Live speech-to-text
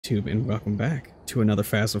YouTube, and welcome back to another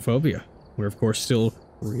Phasmophobia. We're of course still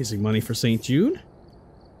raising money for St Jude.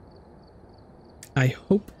 I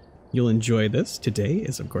hope you'll enjoy this. Today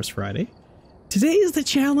is of course Friday. Today is the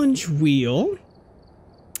challenge wheel.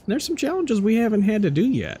 There's some challenges we haven't had to do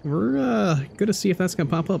yet. We're gonna see if that's gonna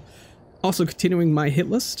pop up. Also continuing my hit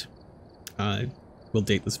list. We'll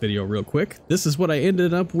date this video real quick. This is what I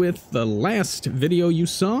ended up with the last video you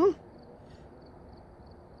saw.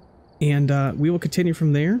 And we will continue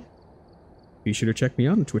from there. Be sure to check me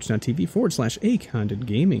out on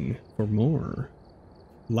twitch.tv/acondongaming for more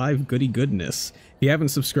live goody goodness. If you haven't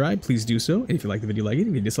subscribed, please do so. And if you like the video, like it.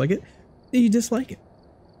 If you dislike it, then you dislike it.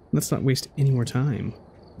 Let's not waste any more time.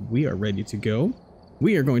 We are ready to go.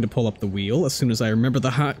 We are going to pull up the wheel as soon as I remember the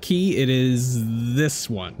hotkey. It is this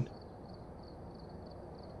one.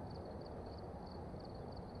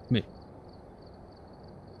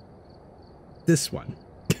 This one.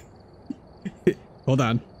 Hold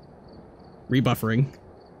on. Rebuffering.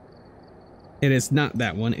 It is not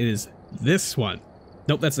that one. It is this one.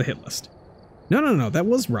 Nope, that's the hit list. No, that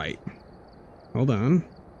was right. Hold on.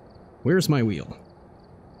 Where's my wheel?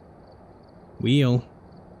 Wheel.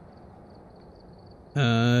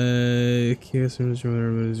 Where's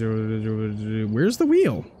the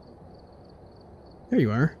wheel? There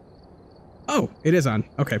you are. Oh, it is on.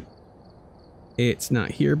 Okay. It's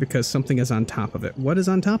not here because something is on top of it. What is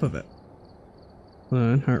on top of it? Hold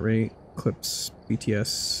on. Heart rate, clips,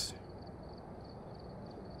 BTS,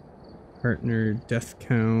 partner, death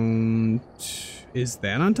count. Is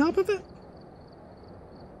that on top of it?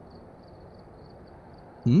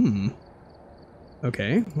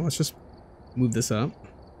 Okay, well, let's just move this up.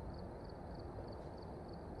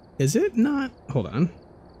 Is it not? Hold on.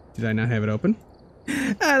 Did I not have it open?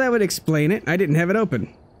 That would explain it. I didn't have it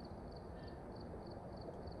open.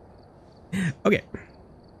 Okay.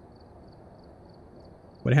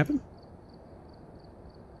 What happened?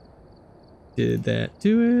 Did that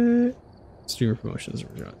do it? Streamer promotions.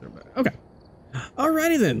 Okay.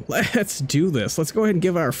 Alrighty then. Let's do this. Let's go ahead and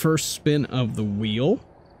give our first spin of the wheel.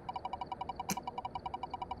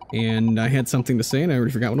 And I had something to say and I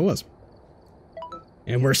already forgot what it was.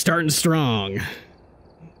 And we're starting strong.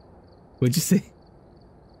 What'd you say?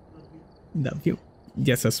 Love you.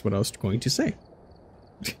 Yes, that's what I was going to say.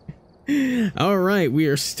 All right, we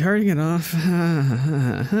are starting it off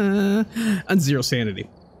on 0 sanity.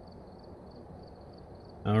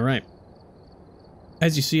 All right.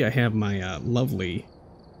 As you see, I have my lovely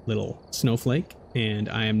little snowflake, and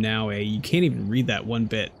I am now a, you can't even read that one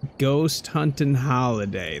bit, ghost hunting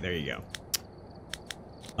holiday. There you go.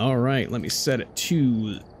 All right, let me set it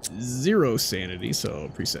to 0 sanity,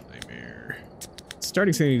 so preset nightmare.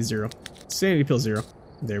 Starting sanity 0, sanity pill 0.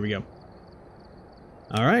 There we go.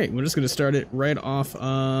 All right, we're just going to start it right off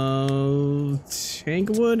of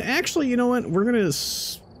Tanglewood. Actually, you know what? We're going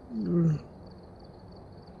to...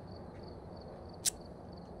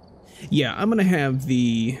 Yeah, I'm going to have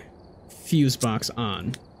the fuse box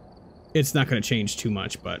on. It's not going to change too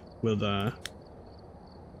much, but with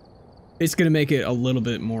it's going to make it a little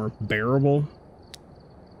bit more bearable.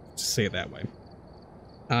 Just say it that way.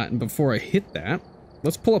 And before I hit that,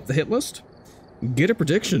 let's pull up the hit list. Get a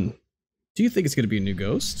prediction. Do you think it's going to be a new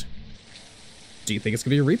ghost? Do you think it's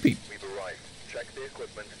going to be a repeat? We've arrived. Check the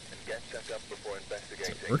equipment and get set up before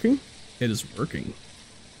investigating. Is it working? It is working.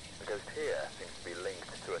 The ghost here seems to be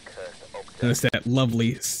linked to a cursed object. And it's that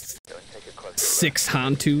lovely 6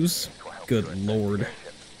 Hantus. Good lord.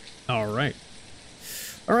 Alright.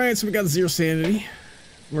 Alright, so we got 0 sanity.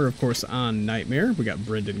 We're of course on Nightmare. We got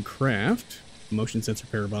Brendan Craft, motion sensor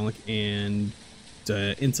parabolic, and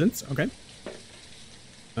incense. Okay.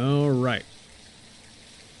 Alright.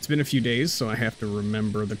 It's been a few days, so I have to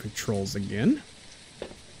remember the controls again.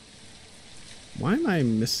 Why am I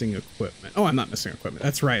missing equipment? Oh, I'm not missing equipment.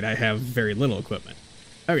 That's right, I have very little equipment.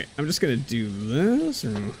 Okay, I'm just gonna do this.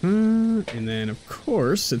 And then, of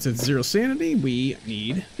course, since it's 0 sanity, we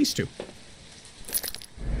need these two.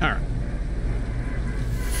 Alright.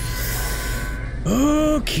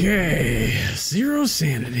 Okay, 0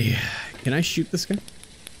 sanity. Can I shoot this guy?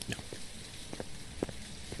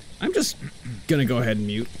 I'm just gonna go ahead and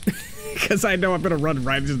mute because I know I'm gonna run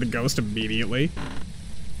right into the ghost immediately.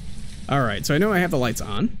 All right, so I know I have the lights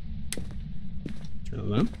on. Turn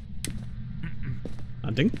them on.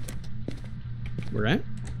 Hunting. Where at?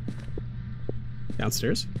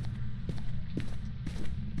 Downstairs.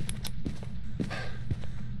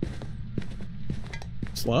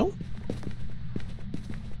 Slow?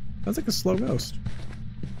 Sounds like a slow ghost.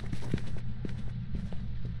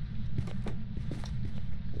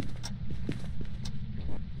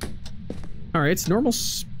 All right, it's normal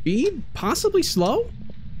speed, possibly slow.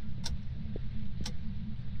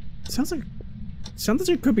 Sounds like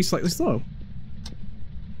it could be slightly slow.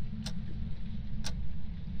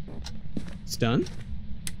 It's done.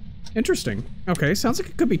 Interesting. Okay, sounds like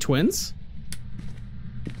it could be twins.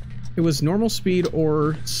 It was normal speed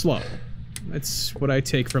or slow. That's what I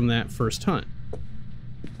take from that first hunt.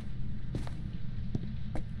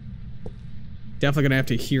 Definitely gonna have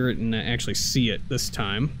to hear it and actually see it this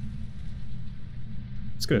time.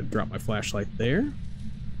 Just gonna drop my flashlight there.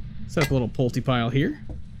 Set up a little Pulte pile here.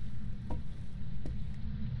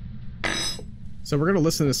 So we're gonna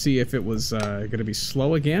listen to see if it was gonna be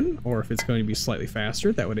slow again, or if it's going to be slightly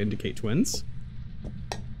faster. That would indicate twins.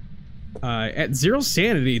 At 0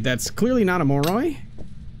 sanity, that's clearly not a Moroi.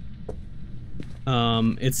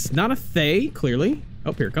 It's not a Thay, clearly.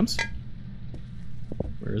 Oh, here it comes.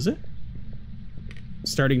 Where is it?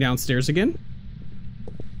 Starting downstairs again.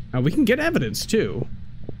 We can get evidence, too.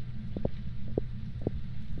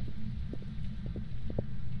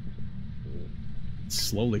 It's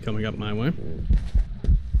slowly coming up my way.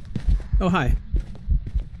 Oh, hi.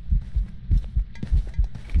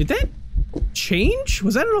 Did that change?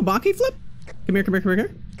 Was that an Obaki flip? Come here, come here, come here,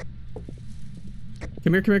 come here.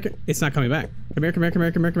 Come here, come here, come here. It's not coming back. Come here, come here, come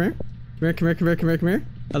here, come here, come here. Come here, come here, come here, come here, come here.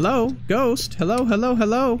 Hello? Ghost? Hello, hello,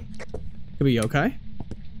 hello? Could be yokai.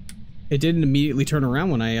 It didn't immediately turn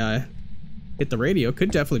around when I hit the radio.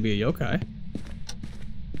 Could definitely be a yokai.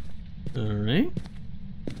 Alright.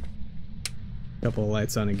 Couple of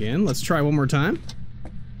lights on again. Let's try one more time.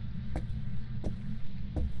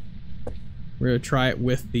 We're gonna try it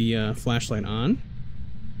with the flashlight on.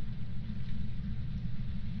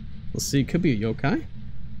 Let's see, it could be a yokai.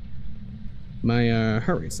 My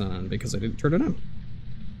heart rate's not on because I didn't turn it on.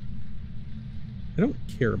 I don't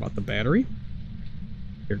care about the battery.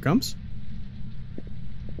 Here it comes.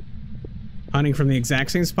 Hunting from the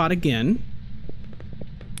exact same spot again.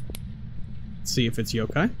 Let's see if it's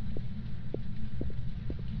yokai.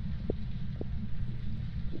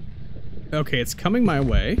 Okay, it's coming my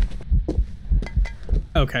way.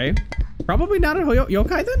 Okay. Probably not a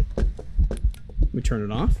yokai then? Let me turn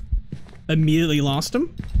it off. Immediately lost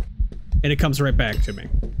him. And it comes right back to me.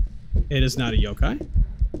 It is not a yokai.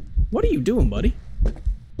 What are you doing, buddy?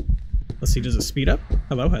 Let's see, does it speed up?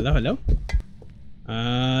 Hello, hello, hello.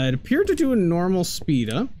 It appeared to do a normal speed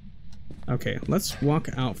up. Okay, let's walk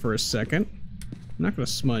out for a second. I'm not gonna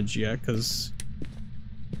smudge yet, because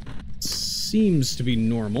it seems to be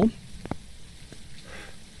normal.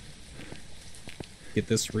 Get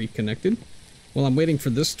this reconnected. While I'm waiting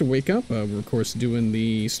for this to wake up, we're of course doing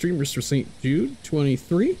the streamers for St Jude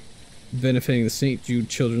 23, benefiting the St Jude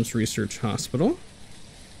Children's Research Hospital.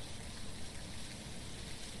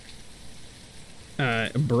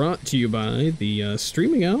 Brought to you by the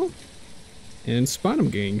Streaming Owl and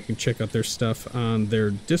SpotemGang. You can check out their stuff on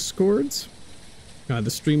their Discords, the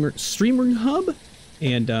Streamer Hub,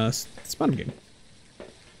 and SpotemGang.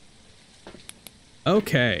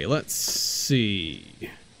 Okay, let's see.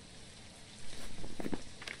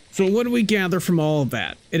 So what do we gather from all of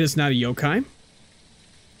that? It is not a yokai.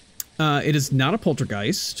 It is not a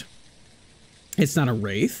poltergeist. It's not a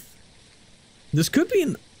wraith. This could be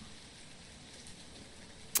an...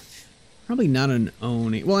 Probably not an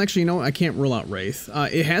Oni. Well, actually, you know what? I can't rule out wraith.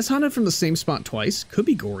 It has hunted from the same spot twice. Could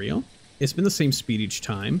be Goryo. It's been the same speed each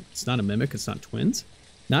time. It's not a mimic. It's not twins.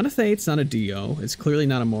 Not a Thay. It's not a Dio. It's clearly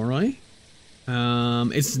not a Moroi.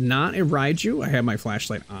 It's not a Raiju. I have my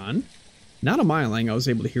flashlight on. Not a Myling. I was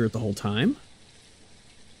able to hear it the whole time.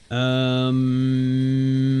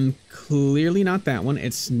 Clearly not that one.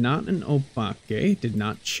 It's not an Obake. Did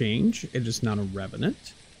not change. It is not a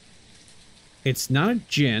Revenant. It's not a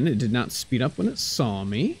Jinn. It did not speed up when it saw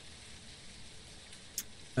me.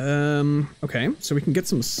 Okay. So we can get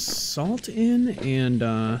some salt in and,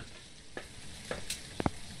 I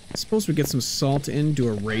suppose we get some salt in, do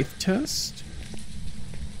a wraith test.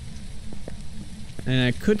 And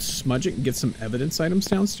I could smudge it and get some evidence items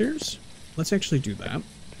downstairs. Let's actually do that.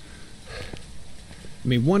 I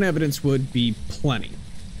mean, one evidence would be plenty.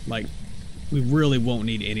 Like, we really won't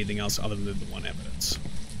need anything else other than the one evidence.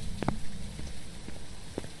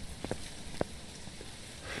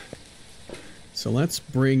 So let's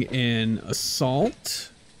bring in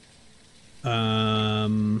assault.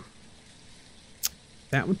 That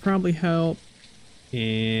would probably help.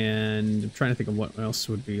 And I'm trying to think of what else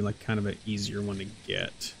would be like kind of an easier one to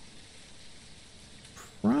get.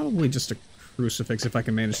 Probably just a crucifix if I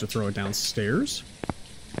can manage to throw it downstairs.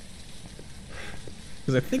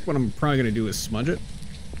 Because I think what I'm probably going to do is smudge it.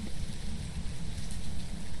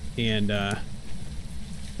 And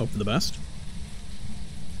hope for the best.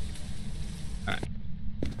 Alright.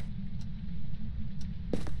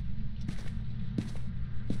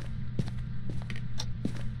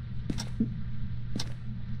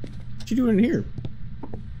 you doing in here?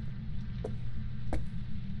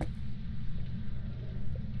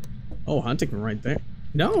 Oh, hunting from right there.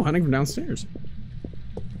 No, hunting from downstairs.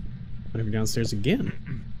 Hunting from downstairs again.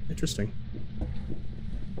 Interesting.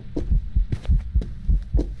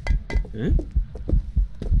 Huh?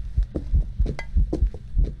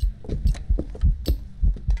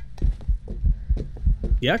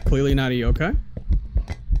 Yeah, clearly not a yokai.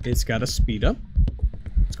 It's got a speed up.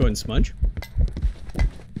 Let's go ahead and smudge.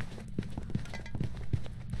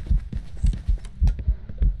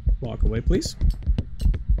 Walk away, please.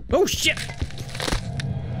 Oh, shit!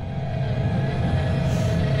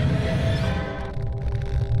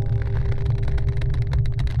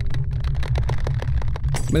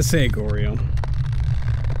 Mistake, Oreo.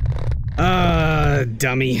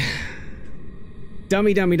 Dummy.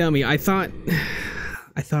 Dummy. I thought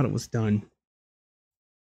it was done.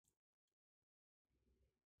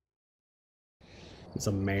 It's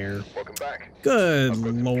a mare. Welcome back. Good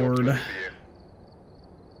lord.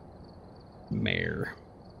 Mare.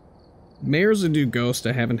 Mare's a new ghost.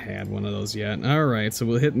 I haven't had one of those yet. Alright, so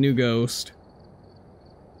we'll hit new ghost.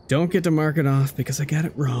 Don't get to mark it off because I got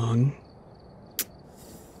it wrong.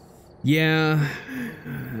 Yeah.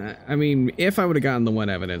 I mean, if I would have gotten the one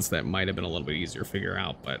evidence, that might have been a little bit easier to figure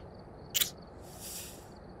out, but...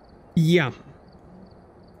 yeah.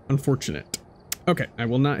 Unfortunate. Okay, I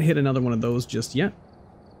will not hit another one of those just yet.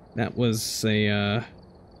 That was a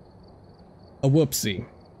whoopsie.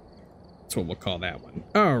 That's what we'll call that one.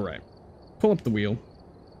 Alright. Pull up the wheel.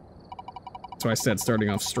 So I said starting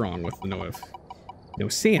off strong with the no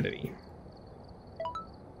sanity.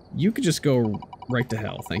 You could just go right to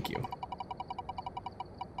hell, thank you.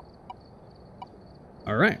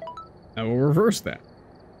 Alright. I will reverse that.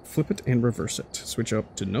 Flip it and reverse it. Switch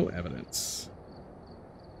up to no evidence.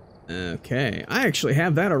 Okay, I actually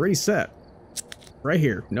have that already set. Right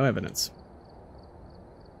here, no evidence.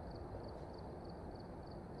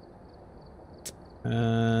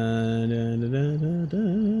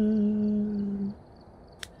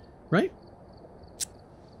 Right?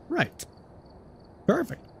 Right.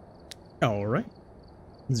 Perfect. Alright.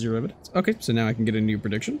 0 evidence. Okay, so now I can get a new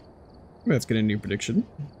prediction. Let's get a new prediction.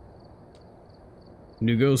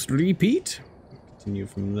 New ghost repeat. Continue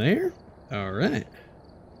from there. Alright.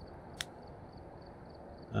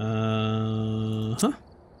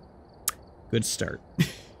 Good start.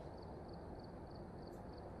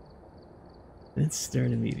 Let's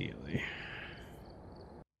start immediately.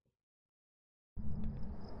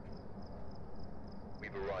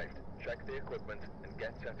 We've arrived. Check the equipment and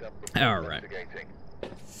get set up before Alright. investigating.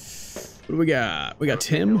 What do we got? We got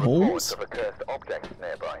Tim Holmes. Of a cursed object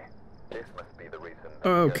nearby. This must be the reason.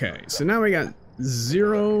 Okay, so now we got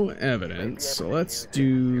 0 evidence. So let's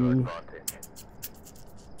do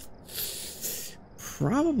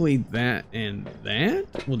probably that and that.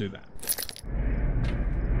 We'll do that.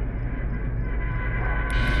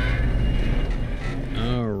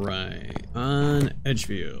 Alright, on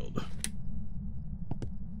Edgefield.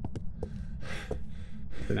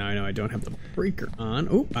 So now I know I don't have the breaker on.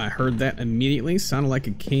 Oh, I heard that immediately. Sounded like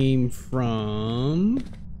it came from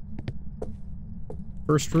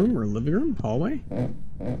first room or living room, hallway.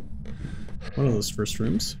 One of those first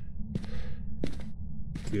rooms.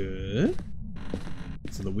 Good.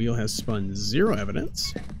 So the wheel has spun 0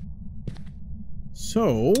 evidence.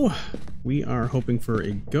 So we are hoping for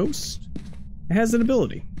a ghost. It has an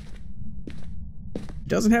ability.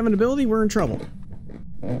 Doesn't have an ability, we're in trouble.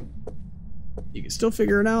 You can still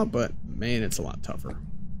figure it out, but man, it's a lot tougher.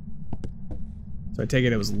 So I take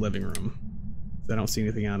it was living room. I don't see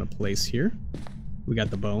anything out of place here. We got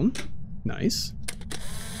the bone. Nice.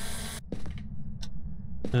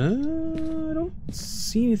 I don't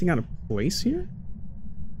see anything out of place here.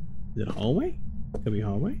 Is it a hallway? Could be a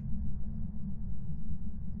hallway.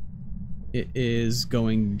 It is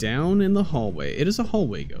going down in the hallway. It is a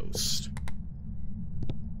hallway ghost.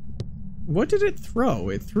 What did it throw?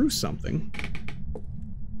 It threw something.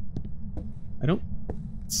 I don't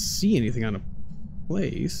see anything out of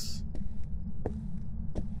place.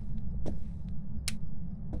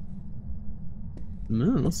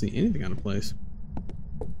 No, I don't see anything out of place.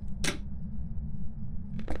 I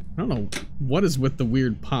don't know what is with the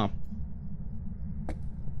weird pop.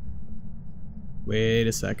 Wait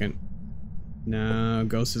a second. No,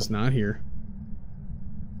 ghost is not here.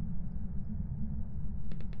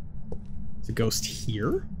 Is a ghost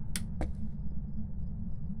here?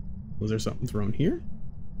 Was there something thrown here?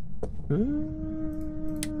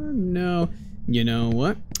 No. You know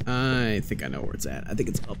what? I think I know where it's at. I think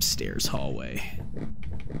it's upstairs hallway.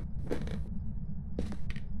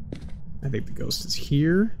 I think the ghost is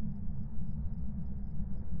here.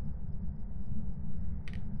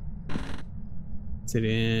 Is it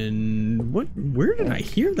in... what? Where did I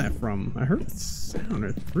hear that from? I heard a sound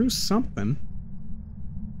or through something.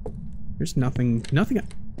 There's nothing... nothing...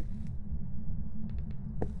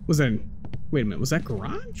 Was that... wait a minute, was that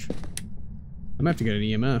garage? I'm gonna have to get an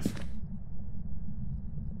EMF.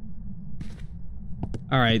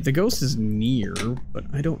 Alright, the ghost is near, but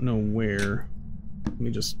I don't know where. Let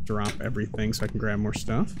me just drop everything so I can grab more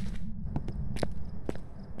stuff.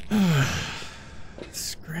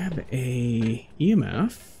 Let's grab a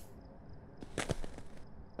EMF.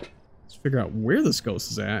 Let's figure out where this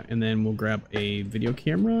ghost is at, and then we'll grab a video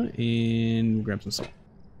camera and we'll grab some salt.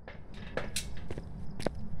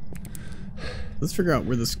 Let's figure out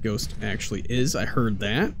where this ghost actually is. I heard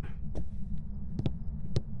that.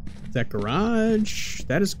 Is that garage?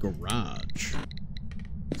 That is garage.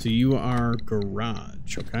 So you are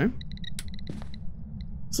garage, okay?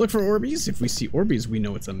 Let's look for Orbeez. If we see Orbeez, we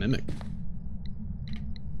know it's a mimic.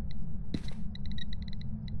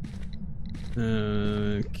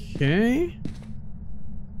 Okay.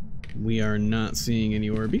 We are not seeing any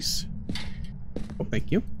Orbeez. Oh,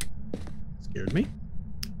 thank you. Scared me.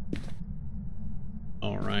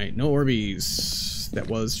 Alright, no Orbeez. That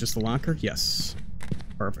was just the locker? Yes.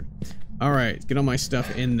 Perfect. Alright, get all my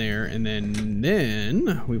stuff in there, and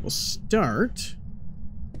then we will start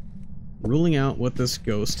ruling out what this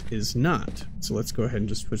ghost is not. So let's go ahead and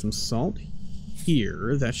just put some salt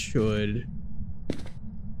here. That should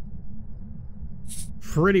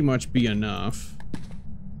pretty much be enough.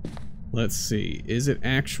 Let's see. Is it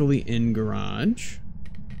actually in garage?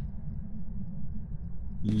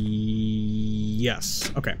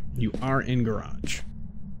 Yes. Okay. You are in garage.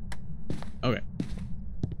 Okay.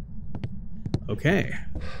 Okay.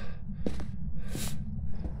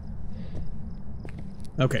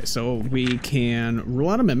 Okay, so we can rule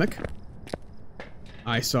out a mimic.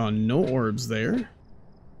 I saw no orbs there.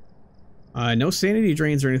 No sanity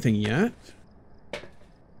drains or anything yet.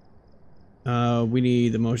 We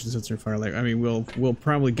need the motion sensor and firelight. I mean, we'll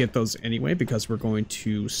probably get those anyway because we're going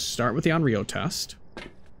to start with the Onryo test.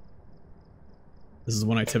 This is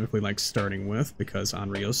one I typically like starting with because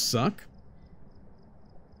Onryos suck.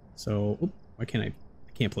 So, oop, why can't I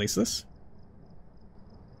can't place this?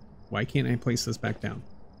 Why can't I place this back down?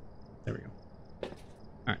 There we go.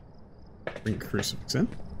 Alright. Bring the crucifix in.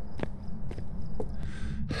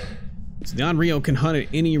 So the Onryo can hunt at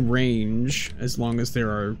any range as long as there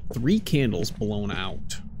are 3 candles blown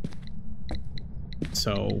out.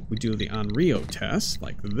 So we do the Onryo test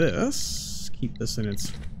like this. Keep this in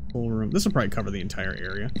its full room. This will probably cover the entire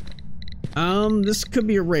area. This could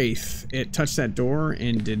be a wraith. It touched that door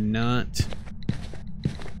and did not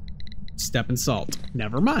step in salt.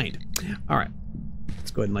 Never mind. Alright.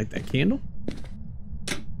 Let's go ahead and light that candle.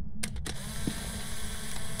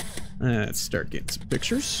 Let's start getting some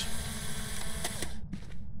pictures.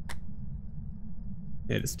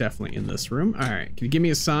 It is definitely in this room. Alright, can you give me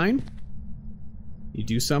a sign? You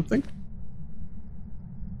do something?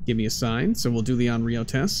 Give me a sign. So we'll do the Onryo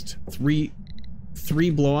test. Three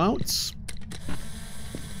blowouts.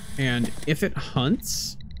 And if it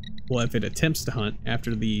hunts, well, if it attempts to hunt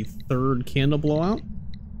after the 3rd candle blowout,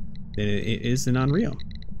 then it is an Onryo.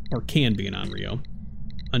 Or can be an Onryo.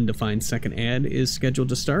 Undefined second ad is scheduled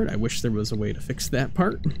to start. I wish there was a way to fix that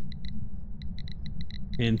part.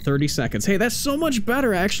 And 30 seconds. Hey, that's so much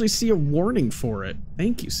better. I actually see a warning for it.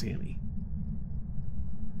 Thank you, Sammy.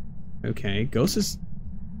 Okay, Ghost is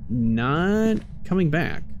not coming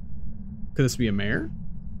back. Could this be a mare?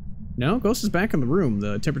 No, Ghost is back in the room.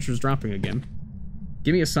 The temperature's dropping again.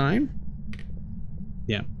 Give me a sign.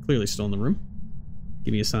 Yeah, clearly still in the room.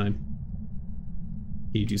 Give me a sign.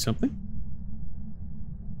 Can you do something?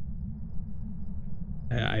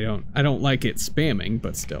 I don't like it spamming,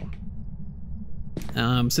 but still.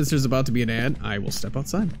 Since there's about to be an ad, I will step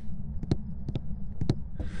outside.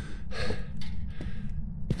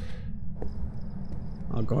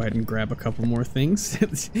 I'll go ahead and grab a couple more things.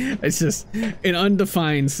 It's just an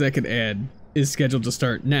undefined second ad is scheduled to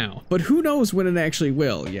start now, but who knows when it actually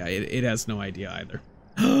will. Yeah, it has no idea either.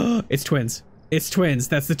 It's twins. It's twins.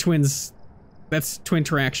 That's the twins. That's twin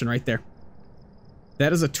interaction right there.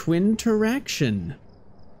 That is a twin interaction.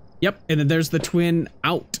 Yep, and then there's the twin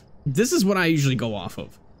out. This is what I usually go off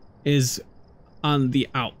of, is on the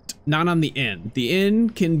out, not on the in. The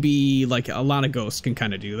in can be, like, a lot of ghosts can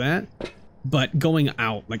kind of do that, but going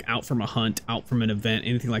out, like out from a hunt, out from an event,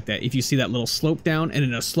 anything like that, if you see that little slope down and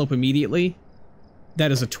then a slope immediately,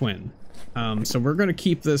 that is a twin. So we're going to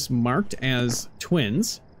keep this marked as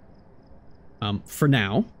twins for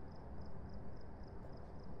now.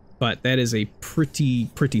 But that is a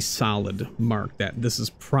pretty solid mark that this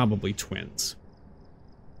is probably twins.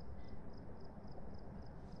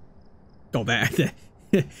 Oh, that.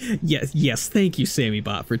 Yes. Thank you,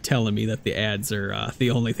 SammyBot, for telling me that the ads are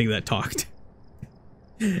the only thing that talked.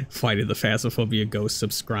 Why did the Phasmophobia ghost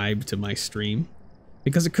subscribe to my stream?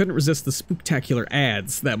 Because it couldn't resist the spooktacular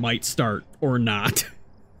ads that might start or not.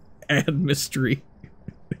 Ad mystery.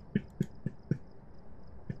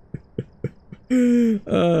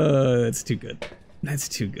 That's too good. That's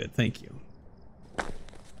too good. Thank you.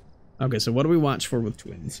 Okay, so what do we watch for with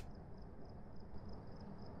twins?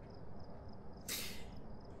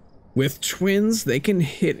 With twins, they can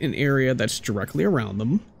hit an area that's directly around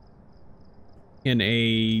them in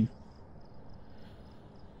a...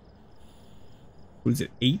 what is it,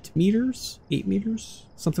 8 meters? 8 meters?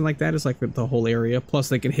 Something like that is like the whole area. Plus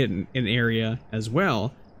they can hit an area as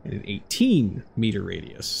well in an 18-meter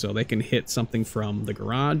radius. So they can hit something from the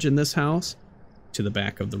garage in this house to the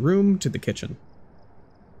back of the room to the kitchen.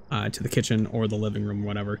 To the kitchen or the living room,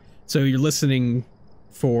 whatever. So you're listening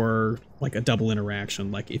for like a double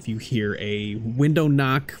interaction. Like if you hear a window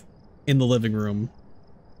knock in the living room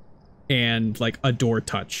and like a door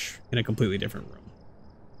touch in a completely different room.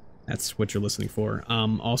 That's what you're listening for.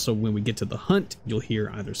 Also, when we get to the hunt, you'll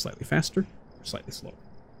hear either slightly faster or slightly slower.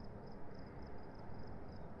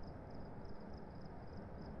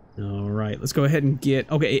 All right, let's go ahead and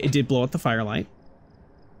get... okay, it did blow out the firelight.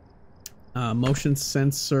 Motion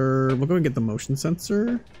sensor. We'll go and get the motion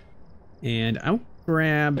sensor. And I'll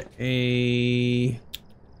grab a...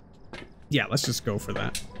 yeah, let's just go for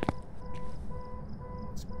that.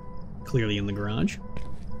 It's clearly in the garage.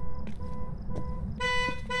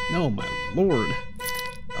 Oh my lord.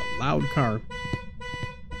 A loud car.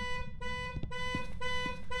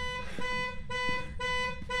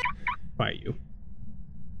 By you.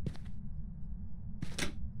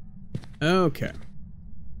 Okay.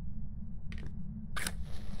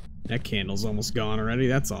 That candle's almost gone already.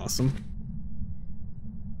 That's awesome.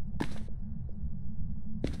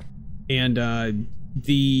 And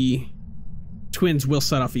the twins will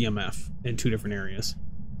set off EMF in 2 different areas.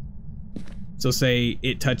 So say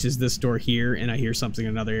it touches this door here and I hear something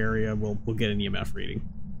in another area, we'll get an EMF reading.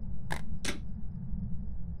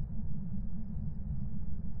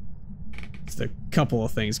 Just a couple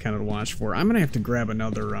of things kind of to watch for. I'm gonna have to grab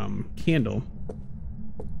another candle.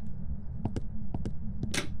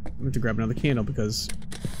 I'm going to grab another candle because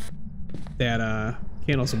that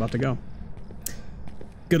candle's about to go.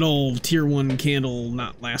 Good old tier 1 candle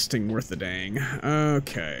not lasting worth a dang.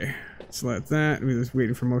 Okay. So let that. We're just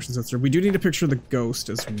waiting for motion sensor. We do need a picture of the ghost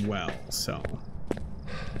as well, so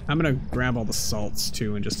I'm gonna grab all the salts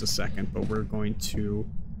too in just a second, but we're going to...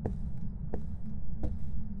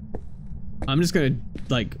 I'm just gonna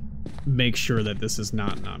like make sure that this is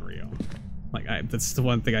not non-real. Like that's the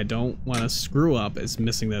one thing I don't want to screw up, is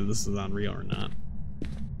missing that this is on real or not.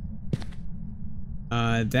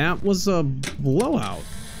 That was a blowout.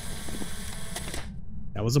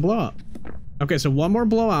 That was a blowout. Okay, so one more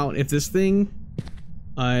blowout. If this thing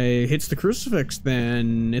hits the crucifix,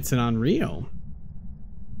 then it's an unreal.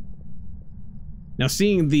 Now,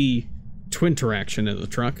 seeing the twin interaction in the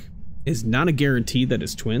truck is not a guarantee that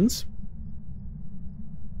it's twins,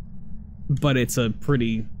 but it's a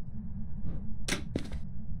pretty...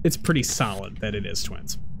 it's pretty solid that it is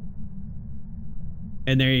twins.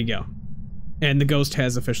 And there you go. And the ghost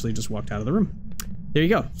has officially just walked out of the room. There you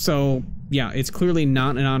go. So, yeah, it's clearly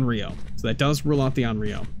not an Onryo. So that does rule out the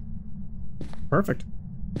Onryo. Perfect.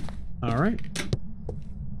 All right.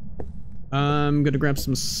 I'm going to grab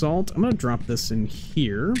some salt. I'm going to drop this in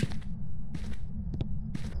here.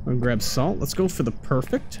 I'm going to grab salt. Let's go for the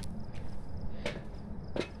perfect.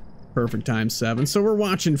 Perfect times 7. So we're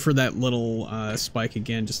watching for that little spike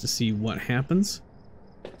again just to see what happens.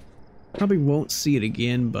 Probably won't see it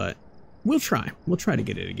again, but we'll try. We'll try to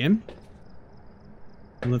get it again.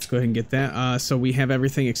 And let's go ahead and get that. So we have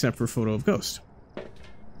everything except for photo of ghost.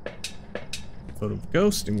 Photo of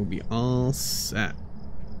ghost, and we'll be all set.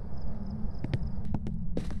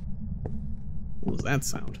 What was that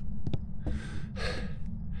sound?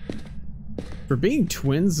 For being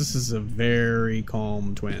twins, this is a very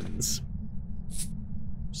calm twins.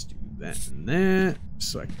 Just do that and that,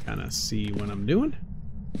 so I can kind of see what I'm doing.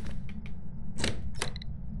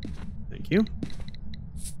 Thank you.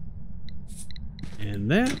 And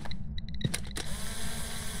that.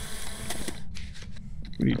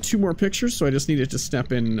 We need 2 more pictures, so I just needed to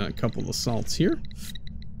step in a couple of salts here.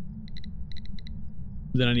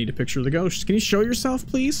 Then I need a picture of the ghost. Can you show yourself,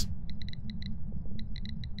 please?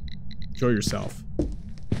 Show yourself.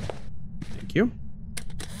 Thank you.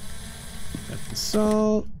 Got the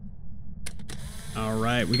salt. All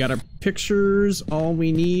right, we got our pictures. All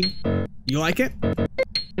we need. You like it?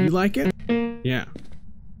 You like it? Yeah.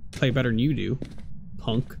 play better than you do,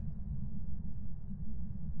 punk.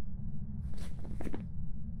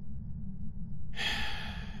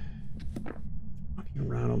 Walking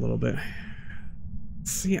around a little bit.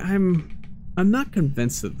 See, I'm not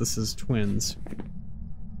convinced that this is twins.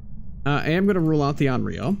 I am going to rule out the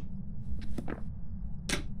Unreal.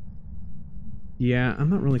 Yeah,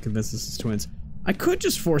 I'm not really convinced this is twins. I could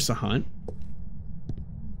just force a hunt.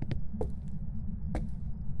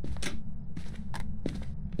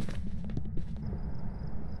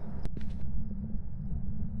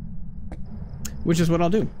 Which is what I'll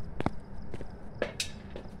do.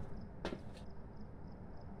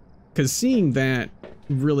 Because seeing that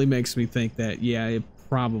really makes me think that, yeah, it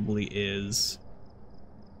probably is.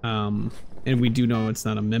 And we do know it's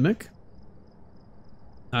not a mimic.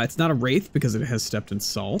 It's not a wraith because it has stepped in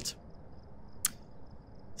salt.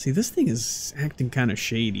 See, this thing is acting kind of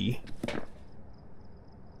shady.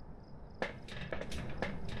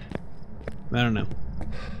 I don't know.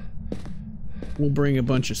 We'll bring a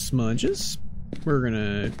bunch of smudges. We're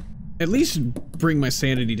gonna at least bring my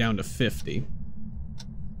sanity down to 50.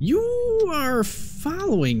 You are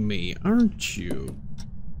following me, aren't you?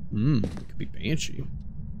 It could be Banshee.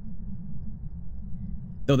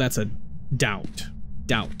 Though that's a doubt.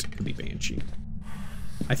 Doubt could be Banshee.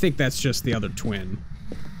 I think that's just the other twin.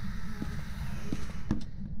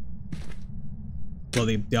 Well,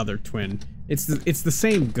 the other twin. It's the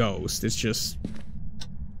same ghost. It's just...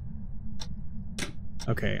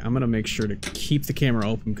 Okay, I'm gonna make sure to keep the camera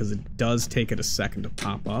open because it does take it a second to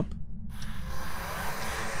pop up.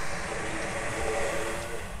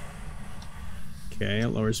 Okay, it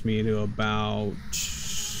lowers me to about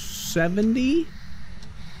 70.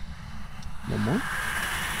 One more.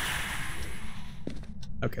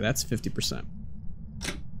 Okay, that's 50%.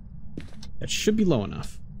 That should be low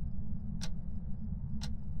enough.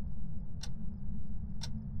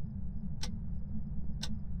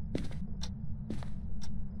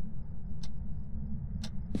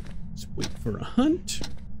 Let's wait for a hunt.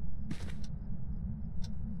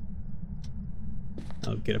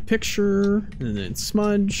 I'll get a picture, and then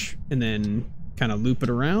smudge, and then kind of loop it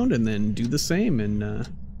around, and then do the same, and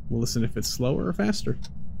we'll listen if it's slower or faster.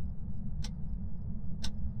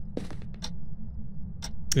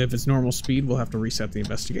 If it's normal speed, we'll have to reset the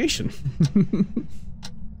investigation.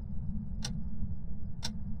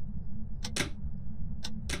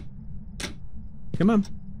 Come on.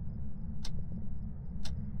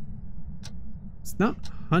 It's not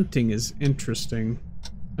hunting is interesting.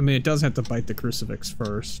 I mean, it does have to bite the crucifix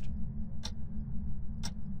first.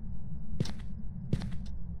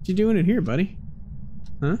 What you doing in here, buddy?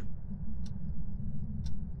 Huh?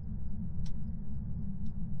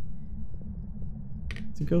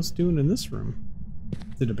 What's the ghost doing in this room?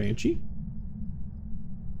 Is it a banshee?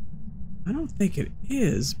 I don't think it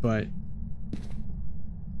is, but...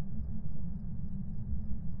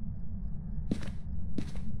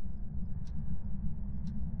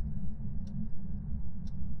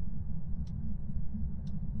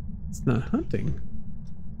 It's not hunting.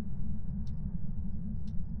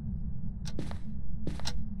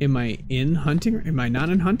 Am I in hunting? Am I not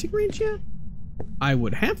in hunting range yet? I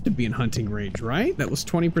would have to be in hunting range, right? That was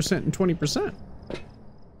 20% and 20%.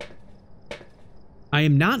 I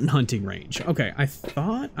am not in hunting range. Okay, I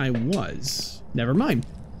thought I was. Never mind.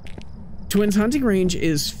 Twins hunting range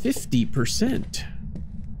is 50%.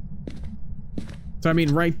 So I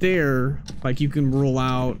mean, right there, like you can rule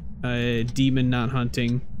out a demon not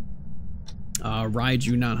hunting.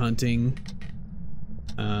 Raiju not hunting.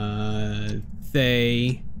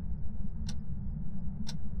 They.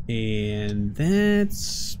 And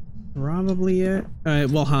that's probably it.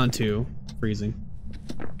 Well, Hantu. Freezing.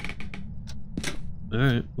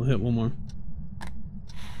 Alright, we'll hit one more.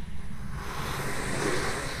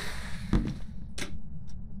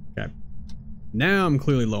 Okay. Now I'm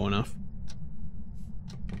clearly low enough.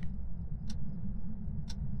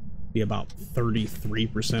 Be about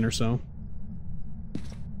 33% or so.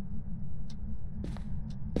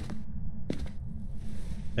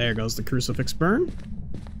 There goes the crucifix burn.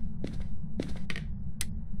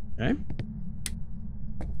 Okay.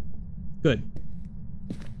 Good.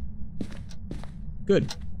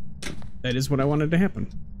 Good. That is what I wanted to happen.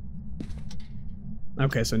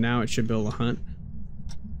 Okay, so now it should be able to hunt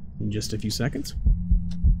in just a few seconds.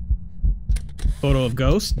 Photo of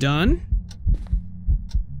ghost, done.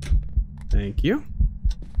 Thank you.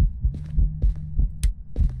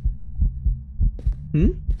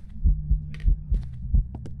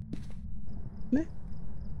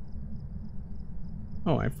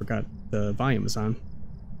 Oh, I forgot the volume is on.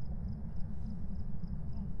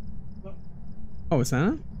 Oh, it's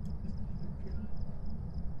on?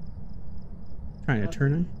 trying to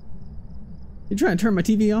turn on? You trying to turn my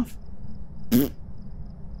TV off? It's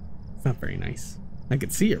not very nice. I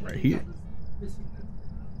could see it right here.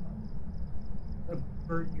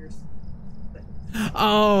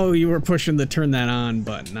 Oh, you were pushing the turn that on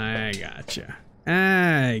button. I gotcha.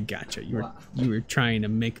 I gotcha. You were trying to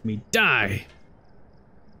make me die.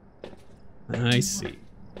 I see.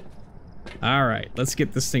 All right, let's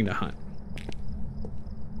get this thing to hunt.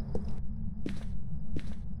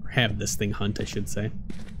 Or have this thing hunt, I should say.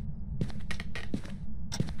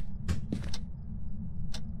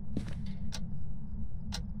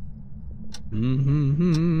 I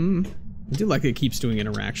do like it keeps doing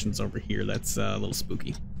interactions over here. That's a little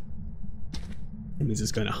spooky. It means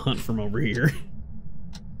it's going to hunt from over here.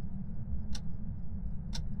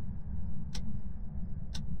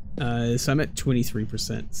 So I'm at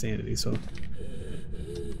 23% sanity, so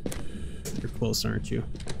you're close, aren't you?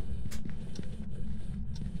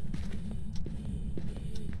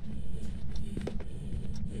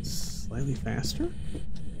 Slightly faster?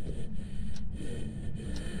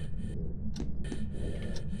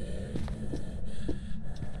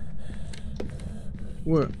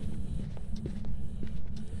 What?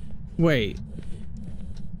 Wait.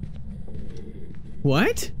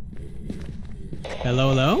 What? Hello,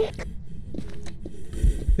 hello?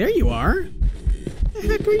 There you are. What the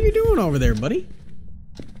heck are you doing over there, buddy?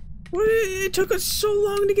 What? It took us so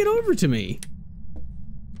long to get over to me.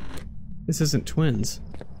 This isn't twins.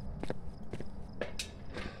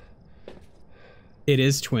 It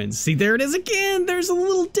is twins. See, there it is again. There's a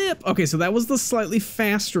little dip. Okay, so that was the slightly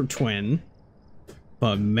faster twin.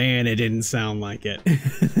 But man, it didn't sound like it.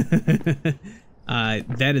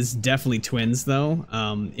 That is definitely twins, though.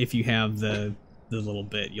 If you have the little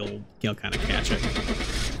bit, you'll kind of catch it.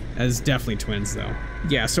 That is definitely twins, though.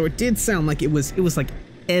 Yeah, so it did sound like it was like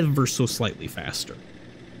ever so slightly faster.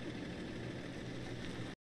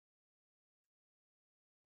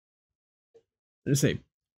 Let's say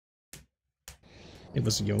it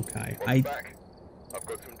was a yokai. I've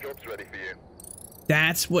got some jobs ready for you.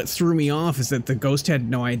 That's what threw me off, is that the ghost had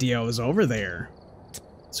no idea I was over there.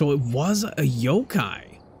 So it was a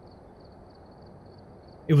yokai.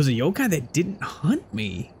 It was a yokai that didn't hunt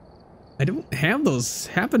me. I don't have those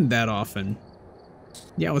happen that often.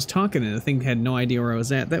 Yeah, I was talking and the thing had no idea where I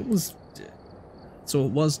was at. That was... So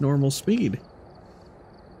it was normal speed.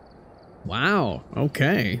 Wow.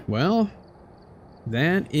 Okay. Well,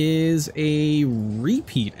 that is a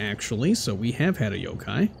repeat, actually. So we have had a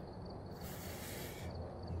yokai.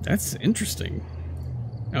 That's interesting.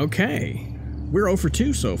 Okay. We're 0 for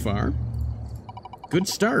 2 so far. Good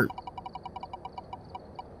start.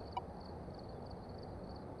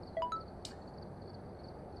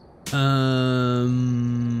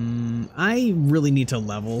 I really need to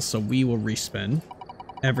level, so we will respin.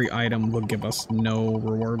 Every item will give us no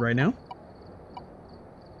reward right now.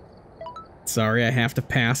 Sorry, I have to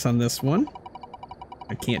pass on this one.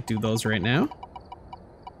 I can't do those right now.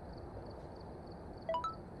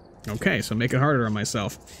 Okay, so make it harder on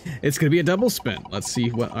myself. It's gonna be a double spin. Let's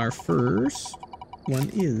see what our first one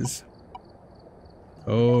is.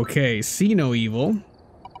 Okay, see no evil.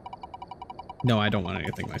 No, I don't want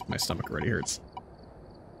anything. My stomach already hurts.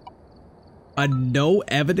 A no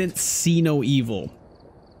evidence, see no evil.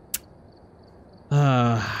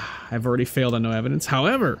 I've already failed on no evidence.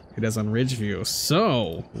 However, it is on Ridgeview,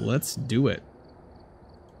 so let's do it.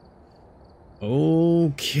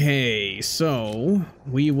 Okay, so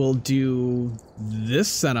we will do this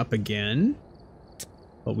setup again,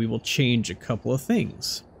 but we will change a couple of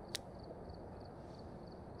things.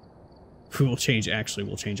 We'll change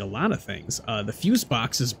a lot of things. The fuse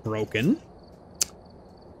box is broken.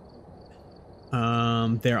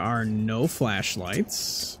 There are no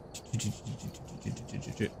flashlights.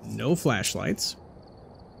 No flashlights.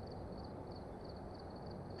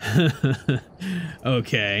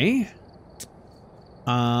 Okay.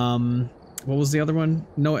 What was the other one?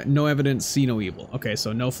 No evidence, see no evil. Okay,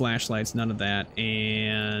 so no flashlights, none of that,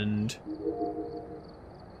 and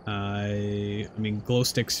I mean, glow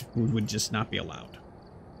sticks would just not be allowed.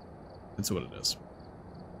 That's what it is.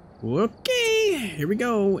 Okay, here we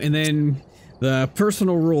go. And then the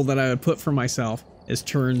personal rule that I would put for myself is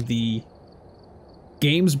turn the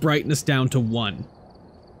game's brightness down to 1.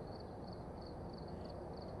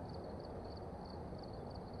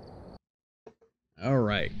 All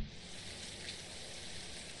right.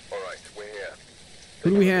 We're here. Who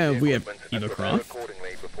do we have? We have Eva Croft.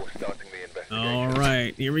 All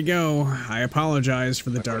right, here we go. I apologize for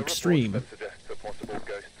the dark stream.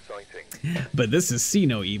 But this is see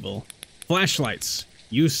no evil. Flashlights,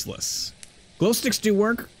 useless. Glow sticks do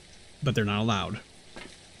work, but they're not allowed.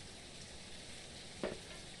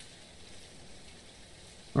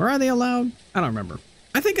 Or are they allowed? I don't remember.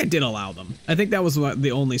 I think I did allow them. I think that was the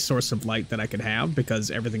only source of light that I could have because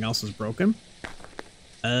everything else is broken.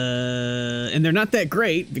 And they're not that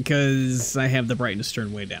great because I have the brightness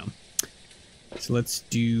turned way down. So let's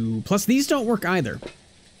do... Plus, these don't work either.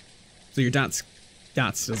 So your dots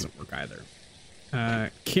doesn't work either.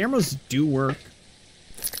 Cameras do work.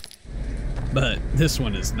 But this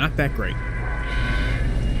one is not that great.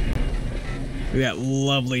 Look at that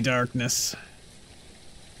lovely darkness.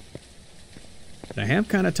 But I have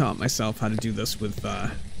kind of taught myself how to do this with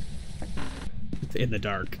in the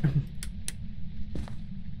dark.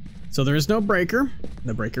 So there is no breaker.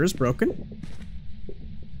 The breaker is broken.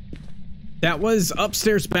 That was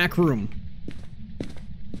upstairs back room.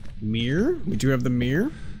 Mirror. We do have the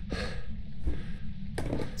mirror.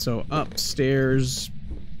 So upstairs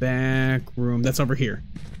back room. That's over here.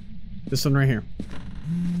 This one right here.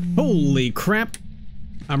 Holy crap.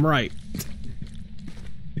 I'm right.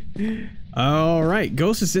 All right.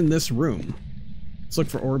 Ghost is in this room. Let's look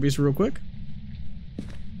for Orbeez real quick.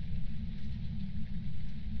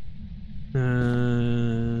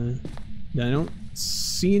 I don't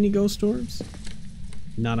see any ghost orbs.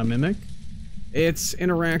 Not a mimic. It's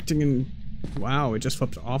interacting and... Wow, it just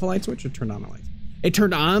flipped off a light switch or turned on a light? It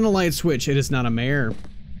turned on a light switch. It is not a mare.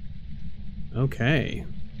 Okay.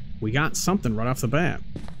 We got something right off the bat.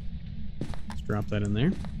 Let's drop that in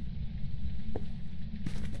there.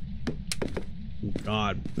 Oh,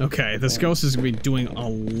 God. Okay, this ghost is going to be doing a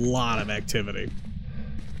lot of activity.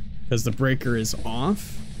 Because the breaker is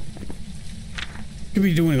off. Could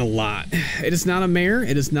be doing a lot. It is not a mare.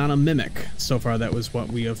 It is not a mimic. So far, that was what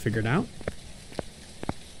we have figured out.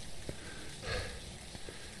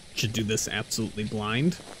 Should do this absolutely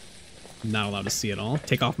blind. Not allowed to see at all.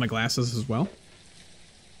 Take off my glasses as well.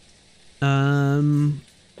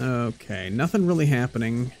 Okay, nothing really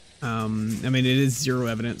happening. I mean, it is zero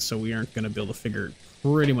evidence, so we aren't going to be able to figure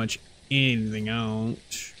pretty much anything out.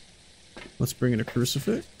 Let's bring in a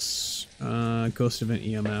crucifix. Ghost event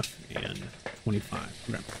EMF and 25.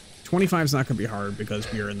 Okay. 25 is not going to be hard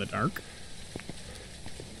because we are in the dark.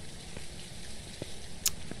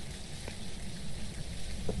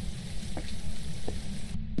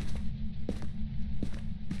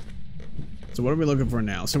 So what are we looking for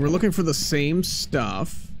now? So we're looking for the same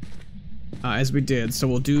stuff as we did. So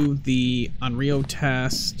we'll do the Onryo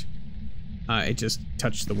test. It just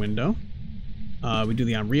touched the window. We do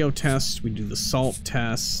the Onryo test. We do the salt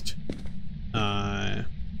test.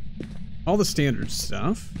 All the standard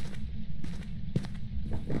stuff.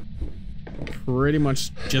 Pretty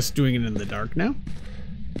much just doing it in the dark now.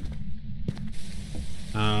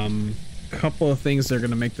 A couple of things that are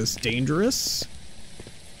going to make this dangerous.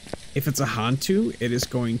 If it's a Hantu, it is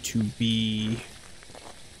going to be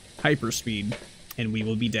hyperspeed, and we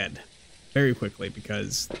will be dead very quickly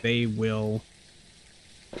because they will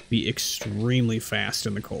be extremely fast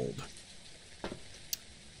in the cold.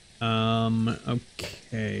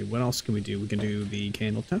 Okay, what else can we do? We can do the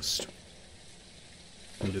candle test.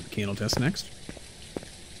 We'll do the candle test next.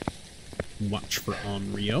 Watch for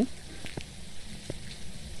Onryo.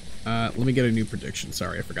 Let me get a new prediction.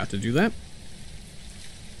 Sorry, I forgot to do that.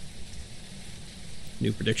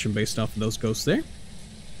 New prediction based off of those ghosts there.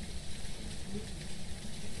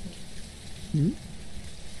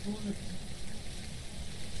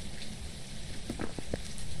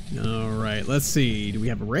 Alright, let's see. Do we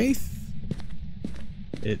have a Wraith?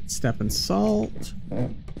 It's Step and Salt.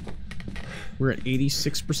 We're at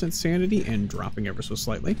 86% sanity and dropping ever so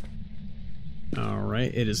slightly.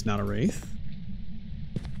 Alright, it is not a Wraith.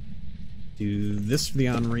 Do this for the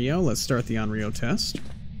Onryo. Let's start the Onryo test.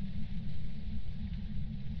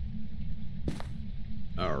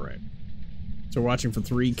 Alright. So we're watching for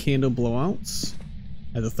 3 candle blowouts.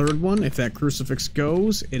 And the third one, if that crucifix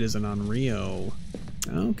goes, it is an Onryo.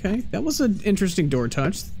 Okay, that was an interesting door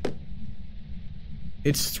touch.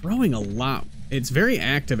 It's throwing a lot. It's very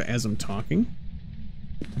active as I'm talking.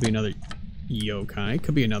 Could be another yokai.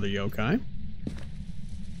 Could be another yokai.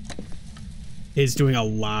 It's doing a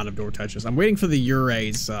lot of door touches. I'm waiting for the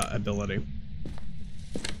Uray's ability.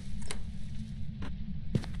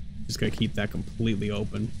 Just gonna keep that completely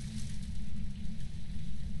open.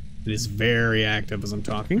 It is very active as I'm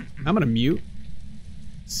talking. I'm gonna mute.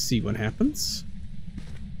 See what happens.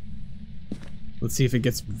 Let's see if it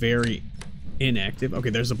gets very inactive. Okay,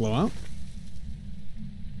 there's a blowout.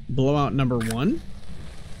 Blowout number 1.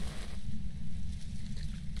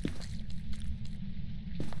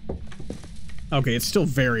 Okay, it's still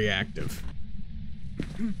very active.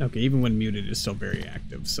 Okay, even when muted, it's still very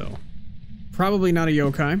active, so... Probably not a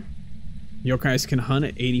yokai. Yokais can hunt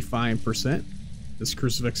at 85%. This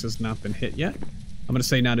crucifix has not been hit yet. I'm gonna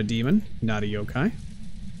say not a demon, not a yokai.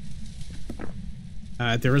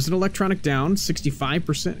 There is an electronic down.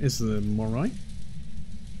 65% is the Moroi.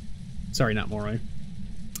 Sorry, not Moroi.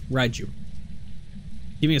 Raiju.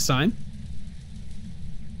 Give me a sign.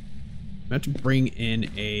 I have to bring in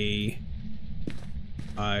a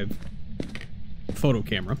photo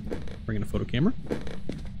camera. Bring in a photo camera.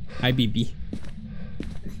 Hi, BB.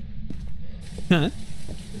 Huh?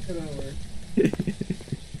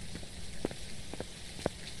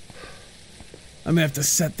 I'm gonna have to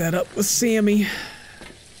set that up with Sammy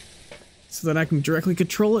so that I can directly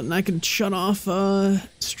control it and I can shut off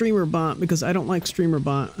streamer bot because I don't like streamer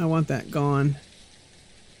bot. I want that gone.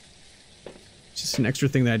 Just an extra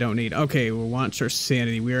thing that I don't need. Okay, we'll watch our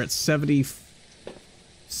sanity. We are at 76%.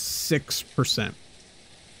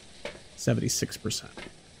 76%.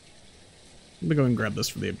 I'm gonna go and grab this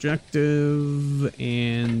for the objective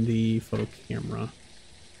and the photo camera.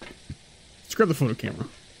 Let's grab the photo camera.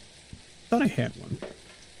 Thought I had one.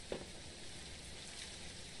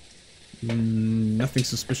 Nothing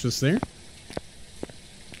suspicious there.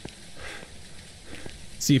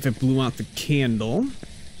 See if it blew out the candle.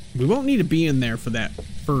 We won't need to be in there for that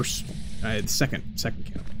first, second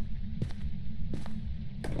candle.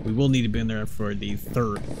 We will need to be in there for the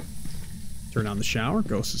third. Turn on the shower.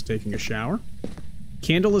 Ghost is taking a shower.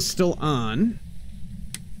 Candle is still on.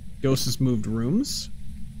 Ghost has moved rooms.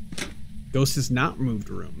 Ghost has not moved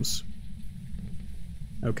rooms.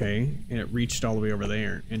 Okay, and it reached all the way over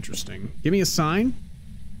there. Interesting. Give me a sign.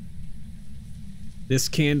 This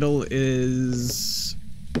candle is...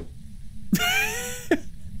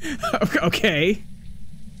 Okay.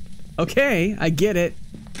 Okay, I get it.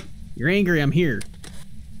 You're angry, I'm here.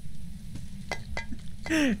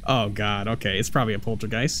 Oh god, okay, it's probably a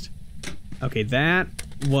poltergeist. Okay, that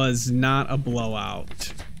was not a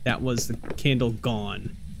blowout. That was the candle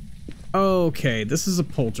gone. Okay, this is a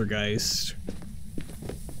poltergeist.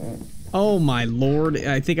 Oh my lord,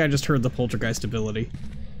 I think I just heard the poltergeist ability.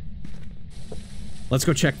 Let's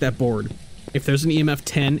go check that board. If there's an EMF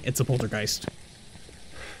 10, it's a poltergeist.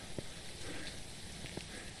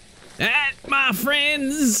 That, my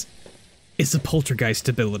friends, is a poltergeist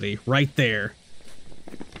ability right there.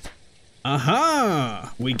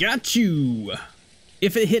 Aha! We got you!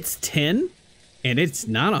 If it hits 10, and it's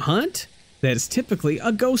not a hunt, that is typically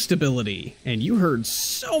a ghost ability. And you heard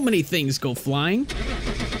so many things go flying.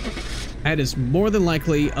 That is more than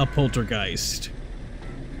likely a poltergeist.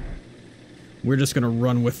 We're just gonna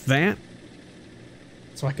run with that.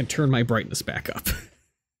 So I can turn my brightness back up.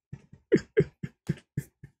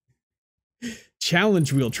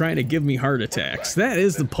 Challenge wheel trying to give me heart attacks. That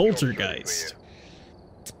is the poltergeist.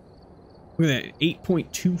 Look at that,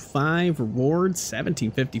 8.25 reward,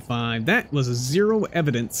 1755. That was a 0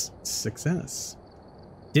 evidence success.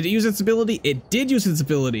 Did it use its ability? It did use its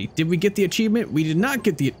ability. Did we get the achievement? We did not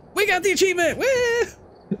get the... We got the achievement!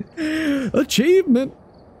 Woo! Achievement!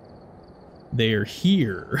 They're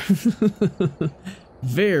here.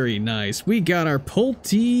 Very nice. We got our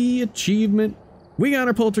Polty achievement. We got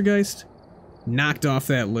our poltergeist. Knocked off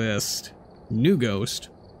that list. New ghost.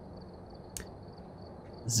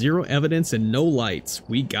 0 evidence and no lights.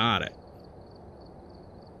 We got it.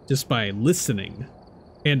 Just by listening.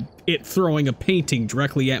 And it throwing a painting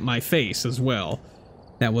directly at my face as well.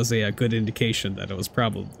 That was a good indication that it was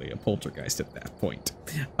probably a poltergeist at that point.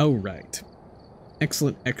 Oh, right.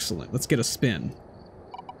 Excellent, excellent. Let's get a spin.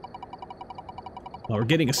 While we're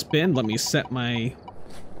getting a spin, let me set my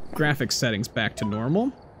graphics settings back to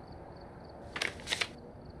normal.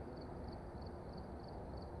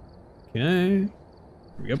 Okay.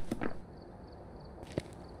 Yep.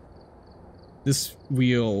 This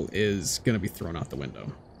wheel is gonna be thrown out the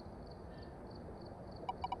window.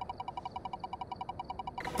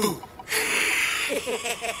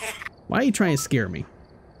 Why are you trying to scare me?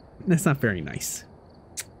 That's not very nice.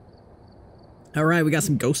 Alright, we got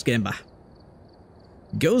some ghost gamba.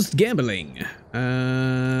 Ghost gambling.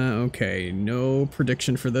 Okay, no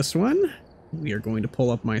prediction for this one. We are going to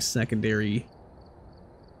pull up my secondary...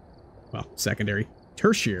 Well, secondary.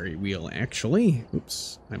 Tertiary wheel, actually.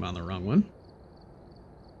 Oops, I'm on the wrong one.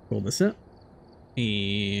 Pull this up.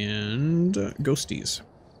 And ghosties.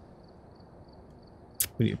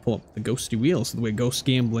 We need to pull up the ghosty wheel, so the way ghost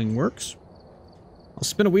gambling works. I'll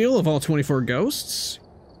spin a wheel of all 24 ghosts.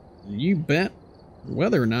 You bet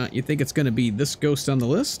whether or not you think it's going to be this ghost on the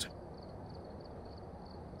list.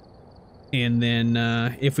 And then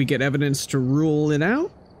if we get evidence to rule it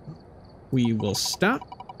out, we will stop.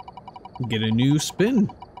 Get a new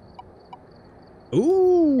spin.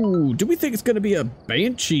 Ooh, do we think it's going to be a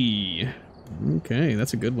banshee? Okay,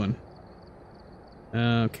 that's a good one.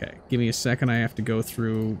 Okay, give me a second. I have to go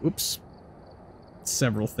through, oops,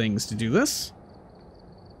 several things to do this.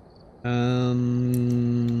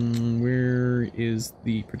 Where is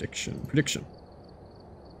the prediction? Prediction.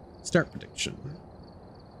 Start prediction.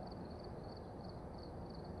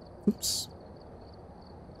 Oops.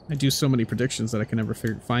 I do so many predictions that I can never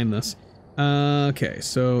find this. Okay,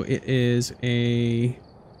 so it is a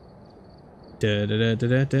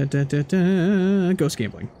ghost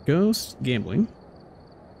gambling. Ghost gambling.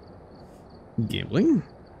 Gambling.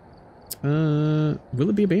 Will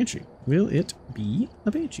it be a banshee? Will it be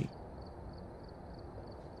a banshee?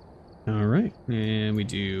 All right, and we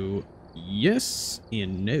do yes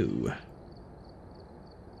and no.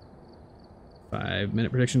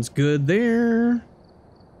 5-minute predictions, good there.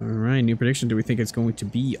 All right, new prediction. Do we think it's going to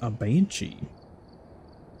be a banshee?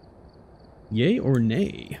 Yay or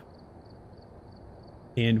nay?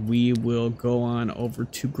 And we will go on over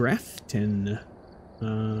to Grafton.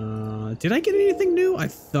 Did I get anything new? I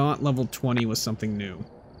thought level 20 was something new.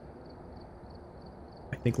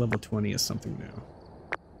 I think level 20 is something new.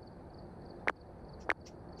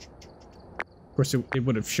 Of course, it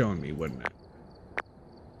would have shown me, wouldn't it?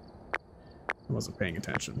 I wasn't paying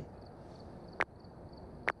attention.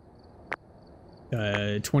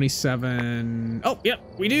 27. Oh, yep,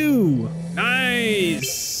 we do.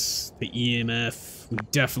 Nice. The EMF. We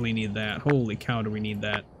definitely need that. Holy cow, do we need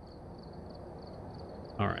that?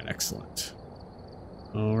 All right, excellent.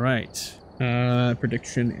 All right.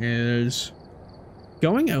 Prediction is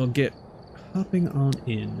going. I'll get hopping on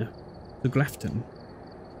in the Grafton.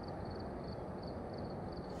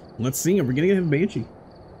 Let's see. Are we gonna have a banshee?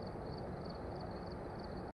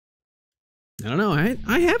 I don't know.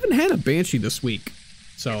 I haven't had a banshee this week,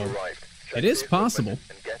 so it is possible.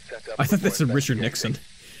 I thought that's a Richard Nixon.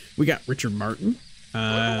 We got Richard Martin.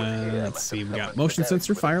 Let's see. We got motion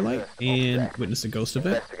sensor, firelight, and witness a ghost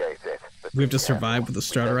event. We have to survive with the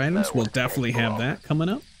starter items. We'll definitely have that coming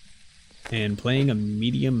up. And playing a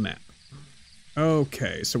medium map.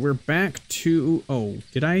 Okay, so we're back to. Oh,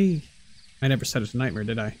 did I never set it to nightmare,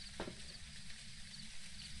 did I?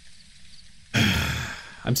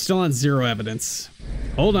 I'm still on 0 evidence.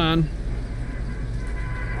 Hold on.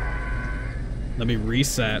 Let me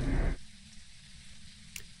reset.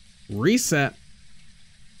 Reset.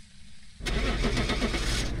 Let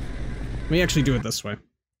me actually do it this way.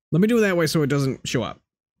 Let me do it that way so it doesn't show up.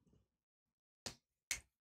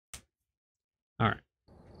 Alright.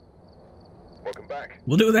 Welcome back.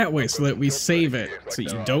 We'll do it that way so that we save it so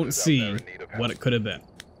you don't see what it could have been.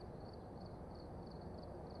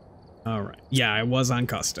 Alright. Yeah, I was on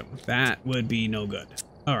custom. That would be no good.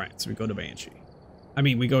 Alright, so we go to Banshee. I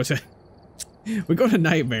mean, we go to... we go to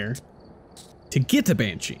Nightmare to get a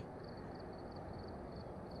Banshee.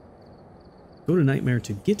 Go to Nightmare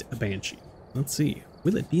to get a Banshee. Let's see.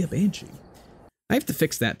 Will it be a Banshee? I have to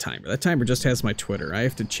fix that timer. That timer just has my Twitter. I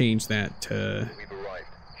have to change that to... We've arrived.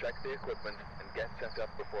 Check the equipment and get set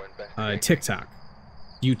up before investigating. TikTok.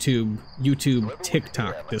 YouTube,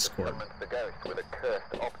 TikTok, Discord.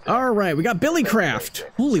 Alright, we got Billy Craft.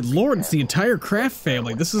 Holy lord, it's the entire Craft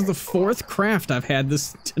family. This is the 4th Craft I've had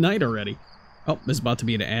this tonight already. Oh, there's about to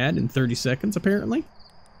be an ad in 30 seconds, apparently.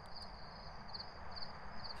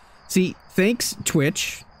 See, thanks,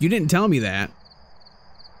 Twitch. You didn't tell me that.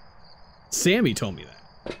 Sammy told me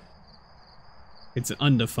that. It's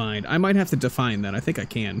undefined. I might have to define that. I think I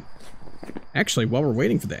can. Actually, while we're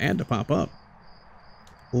waiting for the ad to pop up,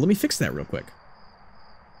 well, let me fix that real quick.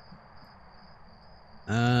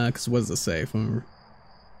 Because what does it say?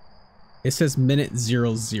 It says minute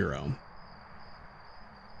 00.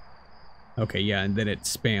 Okay, yeah, and then it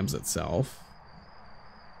spams itself.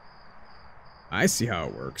 I see how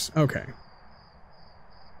it works. Okay.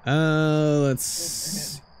 Let's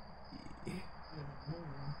see.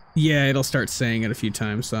 Yeah, it'll start saying it a few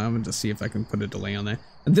times, so I'm going to see if I can put a delay on that.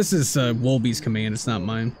 And this is Wolby's command, it's not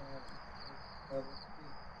mine.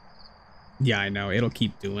 Yeah, I know, it'll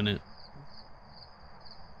keep doing it.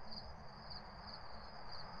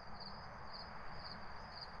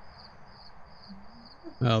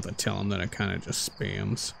 I'll have to tell him that it kind of just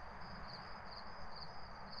spams.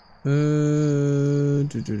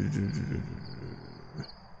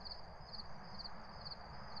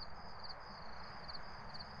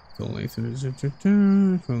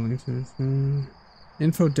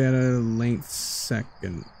 Info data length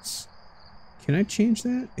seconds. Can I change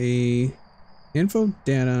that? Info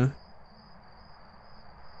data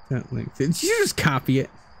that length. Did you just copy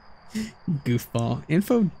it? Goofball.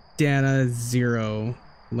 Info data 0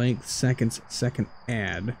 length seconds second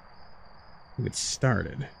add. It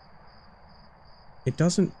started. It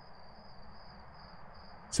doesn't.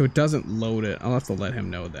 So it doesn't load it. I'll have to let him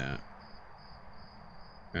know that.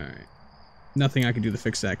 Alright. Nothing I can do to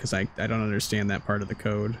fix that because I don't understand that part of the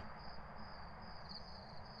code.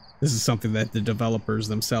 This is something that the developers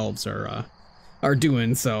themselves are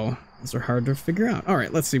doing, so those are hard to figure out.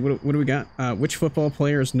 Alright, let's see. What do we got? Which football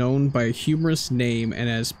player is known by a humorous name and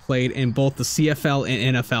has played in both the CFL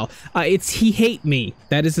and NFL? It's He Hate Me.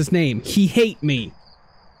 That is his name. He Hate Me.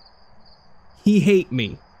 He Hate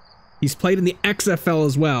Me. He's played in the XFL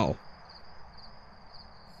as well.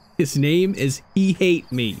 His name is He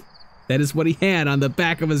Hate Me. That is what he had on the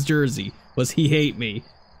back of his jersey, was He Hate Me.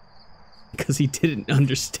 Because he didn't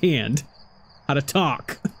understand how to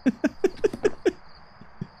talk.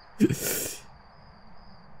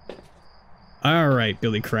 Alright,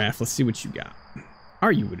 Billy Craft, let's see what you got.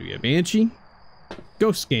 Are you going to be a Banshee?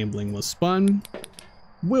 Ghost gambling was spun.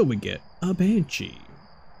 Will we get a Banshee?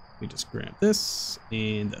 We just grab this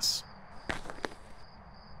and this.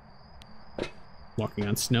 Walking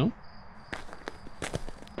on snow.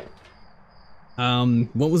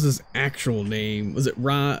 What was his actual name? Was it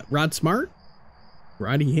Rod Smart?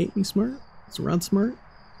 Roddy Hate Me Smart? Is it Rod Smart?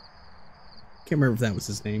 Can't remember if that was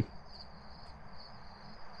his name.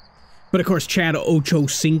 But of course, Chad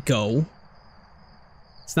Ochocinco.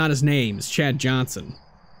 It's not his name, it's Chad Johnson.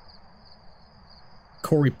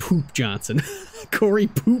 Corey Poop Johnson. Corey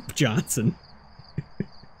Poop Johnson.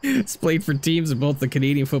 It's played for teams in both the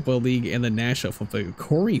Canadian Football League and the National Football League.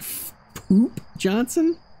 Corey Poop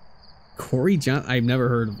Johnson? Corey Johnson? I've never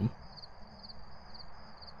heard of him.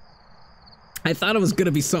 I thought it was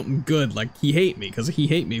gonna be something good, like He Hate Me, because He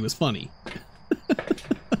Hate Me was funny.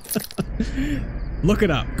 Look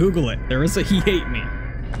it up, Google it. There is a He Hate Me.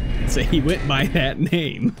 So he went by that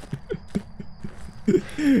name.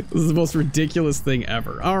 This is the most ridiculous thing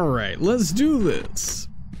ever. Alright, let's do this.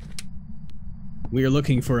 We are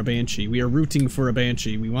looking for a Banshee. We are rooting for a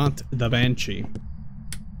Banshee. We want the Banshee.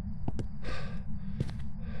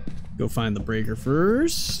 Go find the breaker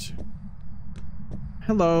first.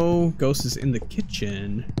 Hello. Ghost is in the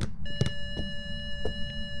kitchen.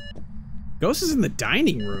 Ghost is in the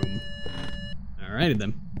dining room. Alrighty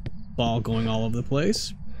then. Ball going all over the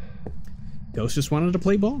place. Ghost just wanted to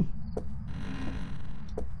play ball.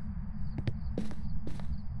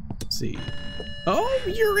 Let's see. Oh,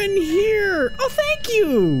 you're in here! Oh, thank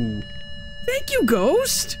you! Thank you,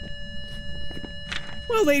 Ghost!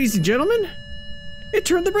 Well, ladies and gentlemen, it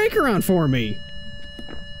turned the breaker on for me.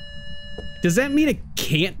 Does that mean it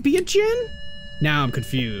can't be a Djinn? Now I'm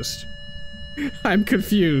confused. I'm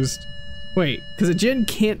confused. Wait, because a Djinn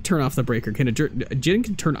can't turn off the breaker. Can a Djinn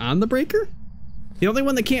can turn on the breaker? The only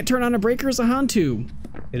one that can't turn on a breaker is a Hantu.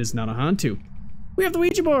 It is not a Hantu. We have the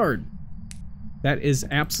Ouija board. That is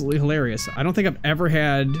absolutely hilarious. I don't think I've ever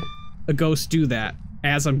had a ghost do that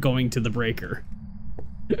as I'm going to the breaker.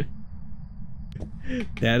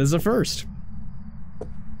 That is a first.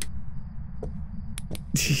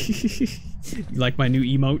 You like my new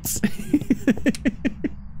emotes?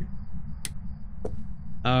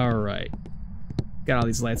 Alright. Got all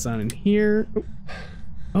these lights on in here.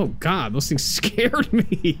 Oh god, those things scared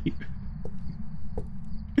me.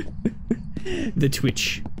 The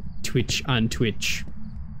Twitch on Twitch.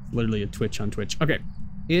 Literally a Twitch on Twitch. Okay.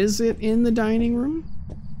 Is it in the dining room?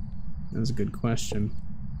 That's a good question.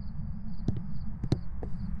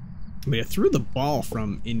 But I threw the ball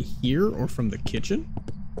from in here or from the kitchen.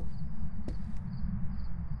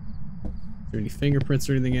 Is there any fingerprints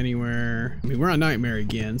or anything anywhere? I mean, we're on Nightmare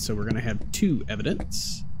again, so we're gonna have 2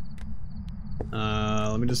 evidence.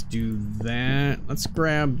 Let me just do that. Let's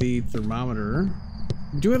grab the thermometer.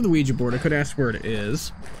 We do have the Ouija board. I could ask where it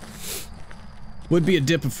is. Would be a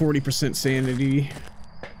dip of 40% sanity.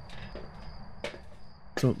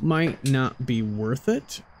 So it might not be worth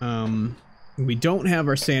it. We don't have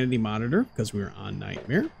our sanity monitor because we're on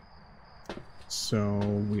Nightmare. So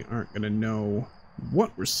we aren't gonna know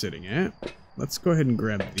what we're sitting at. Let's go ahead and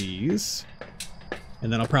grab these.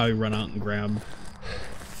 And then I'll probably run out and grab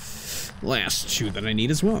the last 2 that I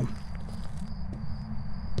need as well.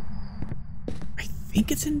 I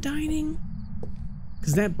think it's in dining.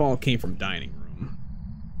 Because that ball came from dining room.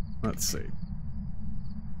 Let's see.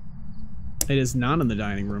 It is not in the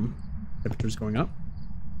dining room. Temperature's going up.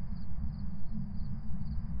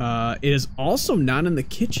 It is also not in the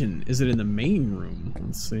kitchen. Is it in the main room?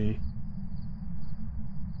 Let's see.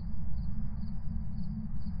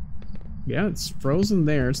 Yeah, it's frozen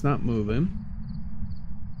there. It's not moving.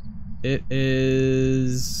 It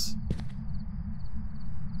is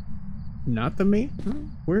not the main.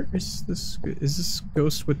 Where is this? Is this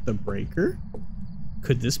ghost with the breaker?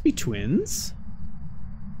 Could this be twins?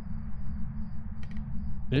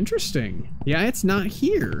 Interesting. Yeah, it's not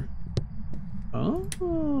here.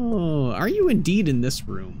 Oh, are you indeed in this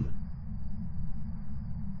room?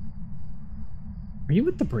 Are you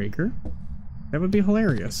with the breaker? That would be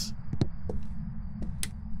hilarious.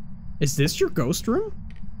 Is this your ghost room?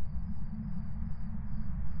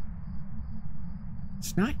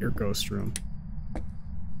 It's not your ghost room.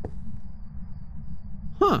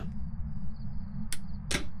 Huh.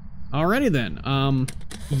 Alrighty then.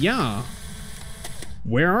 Yeah.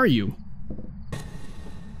 Where are you?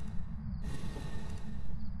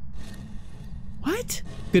 What?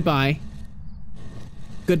 Goodbye.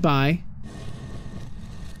 Goodbye.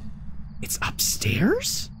 It's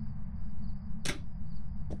upstairs?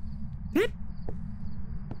 That...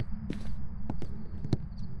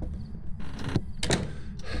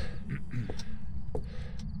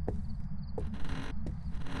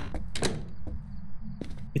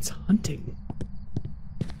 It's hunting.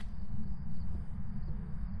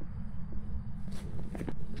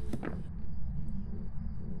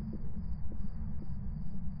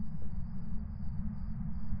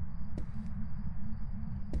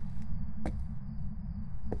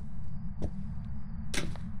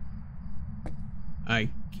 I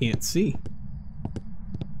can't see.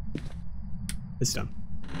 It's done.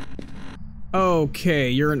 Okay,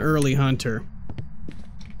 you're an early hunter.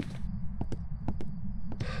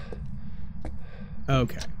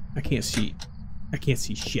 Okay, I can't see. I can't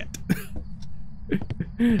see shit.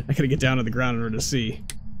 I gotta get down to the ground in order to see.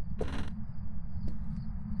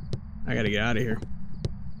 I gotta get out of here.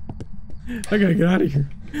 I gotta get out of here.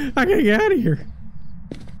 I gotta get out of here.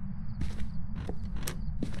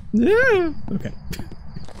 Yeah. Okay.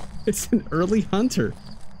 It's an early hunter.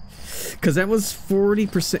 Because that was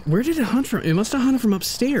 40%. Where did it hunt from? It must have hunted from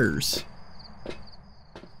upstairs.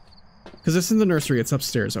 Because it's in the nursery, it's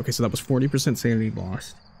upstairs. Okay, so that was 40% sanity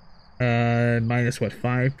lost. Minus what,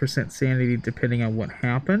 5% sanity depending on what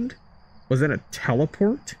happened? Was that a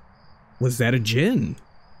teleport? Was that a djinn?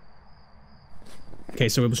 Okay,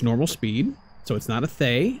 so it was normal speed. So it's not a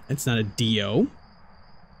Thay, it's not a Dio.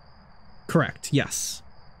 Correct, yes.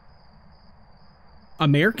 A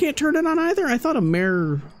mare can't turn it on either? I thought a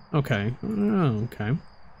mare... Okay. Oh, okay.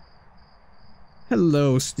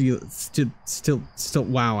 Hello, still,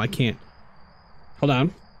 wow, I can't. Hold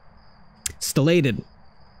on. Stellated.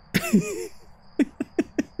 I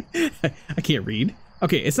can't read.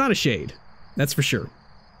 Okay, it's not a shade. That's for sure.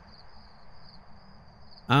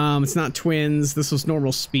 It's not twins. This was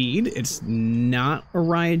normal speed. It's not a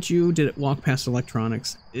Raiju. Did it walk past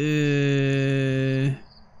electronics? I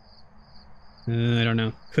don't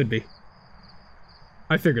know. Could be.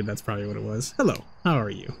 I figured that's probably what it was. Hello, how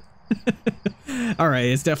are you? Alright,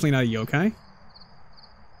 it's definitely not a yokai.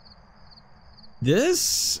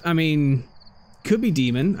 This, I mean, could be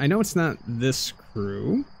demon. I know it's not this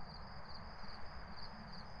crew.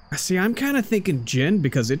 See, I'm kind of thinking djinn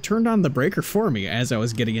because it turned on the breaker for me as I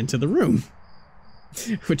was getting into the room.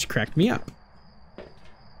 Which cracked me up.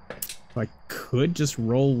 So I could just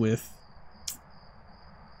roll with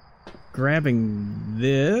grabbing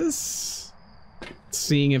this,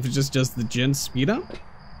 seeing if it just does the djinn speed up.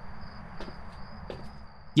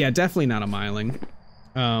 Yeah, definitely not a miling.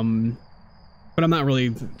 But I'm not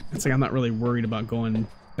really, it's like I'm not really worried about going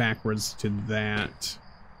backwards to that.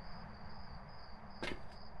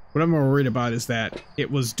 What I'm more worried about is that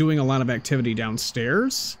it was doing a lot of activity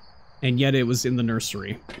downstairs, and yet it was in the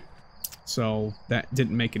nursery. So that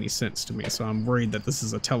didn't make any sense to me, so I'm worried that this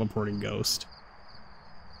is a teleporting ghost.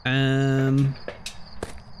 Let's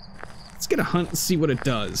get a hunt and see what it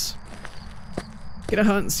does. Get a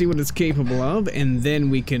hunt and see what it's capable of, and then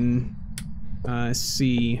we can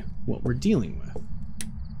see what we're dealing with.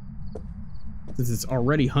 Since it's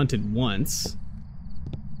already hunted once,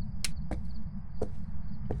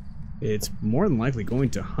 it's more than likely going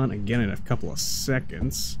to hunt again in a couple of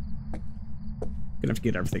seconds. Gonna have to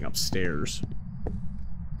get everything upstairs.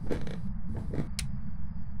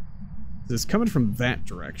 It's coming from that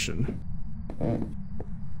direction.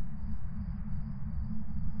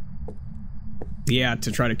 Yeah,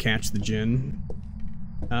 to try to catch the djinn.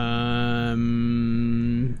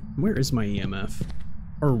 Where is my EMF?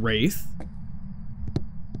 Or Wraith? I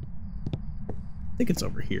think it's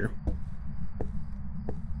over here.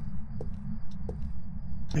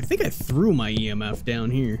 I think I threw my EMF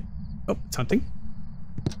down here. Oh, it's hunting.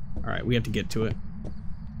 Alright, we have to get to it.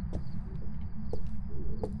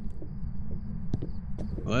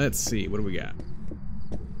 Let's see, what do we got?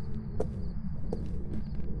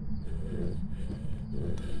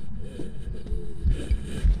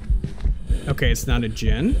 Okay, it's not a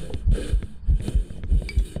djinn.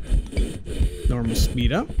 Normal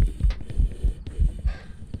speed up.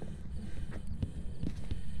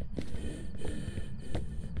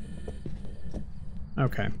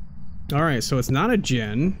 Okay. Alright, so it's not a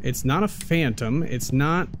djinn, it's not a phantom, it's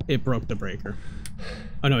not... It broke the breaker.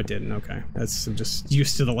 Oh, no, it didn't. Okay. I'm just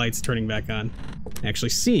used to the lights turning back on. Actually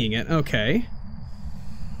seeing it. Okay.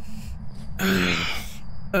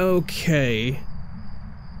 Okay.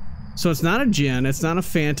 So it's not a djinn, it's not a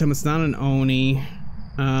phantom, it's not an oni.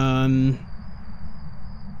 Not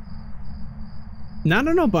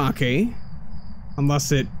an obake.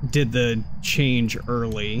 Unless it did the change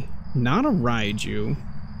early. Not a raiju.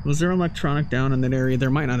 Was there electronic down in that area? There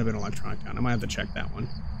might not have been electronic down. I might have to check that one.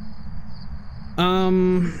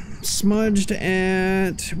 Smudged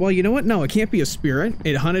at... Well, you know what? No, it can't be a spirit.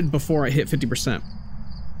 It hunted before I hit 50%.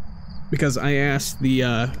 Because I asked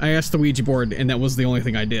the Ouija board, and that was the only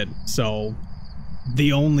thing I did. So,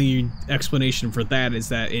 the only explanation for that is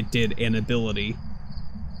that it did an ability.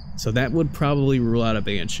 So that would probably rule out a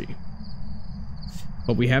banshee.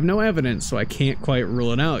 But we have no evidence, so I can't quite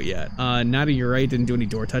rule it out yet. Nadi, you're right, didn't do any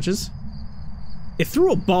door touches. It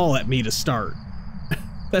threw a ball at me to start.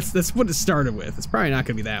 That's what it started with. It's probably not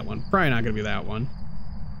gonna be that one. Probably not gonna be that one.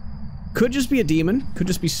 Could just be a demon. Could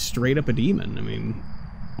just be straight up a demon. I mean,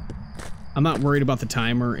 I'm not worried about the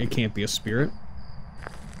timer. It can't be a spirit.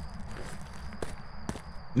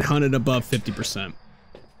 And hunted above 50%.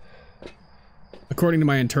 According to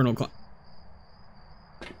my internal clock.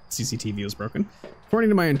 CCTV was broken. According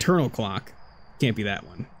to my internal clock, can't be that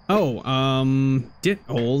one. Oh,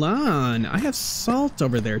 hold on. I have salt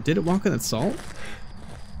over there. Did it walk on that salt?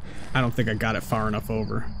 I don't think I got it far enough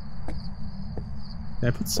over. Did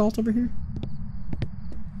I put salt over here?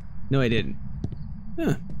 No, I didn't.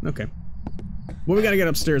 Huh, okay. Well, we gotta get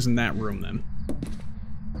upstairs in that room then.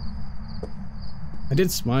 I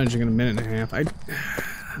did smudging in a minute and a half. I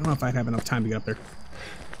don't know if I'd have enough time to get up there.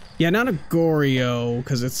 Yeah, not a Goryo,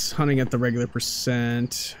 because it's hunting at the regular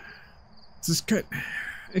percent.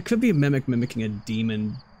 It could be a mimic mimicking a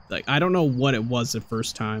demon. Like, I don't know what it was the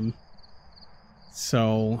first time.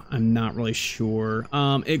 So, I'm not really sure.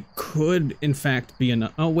 It could, in fact, be an...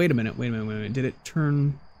 Oh, wait a minute. Did it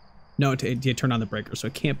turn... No, it did turn on the breaker, so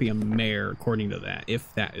it can't be a mare, according to that,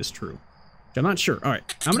 if that is true. Which I'm not sure.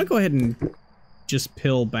 Alright, I'm gonna go ahead and just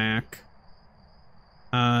pill back.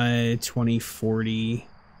 2040...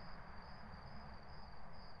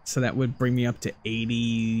 So that would bring me up to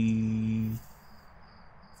 80.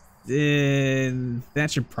 That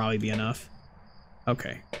should probably be enough.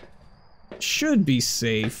 Okay. Should be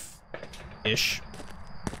safe-ish.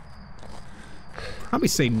 Probably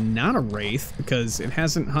say not a wraith, because it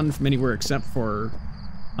hasn't hunted from anywhere except for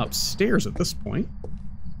upstairs at this point.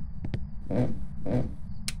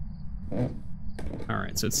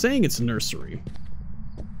 Alright, so it's saying it's nursery.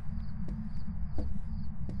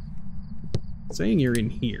 Saying you're in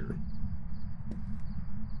here.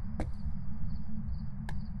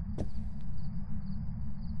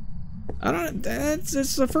 I don't.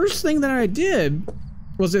 It's the first thing that I did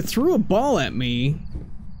was it threw a ball at me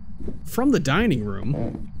from the dining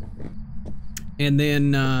room, and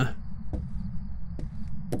then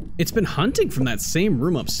it's been hunting from that same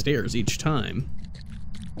room upstairs each time.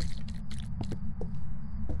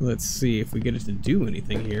 Let's see if we get it to do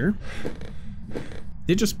anything here.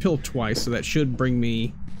 Did just pill twice, so that should bring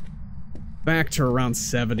me back to around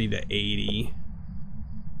 70 to 80.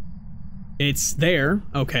 It's there.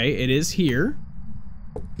 Okay, it is here.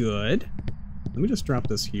 Good. Let me just drop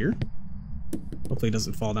this here. Hopefully it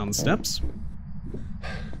doesn't fall down the steps.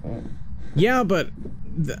 Yeah, but...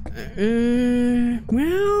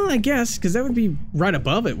 well, I guess, because that would be right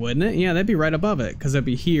above it, wouldn't it? Yeah, that'd be right above it, because that'd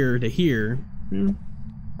be here to here. I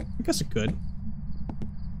guess it could.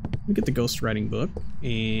 Let me get the ghost writing book.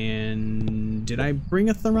 And did I bring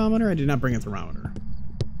a thermometer? I did not bring a thermometer.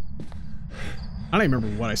 I don't even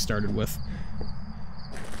remember what I started with.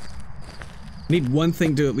 Need one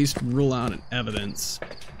thing to at least rule out an evidence.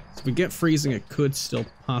 If we get freezing, it could still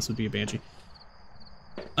possibly be a banshee.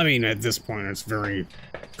 I mean, at this point, it's very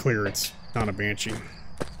clear it's not a banshee.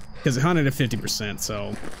 Because it hunted at 50%,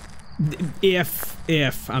 so...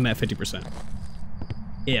 If I'm at 50%.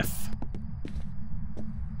 If.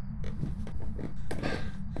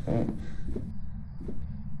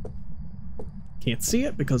 Can't see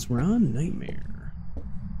it because we're on Nightmare.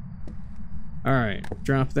 Alright,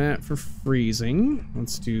 drop that for freezing.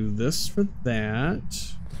 Let's do this for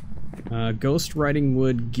that. Ghost writing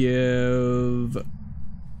would give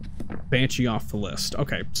Banshee off the list.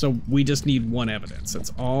 Okay, so we just need one evidence.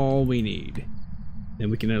 That's all we need. Then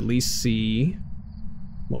we can at least see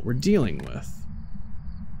what we're dealing with.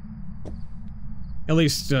 At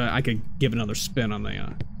least I could give another spin on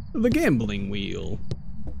the gambling wheel.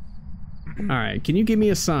 Alright, can you give me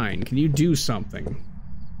a sign? Can you do something?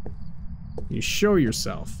 You show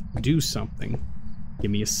yourself. Do something.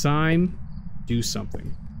 Give me a sign. Do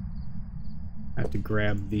something. I have to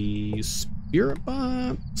grab the spirit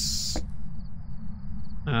box.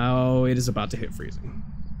 Oh, it is about to hit freezing.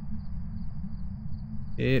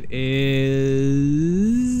 It is...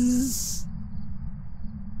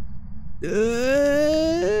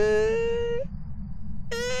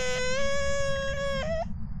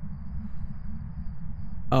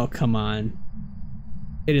 Oh, come on.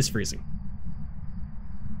 It is freezing.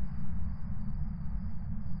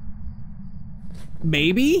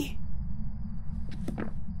 Maybe?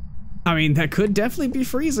 I mean, that could definitely be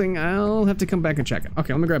freezing. I'll have to come back and check it.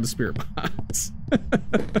 Okay, let me grab the spirit box.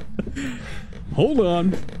 Hold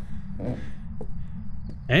on.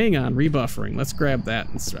 Hang on, rebuffering. Let's grab that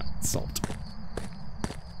and salt.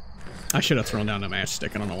 I should have thrown down a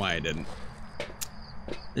matchstick. I don't know why I didn't.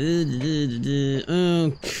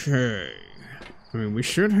 Okay. I mean, we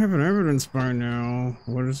should have an evidence by now.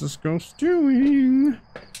 What is this ghost doing?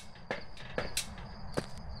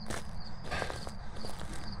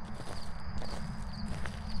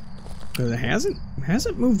 It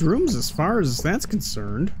hasn't moved rooms as far as that's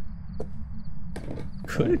concerned.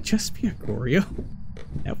 Could it just be a Goryo?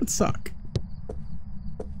 That would suck.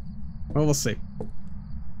 Well, we'll see.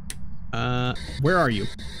 Where are you?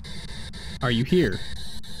 Are you here?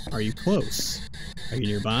 Are you close? Are you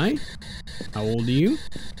nearby? How old are you?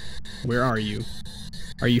 Where are you?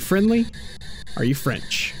 Are you friendly? Are you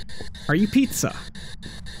French? Are you pizza?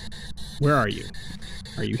 Where are you?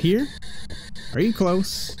 Are you here? Are you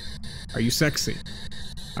close? Are you sexy?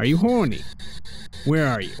 Are you horny? Where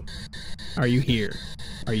are you? Are you here?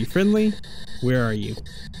 Are you friendly? Where are you?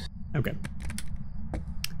 Okay.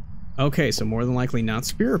 Okay, so more than likely not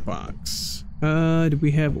spirit box. Do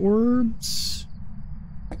we have orbs?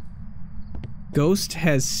 Ghost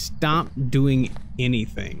has stopped doing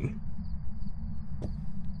anything.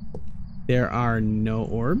 There are no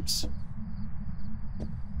orbs.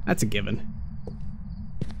 That's a given.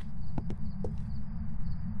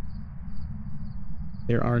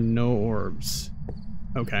 There are no orbs.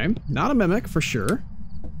 Okay, not a mimic for sure.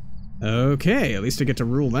 Okay, at least I get to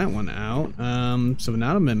rule that one out. So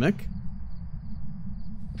not a mimic.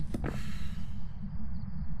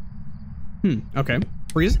 Okay.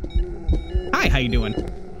 Freeze. Hi, how you doing?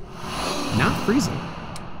 Not freezing.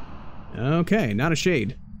 Okay, not a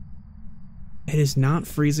shade. It is not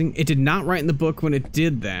freezing. It did not write in the book when it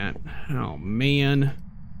did that. Oh, man.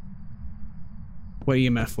 What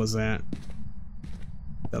EMF was that?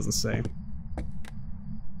 Doesn't say.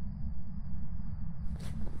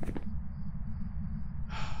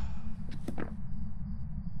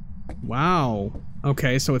 Wow.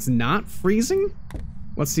 Okay, so it's not freezing?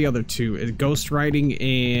 What's the other two? It's ghost writing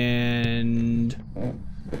and...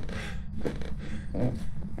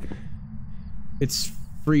 It's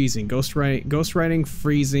freezing. Ghost writing,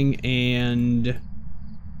 freezing, and...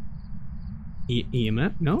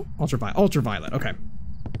 EMF? No? Ultraviolet. Okay.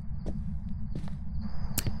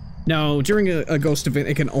 No, during a ghost event,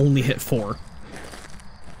 it can only hit 4.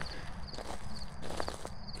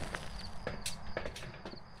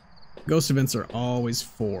 Ghost events are always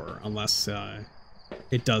 4, unless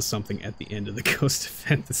it does something at the end of the ghost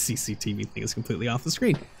event. The CCTV thing is completely off the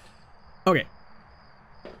screen. Okay.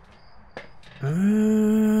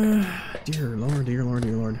 Dear Lord, dear Lord,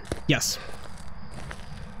 dear Lord. Yes.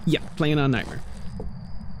 Yeah, playing on Nightmare.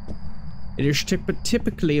 It is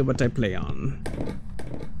typically what I play on.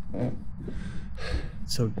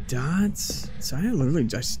 So dots. So I literally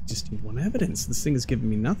just need one evidence. This thing is giving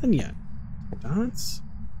me nothing yet. Dots.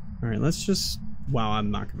 All right, let's just. Wow,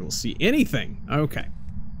 I'm not gonna be able to see anything. Okay.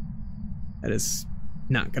 That is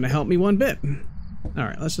not gonna help me one bit. All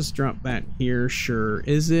right, let's just drop that here. Sure.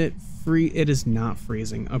 Is it free? It is not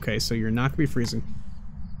freezing. Okay, so you're not gonna be freezing.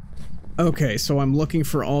 Okay, so I'm looking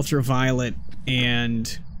for ultraviolet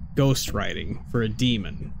and ghost writing for a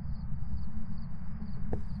demon.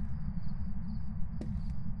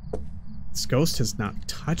 This ghost has not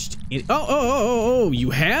touched it. Oh,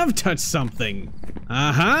 you have touched something.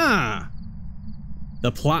 Aha!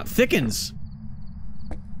 The plot thickens.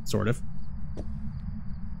 Sort of.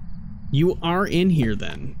 You are in here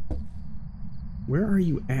then. Where are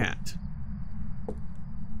you at?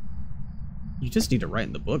 You just need to write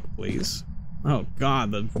in the book, please. Oh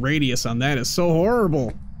god, the radius on that is so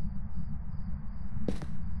horrible.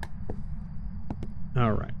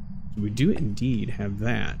 Alright. So we do indeed have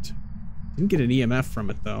that. Didn't get an EMF from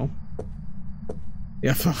it though.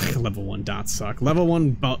 Yeah, level 1 dots suck. Level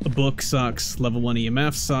 1 book sucks. Level 1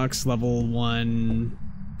 EMF sucks. Level 1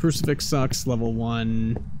 crucifix sucks. Level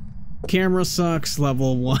 1 camera sucks.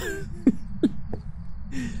 Level 1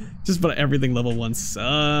 Just about everything level 1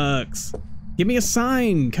 sucks. Give me a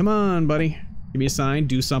sign. Come on, buddy. Give me a sign.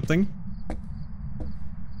 Do something.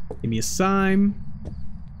 Give me a sign.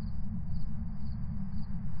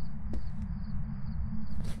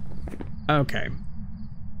 Okay.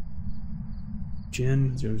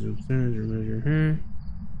 Jen.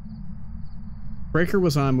 Breaker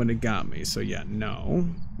was on when it got me, so yeah, no.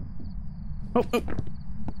 Oh, oh.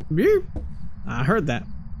 I heard that.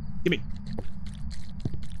 Give me.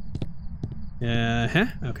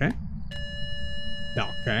 Okay.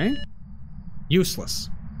 Okay. Useless.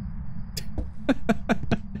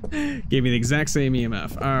 Gave me the exact same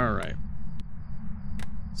EMF. Alright.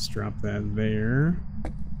 Let's drop that there.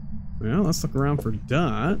 Well, let's look around for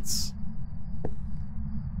dots.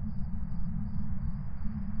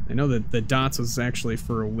 I know that the dots was actually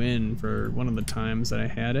for a win for one of the times that I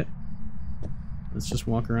had it. Let's just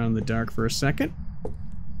walk around in the dark for a second.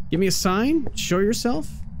 Give me a sign. Show yourself.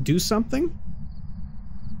 Do something.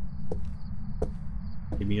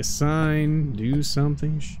 Give me a sign. Do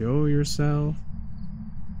something. Show yourself.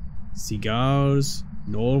 Cigars.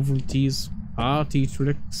 Novelties. Party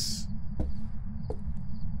tricks.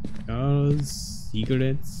 Cigars.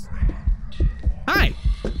 Cigarettes. Hi!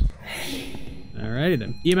 Alrighty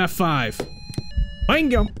then. EMF 5.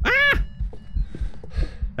 Bingo! Ah!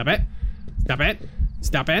 Stop it. Stop it.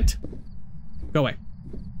 Stop it. Go away.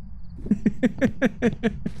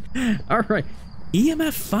 Alright.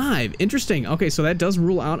 EMF 5. Interesting. Okay, so that does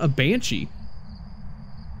rule out a banshee.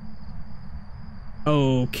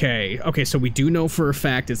 Okay. Okay, so we do know for a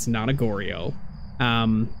fact it's not a Goryo.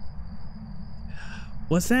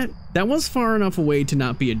 Was that? That was far enough away to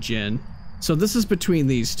not be a Jinn. So this is between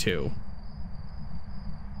these two.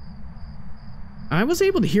 I was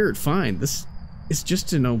able to hear it fine. This is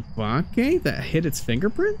just an Obake that hit its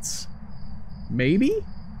fingerprints? Maybe?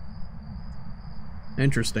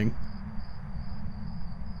 Interesting.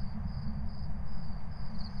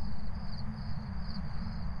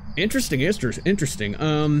 Interesting.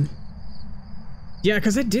 Yeah,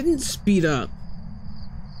 because it didn't speed up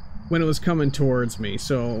when it was coming towards me,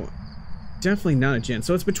 so definitely not a Jinn.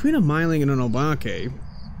 So it's between a Myling and an Obake,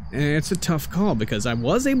 and it's a tough call because I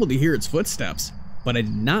was able to hear its footsteps, but I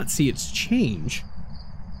did not see its change.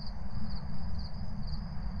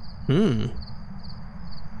 Well,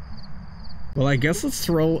 I guess let's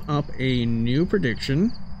throw up a new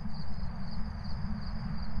prediction.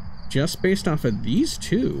 Just based off of these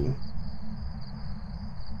two.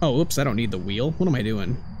 Oh, oops, I don't need the wheel. What am I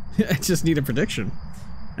doing? I just need a prediction.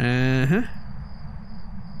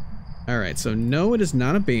 Alright, so no, it is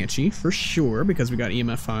not a Banshee for sure because we got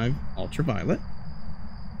EMF 5 Ultraviolet.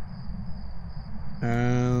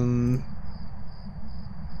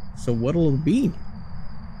 So what'll it be?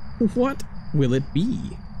 What will it be?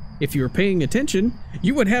 If you were paying attention,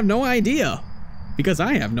 you would have no idea. Because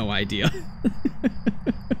I have no idea.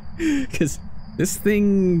 Because this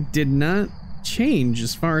thing did not change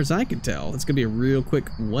as far as I could tell. It's gonna be a real quick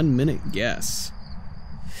 1 minute guess.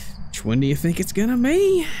 Which one do you think it's gonna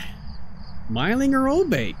be? Myling or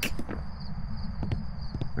Obake?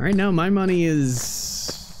 Alright, now my money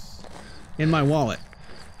is in my wallet.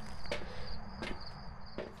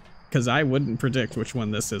 Because I wouldn't predict which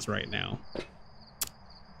one this is right now.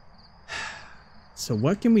 So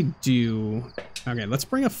what can we do? Okay, let's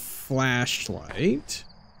bring a flashlight.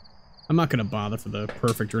 I'm not gonna bother for the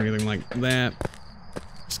perfect or anything like that.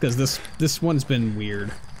 Just because this one's been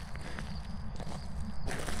weird.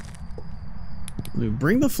 We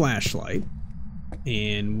bring the flashlight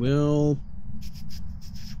and we'll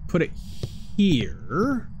put it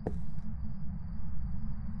here.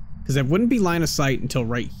 Because it wouldn't be line of sight until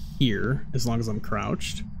right here, as long as I'm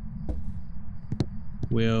crouched.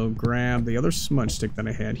 We'll grab the other smudge stick that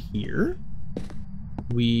I had here.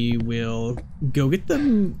 We will go get the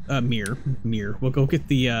mirror. We'll go get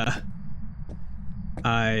the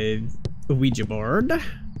Ouija board.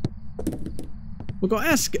 We'll go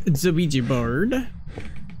ask the Ouija board a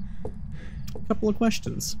couple of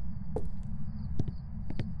questions.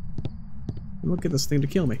 We'll get this thing to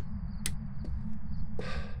kill me.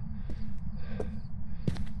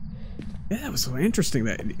 Yeah, that was so interesting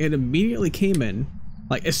that it immediately came in.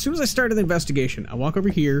 Like, as soon as I started the investigation, I walk over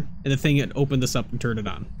here, and the thing had opened this up and turned it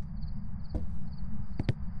on.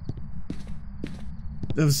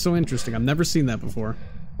 That was so interesting. I've never seen that before.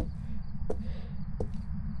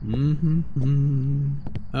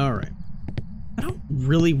 Alright. I don't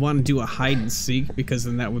really want to do a hide and seek, because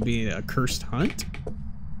then that would be a cursed hunt.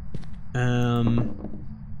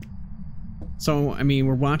 So, I mean,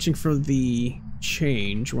 we're watching for the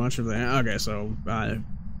change. We're watching for the... Okay, so... well,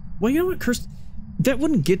 you know what? Cursed... That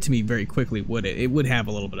wouldn't get to me very quickly, would it? It would have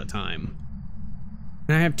a little bit of time.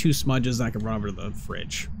 And I have 2 smudges I can run over to the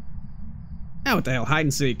fridge. Ah, what the hell? Hide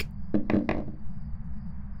and seek.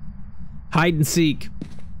 Hide and seek.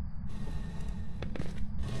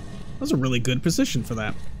 That was a really good position for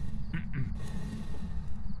that.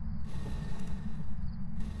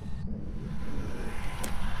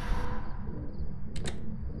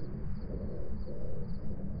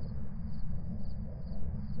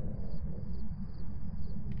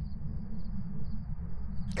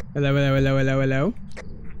 Hello, hello, hello, hello, hello.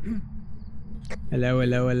 Hello,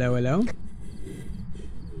 hello, hello, hello.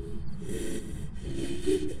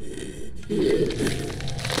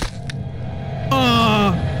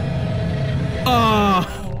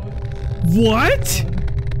 What?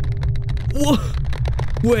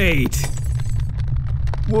 Wait.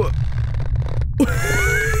 What?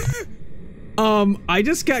 I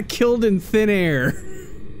just got killed in thin air.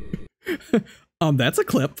 That's a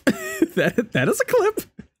clip. that is a clip.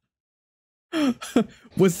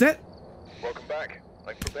 Was that? Welcome back.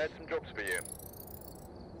 I've prepared some jobs for you.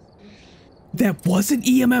 That wasn't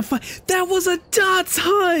EMF. That was a dots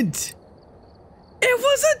hunt. It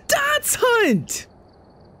was a dots hunt.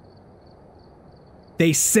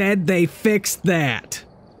 They said they fixed that.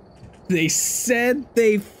 They said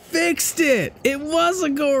they fixed it. It was a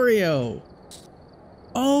Goryo.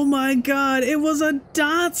 Oh my god, it was a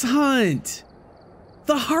dots hunt.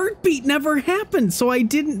 The heartbeat never happened, so I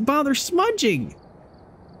didn't bother smudging.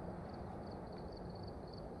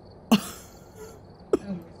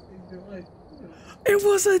 It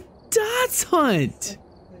was a dots hunt.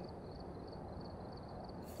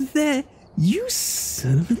 That, you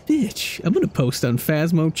son of a bitch. I'm gonna post on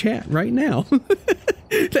Phasmo chat right now.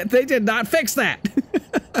 That they did not fix that.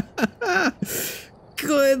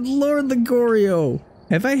 Good lord, the Goryo.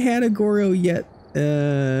 Have I had a Goryo yet?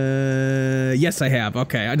 Yes I have.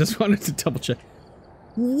 Okay, I just wanted to double check.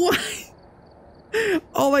 What?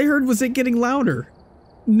 All I heard was it getting louder.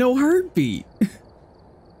 No heartbeat.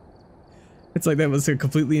 It's like that was a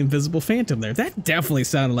completely invisible phantom there. That definitely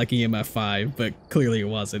sounded like EMF 5, but clearly it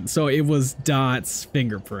wasn't. So it was Dot's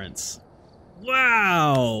fingerprints.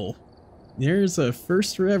 Wow! There's a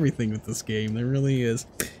first for everything with this game. There really is.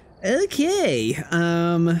 Okay,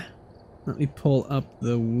 let me pull up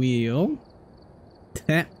the wheel.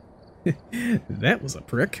 That was a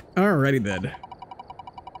prick. Alrighty then.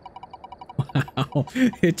 Wow,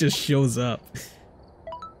 it just shows up.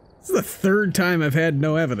 This is the 3rd time I've had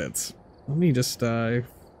no evidence. Let me just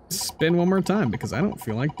spin one more time because I don't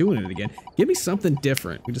feel like doing it again. Give me something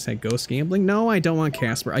different. We just had ghost gambling. No, I don't want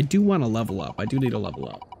Casper. I do want to level up. I do need to level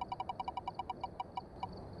up.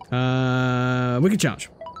 Wicked challenge.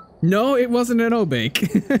 No, it wasn't an O-Bank.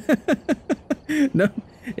 No,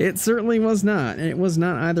 it certainly was not. It was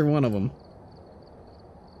not either one of them.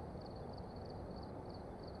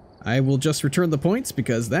 I will just return the points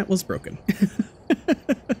because that was broken.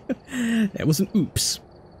 That was an oops.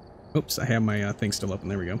 Oops, I have my thing still open.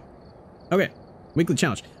 There we go. Okay, weekly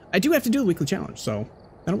challenge. I do have to do the weekly challenge, so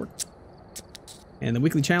that'll work. And the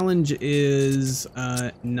weekly challenge is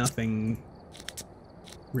nothing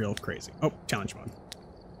real crazy. Oh, challenge mode.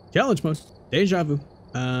 Challenge mode. Deja vu.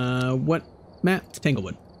 What map?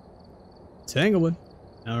 Tanglewood. Tanglewood.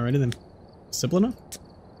 Alrighty then. Simple enough.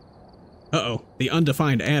 Uh-oh, the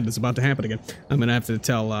undefined ad is about to happen again. I'm gonna have to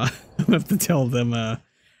tell I'm gonna have to tell them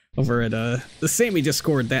over at the Sammy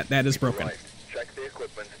Discord that is broken.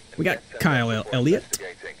 We got Kyle Elliott.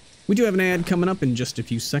 We do have an ad coming up in just a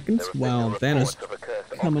few seconds. While that is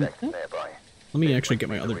coming up, let me actually get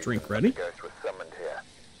my other drink ready.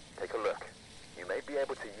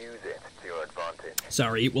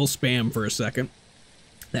 Sorry, it will spam for a second.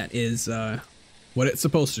 That is what it's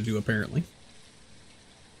supposed to do, apparently.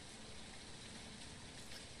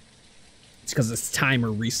 It's because its timer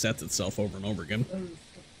resets itself over and over again.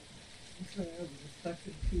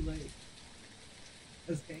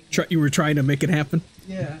 You were trying to make it happen?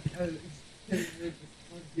 Yeah.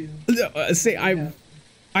 See, I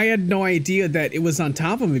had no idea that it was on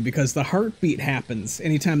top of me because the heartbeat happens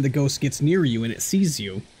anytime the ghost gets near you and it sees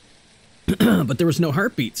you. But there was no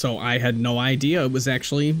heartbeat, so I had no idea it was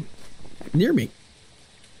actually near me.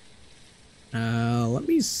 Let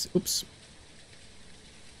me... Oops.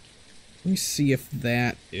 Let me see if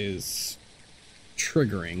that is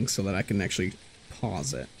triggering so that I can actually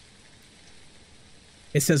pause it.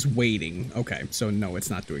 It says waiting. Okay, so no,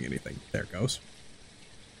 it's not doing anything. There it goes.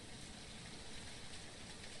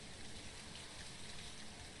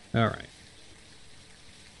 Alright.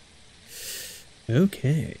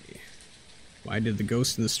 Okay. Why did the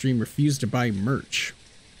ghost in the stream refuse to buy merch?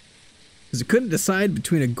 Because I couldn't decide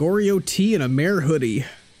between a Goryo tee and a mare hoodie.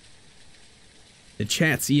 The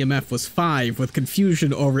chat's EMF was 5 with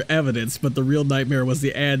confusion over evidence, but the real nightmare was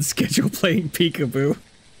the ad schedule playing peekaboo.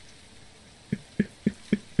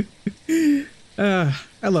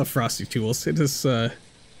 I love Frosty Tools. It is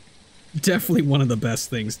definitely one of the best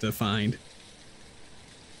things to find.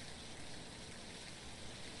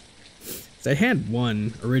 I had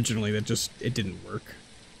one originally that just, it didn't work.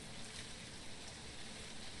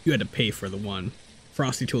 You had to pay for the one.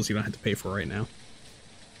 Frosty Tools you don't have to pay for right now.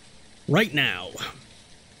 Right now.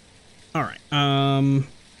 Alright,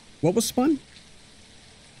 what was fun?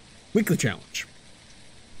 Weekly challenge.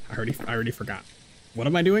 I already forgot. What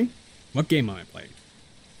am I doing? What game am I playing?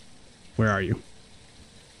 Where are you?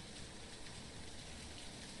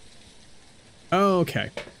 Okay.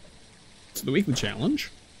 So the weekly challenge.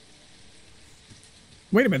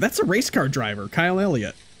 Wait a minute, that's a race car driver, Kyle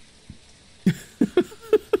Elliott.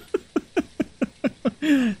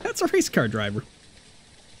 That's a race car driver.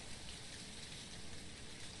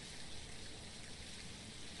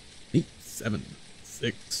 Eight, 7,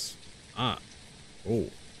 6, 5, 4,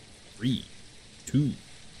 3, 2,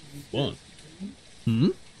 1. Hmm?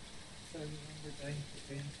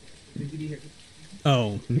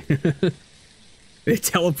 Oh. They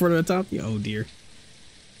teleported on top? Oh dear.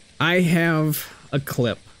 I have a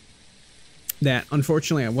clip that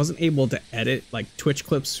unfortunately I wasn't able to edit. Like Twitch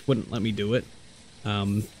clips wouldn't let me do it.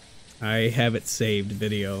 I have it saved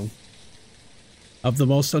video of the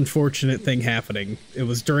most unfortunate thing happening. It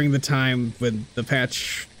was during the time when the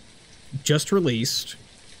patch just released.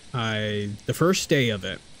 The first day of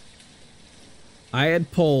it, I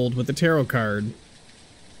had pulled with the tarot card.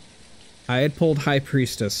 I had pulled High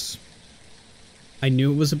Priestess. I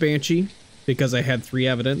knew it was a Banshee because I had 3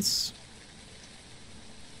 evidence.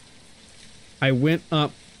 I went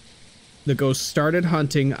up. The ghost started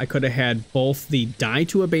hunting. I could have had both the die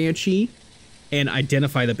to a Banshee and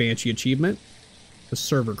identify the Banshee achievement. The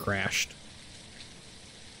server crashed.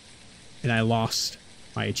 And I lost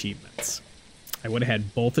my achievements. I would have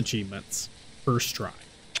had both achievements first try.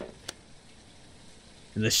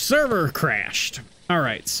 And the server crashed.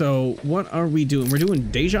 Alright, so what are we doing? We're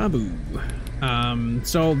doing Deja Vu.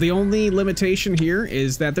 So the only limitation here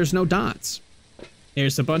is that there's no dots.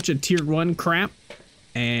 There's a bunch of tier 1 crap,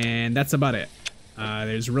 and that's about it.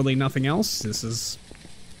 There's really nothing else. This is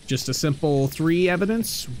just a simple 3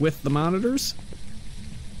 evidence with the monitors.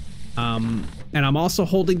 And I'm also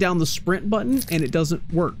holding down the sprint button, and it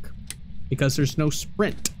doesn't work because there's no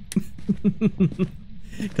sprint.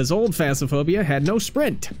 Because old Phasmophobia had no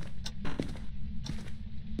sprint.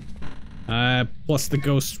 Plus the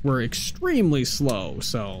ghosts were extremely slow,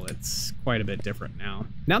 so it's quite a bit different now.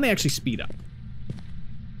 Now they actually speed up.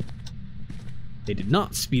 They did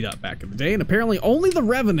not speed up back in the day, and apparently only the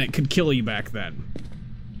Revenant could kill you back then.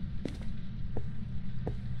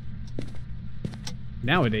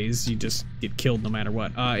 Nowadays, you just get killed no matter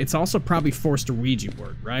what. It's also probably forced a Ouija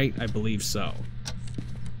board, right? I believe so.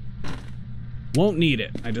 Won't need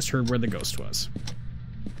it. I just heard where the ghost was.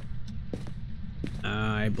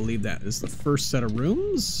 I believe that is the first set of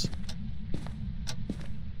rooms.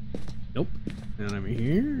 Nope. Not over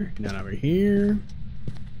here. Not over here.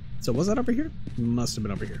 So was that over here? Must have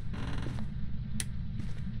been over here.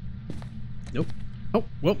 Nope. Oh,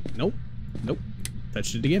 well, nope. Nope.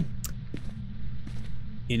 Touched it again.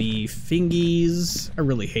 Any fingies? I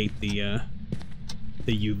really hate the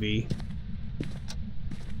UV.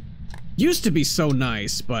 Used to be so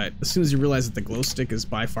nice, but as soon as you realize that the glow stick is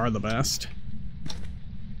by far the best.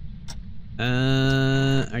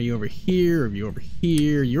 Are you over here? Are you over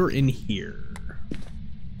here? You're in here.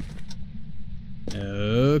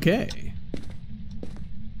 Okay.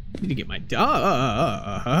 Need to get my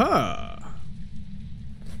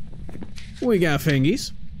We got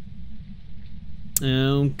fingies.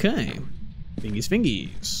 Okay.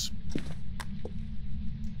 Fingies.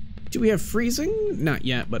 Do we have freezing? Not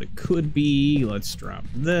yet, but it could be. Let's drop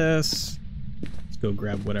this. Let's go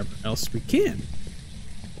grab whatever else we can.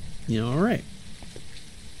 Yeah, all right.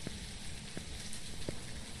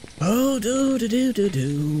 Oh, do.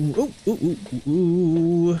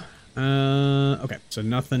 Ooh. Okay, so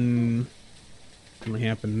nothing really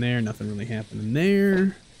happened there. Nothing really happened in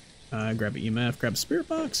there. Grab an EMF, grab a spirit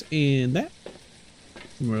box, and that.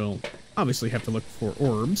 We'll obviously have to look for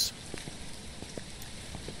orbs.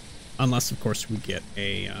 Unless, of course, we get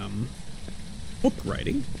a book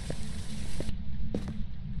writing.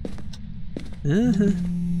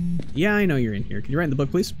 Yeah, I know you're in here. Can you write in the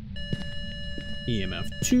book, please? EMF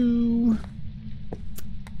 2.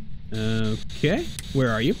 Okay. Where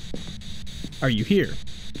are you? Are you here?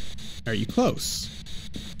 Are you close?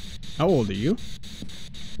 How old are you?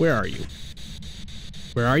 Where are you?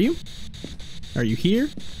 Where are you? Are you here?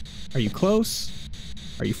 Are you close?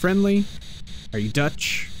 Are you friendly? Are you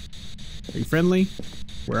Dutch? Are you friendly?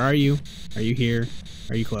 Where are you? Are you here?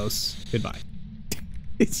 Are you close? Goodbye.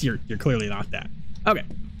 You're clearly not that. Okay.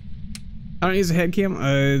 I don't use a head cam.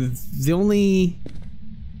 The only...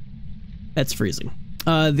 That's freezing.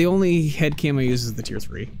 The only head cam I use is the tier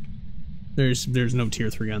 3. There's no tier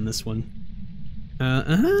 3 on this one.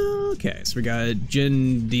 Okay, so we got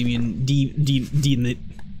Jin Demian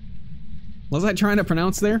what was I trying to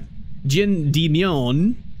pronounce there? Jin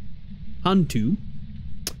Demion Hantu.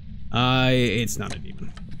 It's not a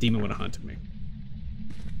demon. Demon would have hunted me.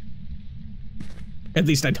 At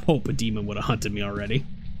least I'd hope a demon would have hunted me already.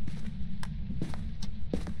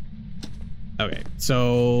 Okay,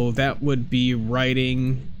 so that would be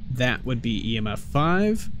writing. That would be EMF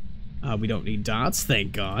 5. We don't need dots,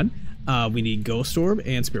 thank God. We need Ghost Orb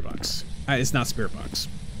and Spirit Box. It's not Spirit Box,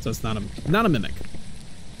 so it's not a mimic.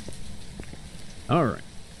 All right,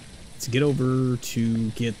 let's get over to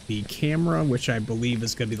get the camera, which I believe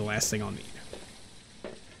is going to be the last thing I'll need.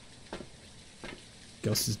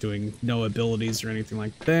 Ghost is doing no abilities or anything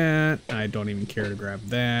like that. I don't even care to grab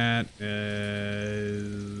that.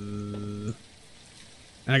 And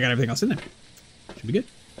I got everything else in there. Should be good.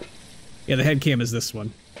 Yeah, the head cam is this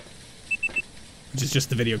one, which is just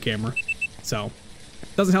the video camera. So,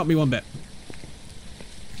 doesn't help me one bit.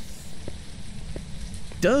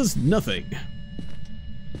 Does nothing.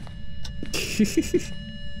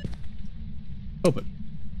 Open.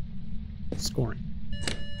 Scoring.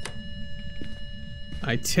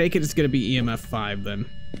 I take it it's gonna be EMF 5 then,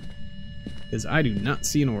 because I do not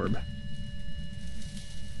see an orb.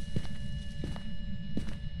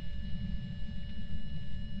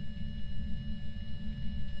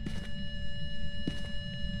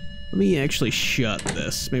 Let me actually shut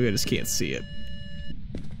this. Maybe I just can't see it.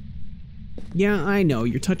 Yeah, I know.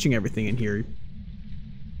 You're touching everything in here.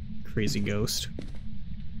 Crazy ghost.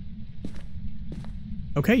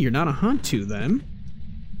 Okay, you're not a Hantu then.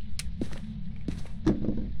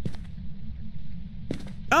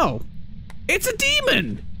 Oh! It's a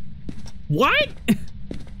demon! What?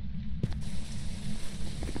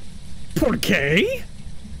 ¿Por qué?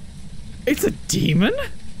 It's a demon?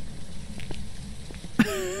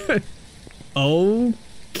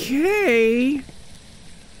 Okay.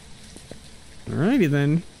 Alrighty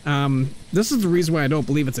then. This is the reason why I don't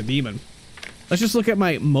believe it's a demon. Let's just look at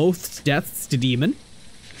my most deaths to demon.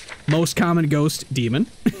 Most common ghost, demon.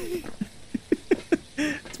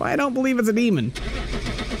 That's why I don't believe it's a demon.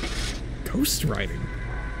 Ghost writing.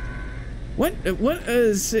 What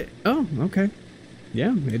is it? Oh, okay.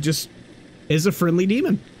 Yeah, it just is a friendly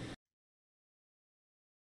demon.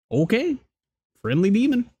 Okay. Friendly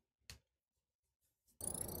demon.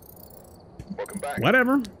 Welcome back.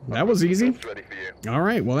 Whatever. That was easy. Ready for you. All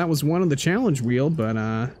right. Well, that was one of the challenge wheel, but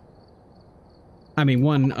I mean,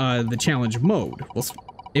 the challenge mode. Well,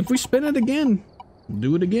 if we spin it again, we'll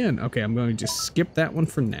do it again. Okay, I'm going to just skip that one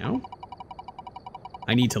for now.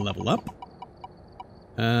 I need to level up.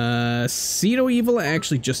 Cedo Evil I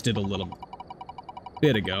actually just did a little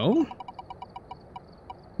bit ago.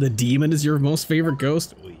 The demon is your most favorite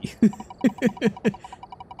ghost?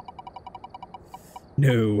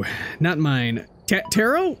 No, not mine.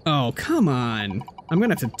 Tarot? Oh, come on. I'm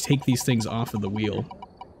gonna have to take these things off of the wheel.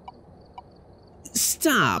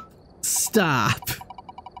 Stop. Stop.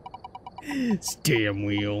 This damn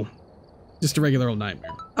wheel. Just a regular old nightmare.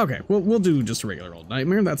 Okay, we'll do just a regular old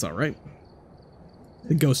nightmare. That's all right.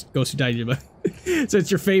 The ghost who died you, so it's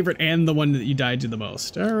your favorite and the one that you died to the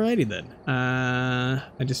most. Alrighty then. I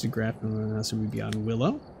just did graph, so we'd be on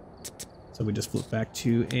Willow. So we just flip back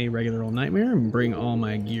to a regular old nightmare and bring all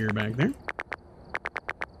my gear back there.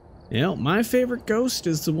 Yeah, my favorite ghost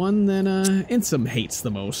is the one that Insum hates the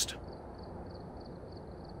most.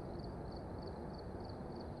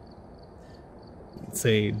 Let's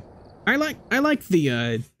say I like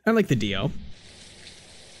the Dio.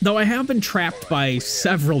 Though I have been trapped by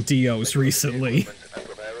several Dios recently.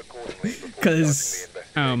 Cause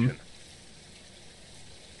New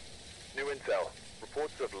intel.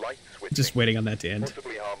 Reports of light switching. Just waiting on that to end.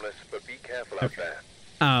 Possibly harmless, but be careful out there.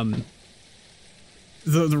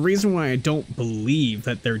 The reason why I don't believe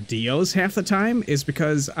that they're Dios half the time is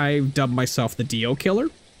because I've dubbed myself the Dio killer.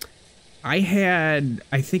 I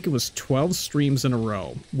think it was 12 streams in a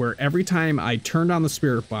row where every time I turned on the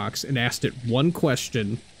spirit box and asked it one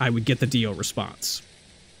question, I would get the Dio response.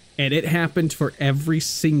 And it happened for every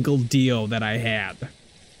single Dio that I had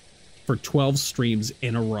for 12 streams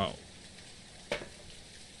in a row.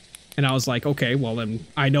 And I was like, okay, well then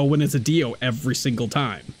I know when it's a Dio every single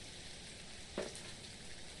time.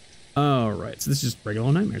 Alright, so this is just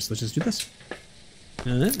regular nightmares. Let's just do this.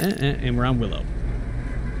 And we're on Willow.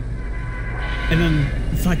 And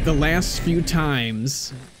then, like, the last few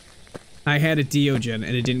times, I had a Diogen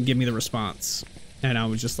and it didn't give me the response. And I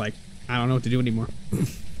was just like, I don't know what to do anymore.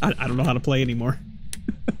 I don't know how to play anymore.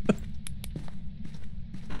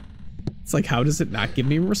 It's like, how does it not give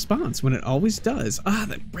me a response when it always does? Ah,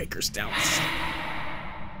 the breaker's down.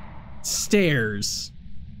 Stairs.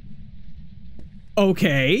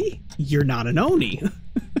 Okay, you're not an Oni.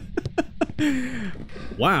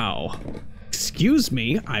 Wow. Excuse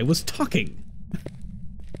me, I was talking.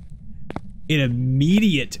 An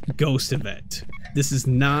immediate ghost event. This is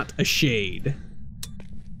not a shade.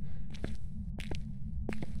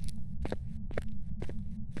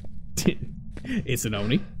 It's an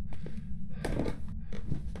Oni.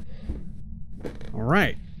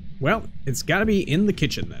 Alright. Well, it's gotta be in the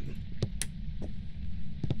kitchen then.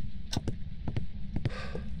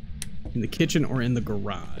 In the kitchen or in the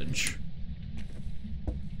garage.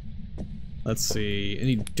 Let's see.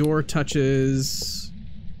 Any door touches?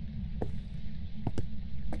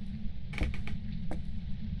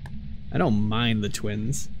 I don't mind the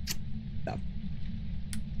twins. No.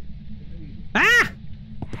 Ah!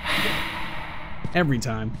 Every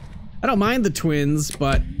time. I don't mind the twins,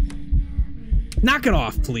 but knock it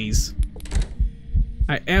off, please.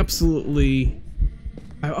 I absolutely...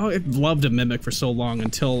 I've loved a mimic for so long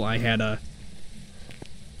until I had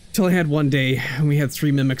one day and we had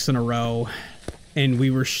 3 mimics in a row and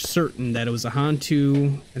we were certain that it was a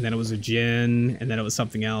Hantu and then it was a Jinn and then it was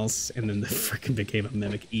something else and then the frickin' became a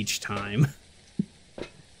mimic each time.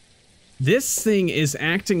 This thing is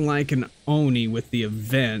acting like an Oni with the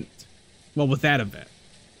event. Well, with that event.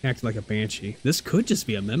 Acting like a Banshee. This could just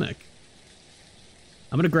be a mimic.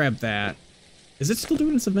 I'm gonna grab that. Is it still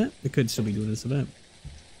doing this event? It could still be doing this event.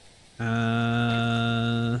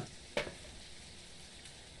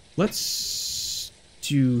 Let's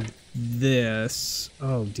do this.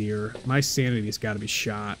 Oh dear, my sanity's got to be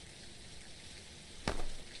shot.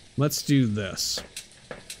 Let's do this.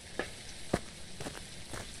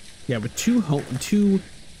 Yeah, with two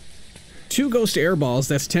ghost air balls,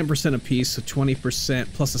 that's 10% apiece, so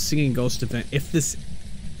 20% plus a singing ghost event. If this,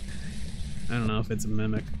 I don't know if it's a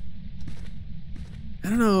mimic. I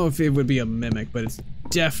don't know if it would be a mimic, but it's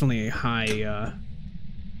definitely a high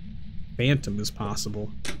phantom is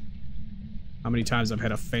possible. How many times I've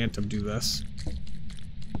had a phantom do this?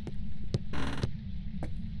 I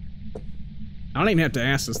don't even have to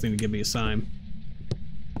ask this thing to give me a sign.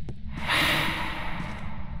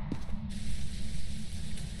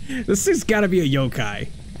 This thing's gotta be a yokai.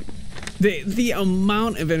 The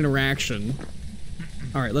amount of interaction.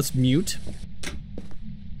 Alright, let's mute.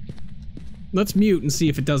 Let's mute and see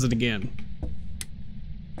if it does it again.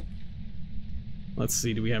 Let's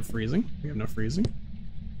see, do we have freezing? We have no freezing.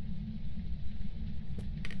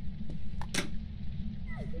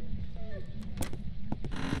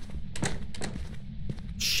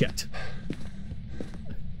 Shit.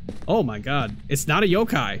 Oh my god, it's not a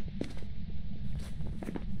yokai.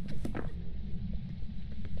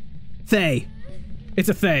 Thay. It's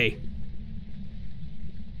a Thay.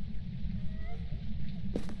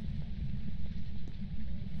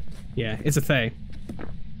 Yeah, it's a Thay.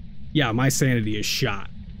 Yeah, my sanity is shot.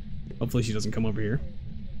 Hopefully she doesn't come over here.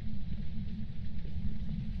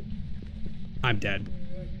 I'm dead.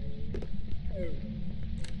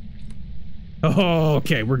 Oh,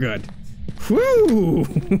 okay, we're good. Whew!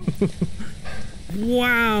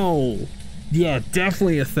 Wow! Yeah,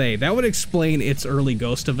 definitely a Thay. That would explain its early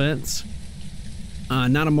ghost events.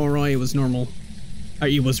 Not a Moroi, it was normal.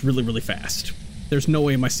 It was really, really fast. There's no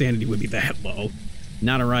way my sanity would be that low.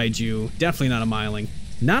 Not a Raiju, definitely not a Myling.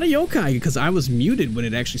 Not a yokai, because I was muted when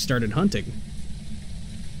it actually started hunting.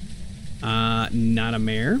 Not a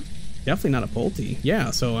mare. Definitely not a Polty.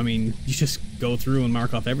 Yeah, so, I mean, you just go through and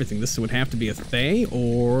mark off everything. This would have to be a Thay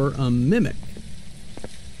or a Mimic.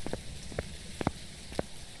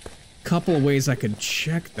 Couple of ways I could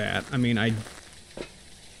check that. I mean,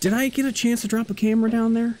 did I get a chance to drop a camera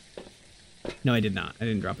down there? No, I did not. I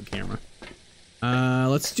didn't drop a camera.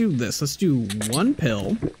 Let's do this. Let's do 1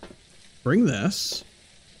 pill. Bring this.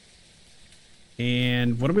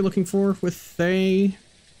 And what are we looking for with Thay?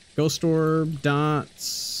 Ghost Orb,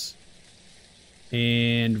 Dots,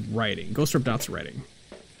 and Writing. Ghost Orb, Dots, Writing.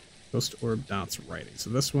 Ghost Orb, Dots, Writing. So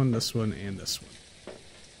this one, and this one.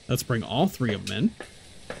 Let's bring all 3 of them in.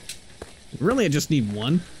 Really, I just need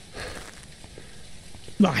 1.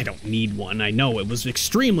 Well, I don't need 1. I know it was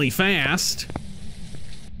extremely fast.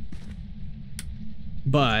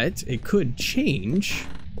 But it could change.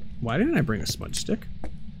 Why didn't I bring a smudge stick?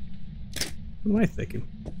 What am I thinking?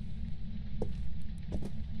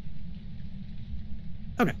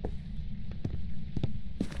 Okay.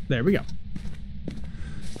 There we go.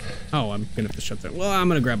 Oh, I'm gonna have to shut that. Well, I'm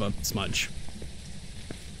gonna grab a smudge.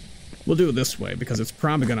 We'll do it this way because it's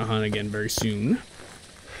probably gonna hunt again very soon.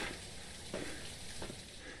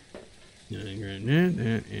 And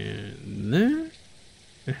there.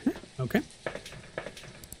 Okay.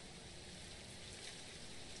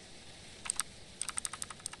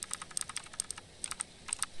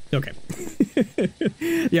 Okay.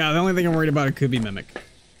 Yeah, the only thing I'm worried about, it could be Mimic.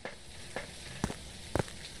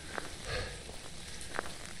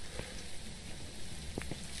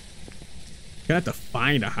 Gonna have to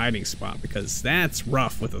find a hiding spot because that's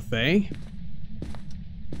rough with a Fae.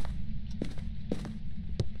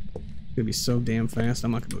 It's gonna be so damn fast,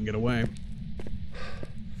 I'm not gonna get away.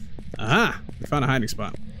 Aha! We found a hiding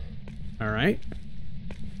spot. Alright.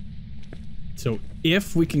 So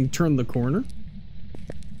if we can turn the corner.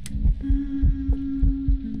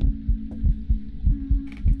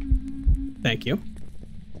 Thank you.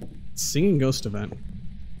 Singing ghost event.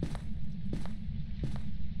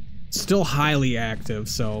 Still highly active,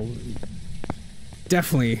 so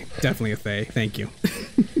definitely a Fae. Thank you.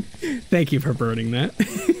 Thank you for burning that.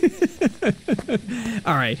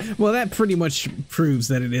 All right. Well, that pretty much proves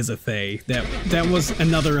that it is a Fae. That was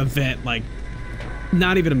another event, like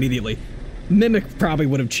not even immediately. Mimic probably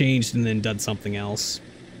would have changed and then done something else.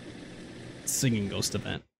 Singing ghost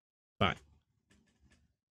event. But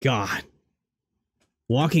God.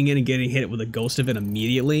 Walking in and getting hit with a ghost event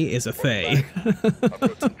immediately is a Fae. I've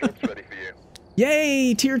got some jobs ready for you.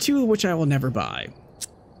 Yay! Tier 2, which I will never buy.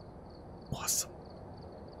 Awesome.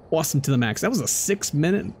 Awesome to the max. That was a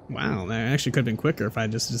 6-minute. Wow, that actually could have been quicker if I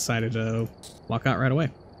just decided to walk out right away.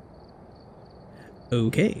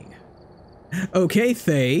 Okay. Okay,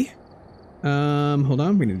 Fae. Hold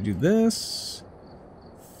on. We're going to do this.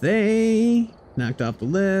 Fae. Knocked off the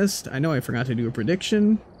list. I know I forgot to do a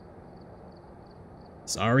prediction.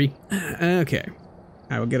 Sorry. Okay.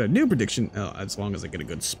 I will get a new prediction as long as I get a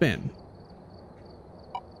good spin.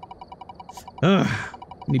 I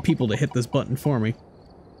need people to hit this button for me.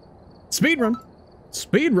 Speedrun.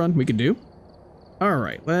 Speedrun we can do.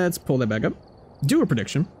 Alright, let's pull that back up. Do a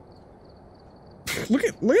prediction. Look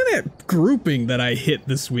at that grouping that I hit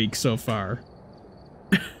this week so far.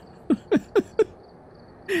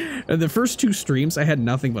 The first 2 streams, I had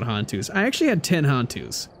nothing but Hantus. I actually had 10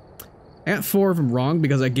 Hantus. I got 4 of them wrong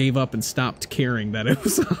because I gave up and stopped caring that it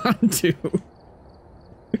was a Hantu.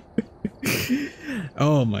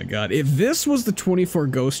 Oh my god. If this was the 24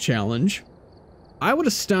 Ghost Challenge, I would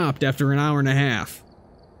have stopped after an hour and a half.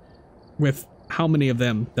 With how many of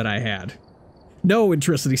them that I had. No,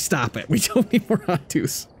 Intricity, stop it. We don't need more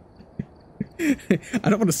Hantus. I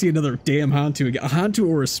don't want to see another damn Hantu again. A Hantu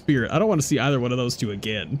or a Spirit. I don't want to see either one of those 2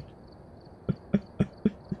 again.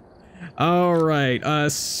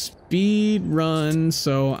 Alright, speed run.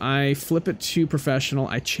 So I flip it to professional.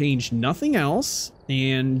 I change nothing else.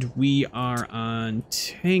 And we are on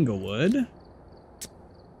Tanglewood.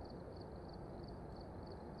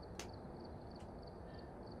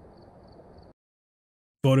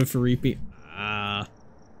 Voted for repeat. Alright,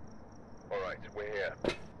 we're here.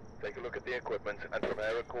 Take a look at the equipment and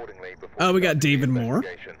prepare accordingly before. Oh, we got David Moore.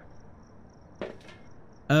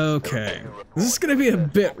 Okay. This is gonna be a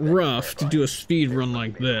bit rough to do a speed run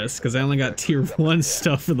like this, because I only got tier 1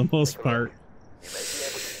 stuff for the most part.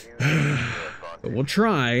 But we'll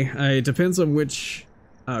try. It depends on which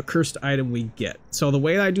cursed item we get. So the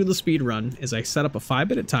way I do the speed run is I set up a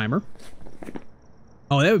 5-minute timer.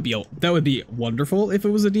 Oh, that would be wonderful if it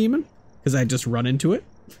was a demon, because I'd just run into it.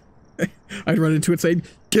 I'd run into it saying,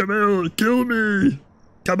 "Come on, kill me!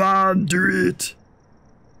 Come on, do it!"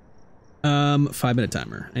 5-minute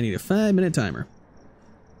timer. I need a 5-minute timer.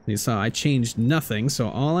 And so I changed nothing, so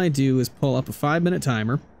all I do is pull up a 5-minute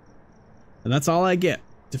timer, and that's all I get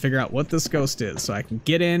to figure out what this ghost is, so I can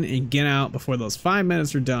get in and get out before those 5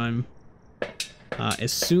 minutes are done.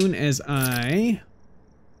 As soon as I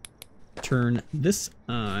turn this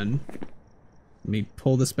on, let me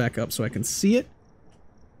pull this back up so I can see it,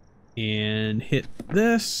 and hit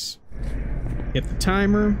this, hit the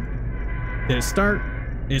timer, did it start?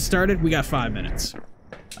 It started. We got 5 minutes.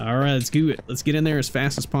 All right, let's do it. Let's get in there as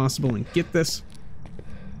fast as possible and get this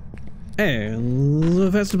as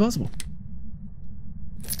fast as possible.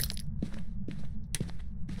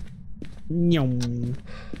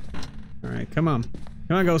 All right, come on.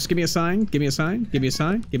 Come on, ghost. Give me a sign. Give me a sign. Give me a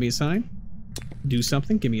sign. Give me a sign. Do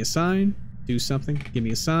something. Give me a sign. Do something. Give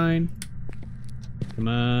me a sign. Come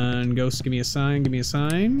on, ghost. Give me a sign. Give me a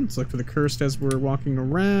sign. Let's look for the cursed as we're walking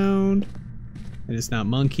around. It is not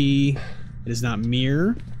monkey. It is not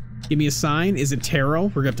mirror. Give me a sign. Is it tarot?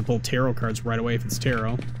 We're gonna have to pull tarot cards right away if it's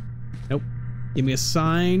tarot. Nope. Give me a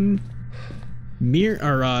sign.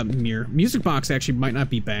 Mirror. Music box actually might not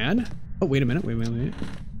be bad. Oh, wait a minute. Wait.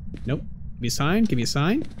 Nope. Give me a sign. Give me a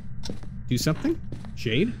sign. Do something.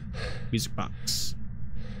 Shade. Music box.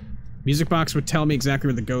 Music box would tell me exactly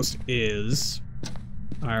where the ghost is.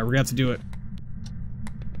 Alright, we're gonna have to do it.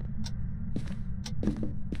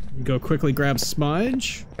 Go quickly grab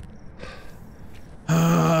Smudge.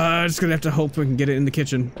 Just gonna have to hope we can get it in the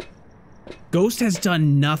kitchen. Ghost has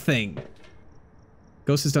done nothing.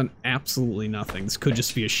 Ghost has done absolutely nothing. This could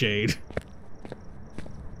just be a shade.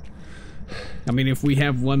 I mean, if we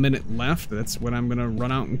have 1 minute left, that's when I'm gonna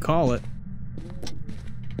run out and call it.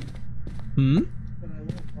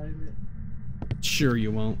 Sure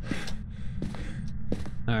you won't.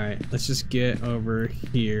 Alright, let's just get over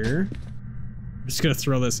here. I'm just gonna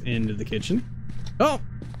throw this into the kitchen. Oh!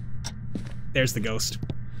 There's the ghost.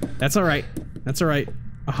 That's alright. That's alright.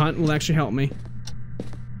 A hunt will actually help me.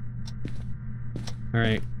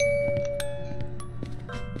 Alright.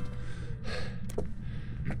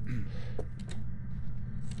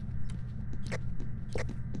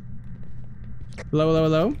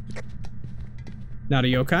 Hello? Not a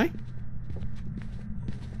yokai?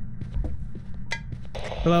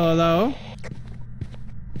 Hello?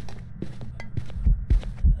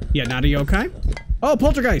 Yeah, not a yokai? Oh,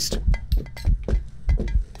 poltergeist!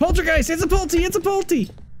 Poltergeist! It's a polty! It's a polty!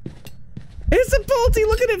 It's a polty!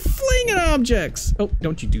 Look at it flinging objects! Oh,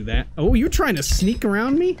 don't you do that. Oh, you're trying to sneak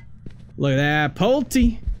around me? Look at that,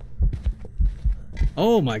 polty!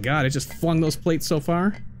 Oh my god, it just flung those plates so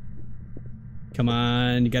far. Come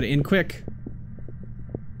on, you gotta in quick.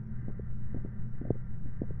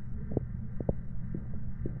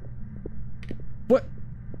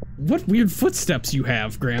 What weird footsteps you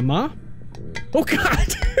have, Grandma? Oh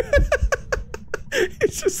god!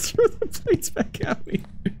 It just threw the plates back at me.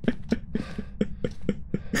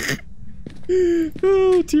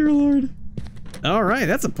 Oh dear lord. Alright,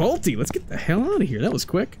 that's a polty. Let's get the hell out of here. That was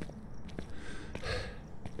quick.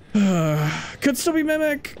 Could still be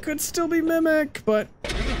Mimic. Could still be Mimic, but...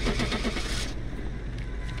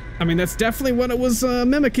 I mean, that's definitely what it was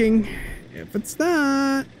mimicking. If it's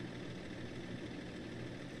not...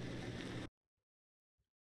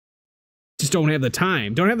 Just don't have the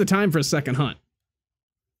time. Don't have the time for a second hunt.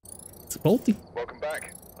 It's a polty. Welcome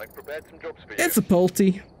back. I've prepared some jobs for you. It's a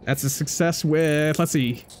polty. That's a success with, let's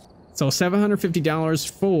see. So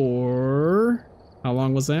 $750 for, how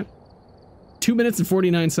long was that? 2 minutes and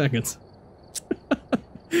 49 seconds.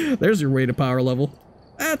 There's your way to power level.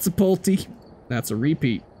 That's a polty. That's a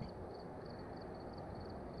repeat.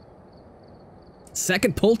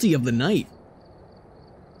 Second polty of the night.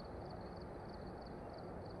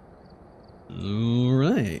 All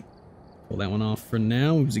right. Pull that one off for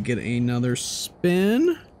now. We get another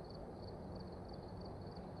spin.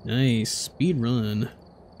 Nice. Speed run.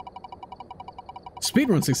 Speed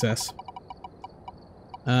run success.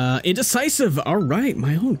 Indecisive. All right.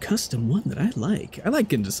 My own custom one that I like. I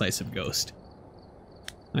like Indecisive Ghost.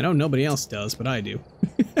 I know nobody else does, but I do.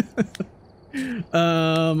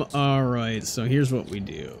 All right. So here's what we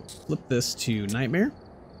do. Flip this to Nightmare.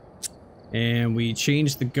 And we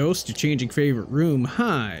change the ghost to changing favorite room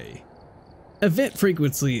high. Event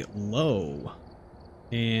frequency low.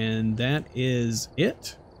 And that is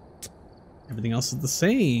it. Everything else is the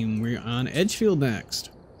same. We're on Edgefield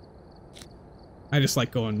next. I just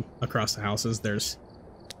like going across the houses. There's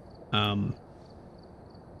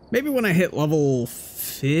maybe when I hit level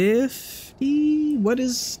 50, what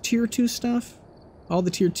is tier 2 stuff? All the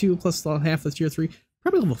tier 2 plus half the tier 3,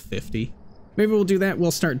 probably level 50. Maybe we'll do that.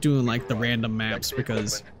 We'll start doing like the random maps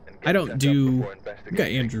because I don't do... We got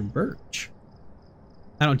Andrew Birch.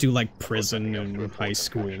 I don't do like prison and high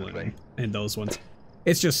school and those ones.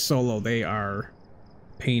 It's just solo. They are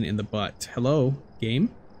pain in the butt. Hello,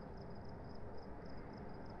 game?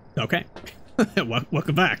 Okay.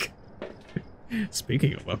 Welcome back.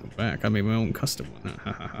 Speaking of welcome back, I made my own custom one.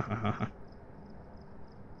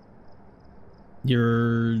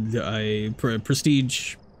 You're a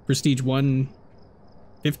Prestige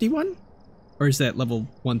 151? Or is that level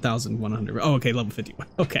 1100? Oh, okay, level 51.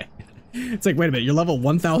 Okay. It's like, wait a minute, you're level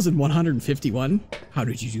 1151? How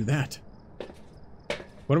did you do that?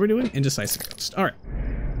 What are we doing? Indecisive Ghost. Alright.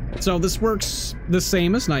 So this works the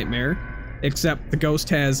same as Nightmare, except the ghost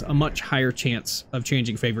has a much higher chance of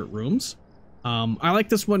changing favorite rooms. I like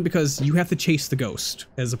this one because you have to chase the ghost,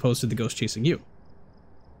 as opposed to the ghost chasing you.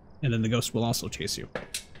 And then the ghost will also chase you.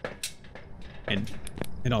 And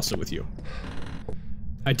also with you.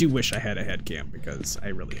 I do wish I had a head cam because I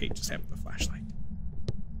really hate just having the flashlight.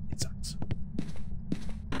 It sucks.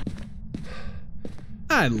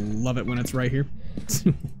 I love it when it's right here.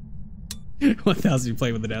 1000 you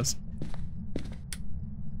play with the devs.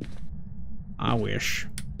 I wish.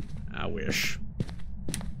 I wish.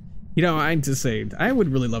 You know, I just say, I would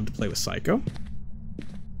really love to play with Psycho.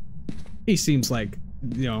 He seems like,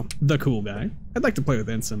 you know, the cool guy. I'd like to play with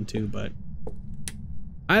Ensom too, but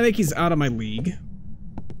I think he's out of my league.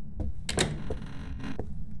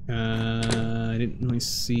 I didn't really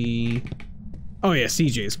see... Oh yeah,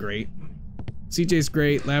 CJ's great. CJ's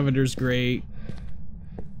great, Lavender's great.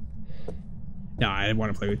 No, I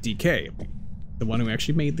want to play with DK, the one who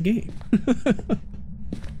actually made the game.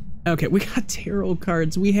 Okay, we got tarot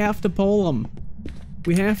cards. We have to pull them.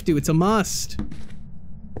 We have to. It's a must.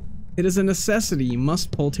 It is a necessity. You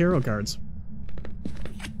must pull tarot cards.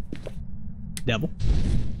 Devil.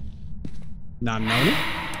 Not an Oni.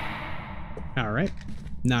 Alright.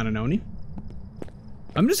 Not an Oni.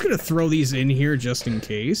 I'm just gonna throw these in here just in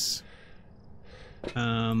case.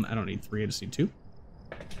 I don't need 3, I just need 2.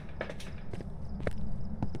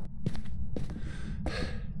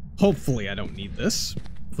 Hopefully I don't need this.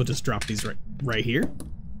 We'll just drop these right here.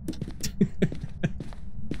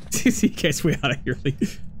 In case we out of here.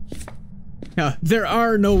 There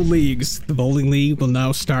are no leagues. The bowling league will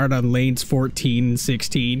now start on lanes 14 and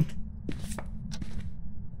 16.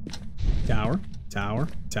 Tower, tower,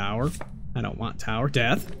 tower. I don't want tower.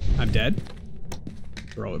 Death. I'm dead.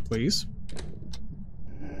 Throw it, please.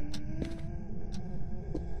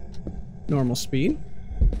 Normal speed.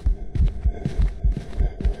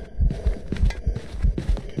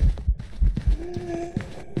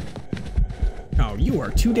 Oh, you are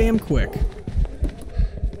too damn quick.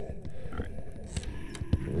 All right.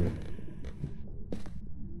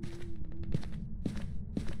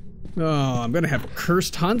 Oh, I'm gonna have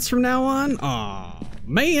cursed hunts from now on? Aw.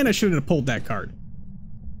 Man, I shouldn't have pulled that card.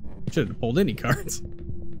 Shouldn't have pulled any cards.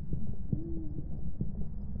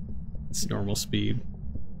 It's normal speed.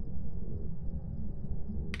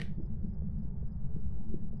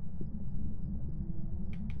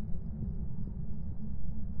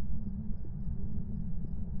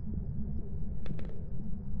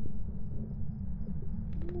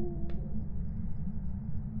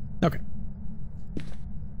 Okay.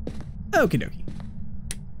 Okie dokie.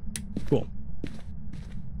 Cool.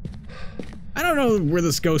 I don't know where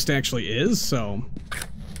this ghost actually is, so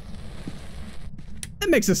that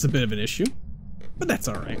makes this a bit of an issue, but that's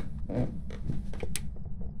all right.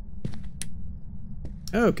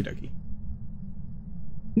 Okie dokie.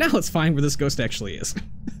 Now let's find where this ghost actually is.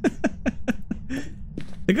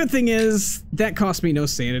 The good thing is that cost me no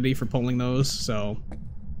sanity for pulling those, so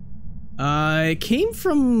it came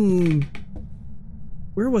from...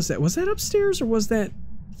 Where was that? Was that upstairs or was that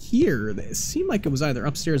here? It seemed like it was either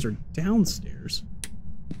upstairs or downstairs.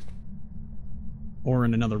 Or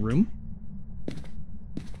in another room.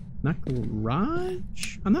 Not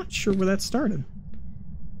garage? I'm not sure where that started.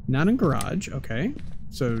 Not in garage, okay.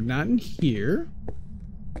 So not in here.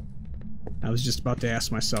 I was just about to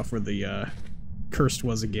ask myself where the cursed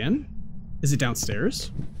was again. Is it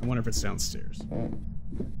downstairs? I wonder if it's downstairs.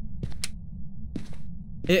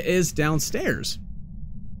 It is downstairs.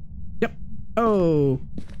 Yep.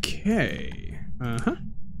 Okay. Uh-huh.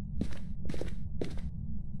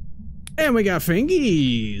 And we got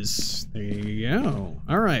fingies. There you go.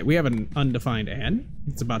 Alright, we have an undefined ad.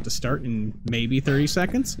 It's about to start in maybe 30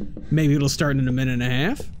 seconds. Maybe it'll start in a minute and a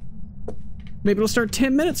half. Maybe it'll start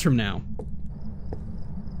 10 minutes from now.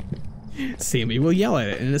 Sammy will yell at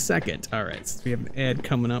it in a second. Alright, so we have an ad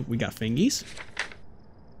coming up. We got fingies.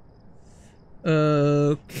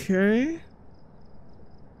 Okay.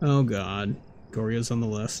 Oh god. Gorya's on the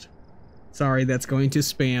list. Sorry, that's going to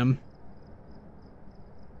spam.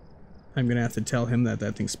 I'm gonna have to tell him that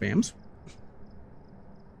that thing spams.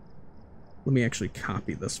 Let me actually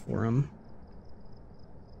copy this for him.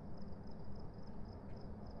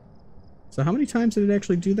 So how many times did it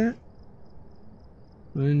actually do that?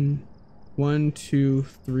 1, 2,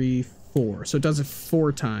 3, 4. So it does it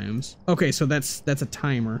 4 times. Okay, so that's a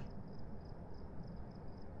timer.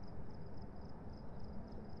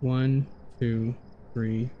 1, 2,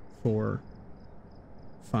 3, 4,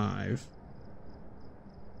 5.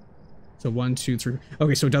 So 1, 2, 3.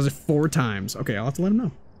 Okay, so it does it 4 times. Okay, I'll have to let him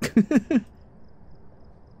know.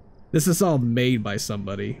 This is all made by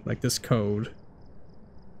somebody, like this code.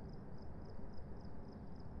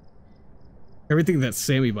 Everything that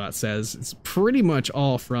SammyBot says, it's pretty much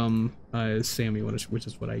all from Sammy, which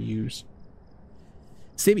is what I use.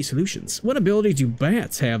 Sammy Solutions. What ability do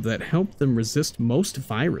bats have that help them resist most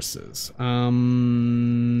viruses? It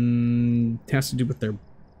has to do with their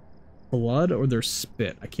blood or their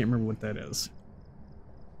spit. I can't remember what that is.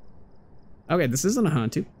 Okay, this isn't a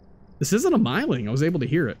Hantu. This isn't a Myling. I was able to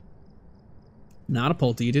hear it. Not a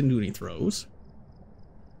Pulte. It didn't do any throws.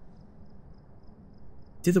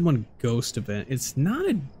 Did the one ghost event. It's not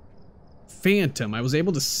a phantom. I was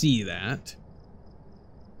able to see that.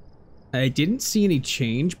 I didn't see any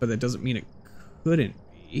change, but that doesn't mean it couldn't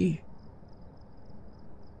be.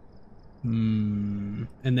 And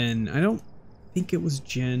then I don't think it was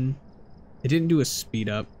Jen. It didn't do a speed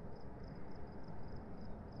up.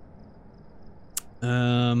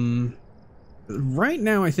 Right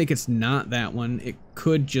now I think it's not that one. It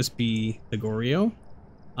could just be the Goryo.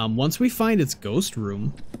 Once we find its ghost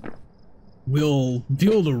room, we'll be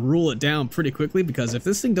able to rule it down pretty quickly, because if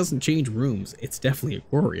this thing doesn't change rooms, it's definitely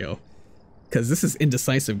a Goryo. Because this is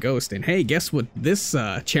indecisive ghost, and hey, guess what this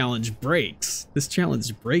challenge breaks? This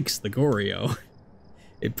challenge breaks the Goryo.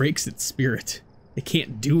 It breaks its spirit. It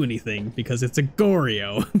can't do anything because it's a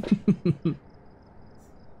Goryo.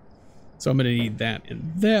 So I'm gonna need that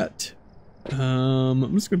and that.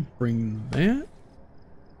 I'm just gonna bring that.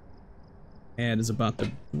 Ad is about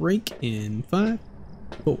to break in 5,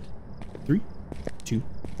 4, 3, 2,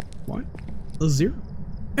 1, 0.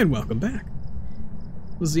 And welcome back.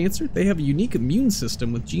 What was the answer? They have a unique immune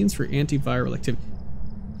system with genes for antiviral activity.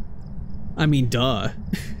 I mean, duh.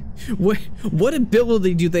 What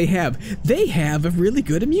ability do they have? They have a really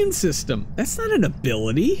good immune system. That's not an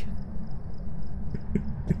ability.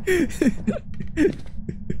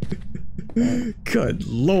 Good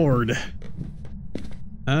lord.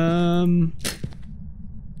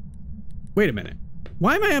 Wait a minute.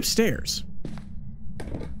 Why am I upstairs?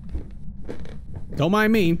 Don't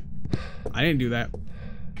mind me. I didn't do that.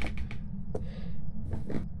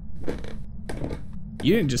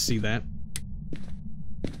 You didn't just see that.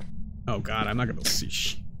 Oh god, I'm not gonna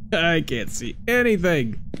see I can't see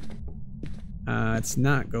anything. It's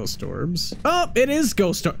not ghost orbs. Oh, it is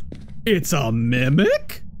ghost orb. It's a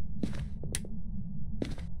mimic?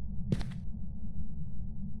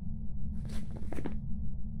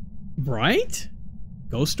 Right?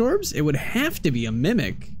 Ghost orbs? It would have to be a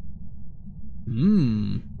mimic.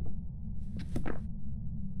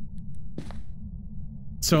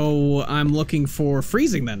 So I'm looking for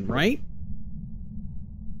freezing then, right?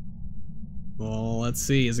 Well, let's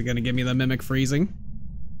see. Is it going to give me the mimic freezing?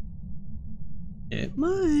 It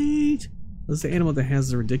might. What's the animal that has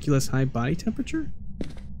the ridiculous high body temperature?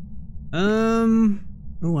 Oh,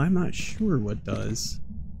 I'm not sure what does.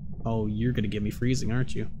 Oh, you're going to give me freezing,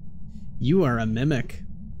 aren't you? You are a mimic.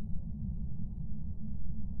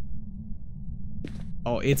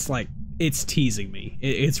 Oh, it's like, it's teasing me.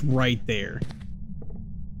 It's right there.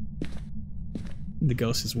 The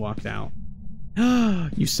ghost has walked out.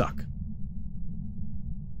 You suck.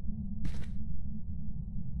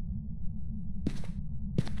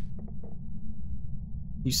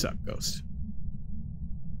 You suck, ghost.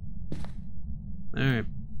 Alright.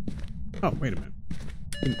 Oh, wait a minute.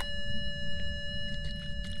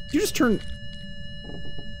 You just turned...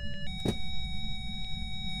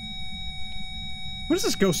 What is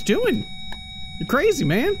this ghost doing? You're crazy,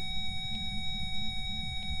 man.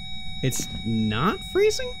 It's not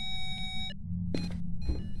freezing?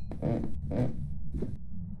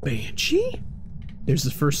 Banshee? There's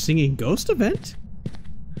the first singing ghost event.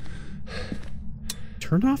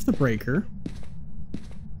 Turn off the breaker.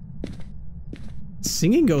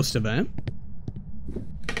 Singing ghost event.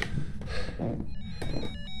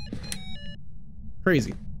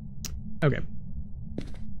 Crazy. Okay.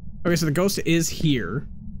 Okay, so the ghost is here.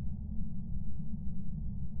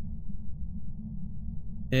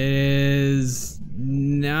 It is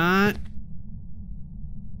not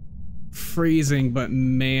freezing, but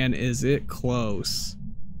man, is it close.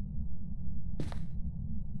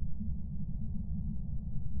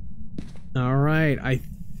 All right, I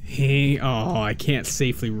think, oh, I can't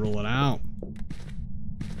safely rule it out,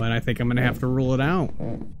 but I think I'm gonna have to rule it out.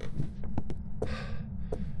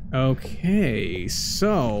 Okay,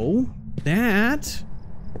 so that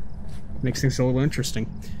makes things a little interesting.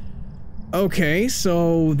 Okay,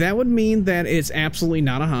 so that would mean that it's absolutely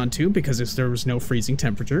not a Hantu, because if there was no freezing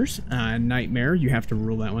temperatures, Nightmare, you have to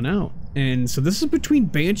rule that one out. And so this is between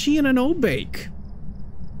Banshee and an Obake.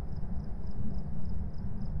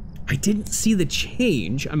 I didn't see the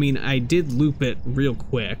change. I mean, I did loop it real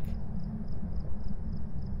quick.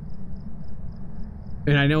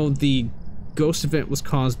 And I know the ghost event was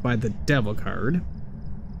caused by the devil card.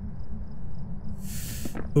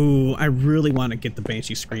 Ooh, I really want to get the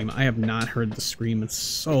Banshee scream. I have not heard the scream in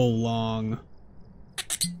so long.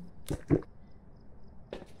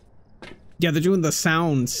 Yeah, they're doing the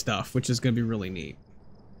sound stuff, which is going to be really neat.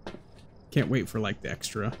 Can't wait for, like,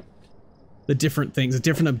 the the different things, the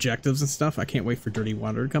different objectives and stuff. I can't wait for Dirty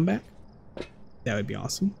Water to come back. That would be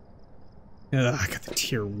awesome. I got the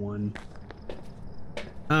tier 1.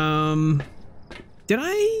 Did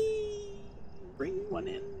I bring one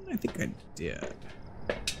in? I think I did.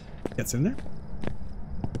 That's in there.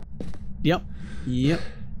 Yep.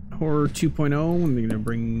 Horror 2.0, and they're gonna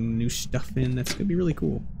bring new stuff in. That's gonna be really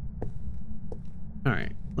cool. All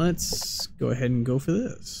right, let's go ahead and go for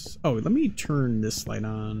this. Oh, let me turn this light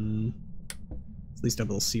on. At least I'll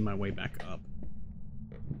be able to see my way back up.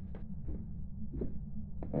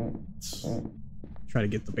 Let's try to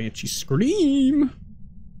get the Banshee scream.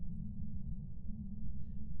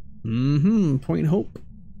 Point Hope.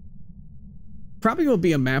 Probably will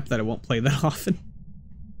be a map that I won't play that often.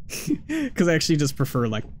 Because I actually just prefer,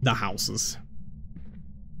 like, the houses.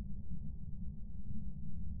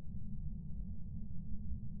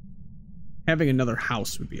 Having another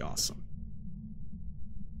house would be awesome.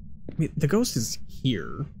 I mean, the ghost is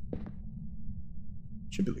here.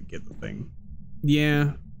 Should be able to get the thing.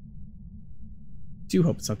 Yeah. Do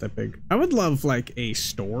hope it's not that big. I would love, like, a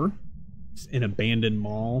store. An abandoned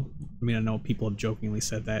mall. I mean, I know people have jokingly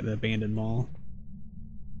said that, an abandoned mall.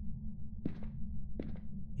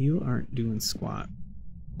 You aren't doing squat.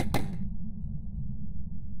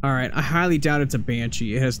 Alright, I highly doubt it's a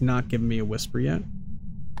Banshee. It has not given me a whisper yet.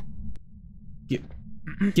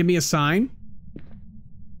 Give me a sign.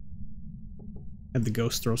 Have the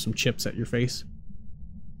ghost throw some chips at your face.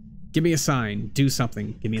 Give me a sign. Do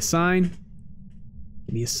something. Give me a sign.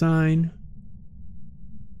 Give me a sign.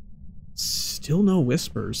 Still no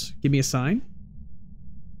whispers. Give me a sign.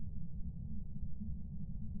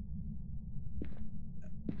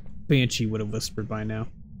 Banshee would have whispered by now.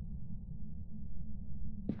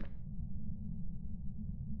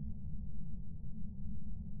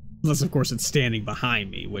 Unless, of course, it's standing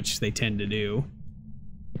behind me, which they tend to do.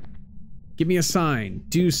 Give me a sign.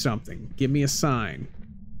 Do something. Give me a sign.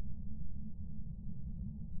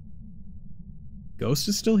 Ghost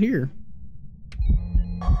is still here.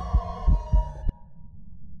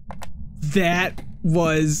 That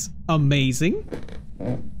was amazing.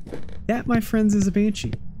 That, my friends, is a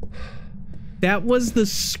Banshee. That was the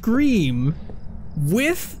scream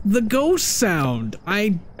with the ghost sound.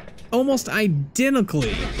 Almost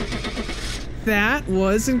identically. That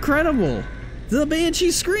was incredible. The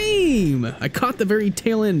Banshee scream. I caught the very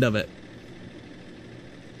tail end of it.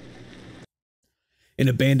 An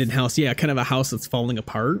abandoned house. Yeah, kind of a house that's falling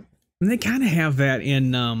apart. And they kind of have that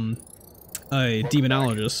in a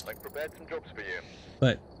Demonologist.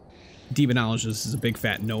 But Demonologist is a big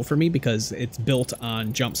fat no for me because it's built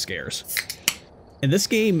on jump scares. And this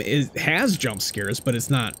game has jump scares, but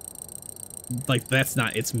it's not, like, that's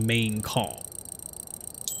not its main call.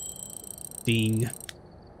 Ding.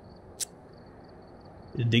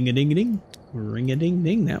 Ding-a-ding-a-ding.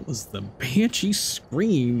 Ring-a-ding-ding. That was the Banshee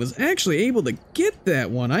Scream. Was actually able to get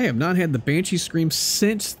that one. I have not had the Banshee Scream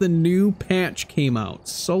since the new patch came out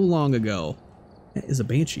so long ago. That is a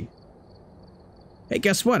Banshee. Hey,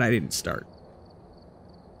 guess what? I didn't start.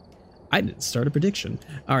 I didn't start a prediction.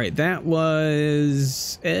 All right, that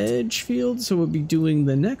was Edgefield, so we'll be doing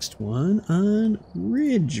the next one on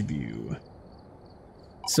Ridgeview.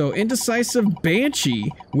 So, Indecisive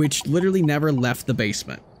Banshee, which literally never left the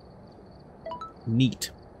basement.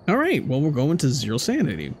 Neat. All right, well, we're going to 0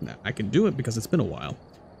 sanity. I can do it because it's been a while.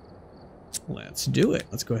 Let's do it.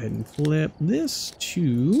 Let's go ahead and flip this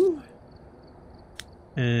to...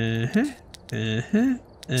 and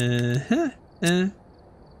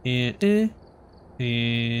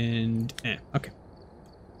okay.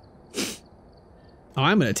 Oh,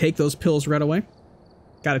 I'm gonna take those pills right away.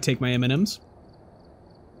 Gotta take my M&Ms.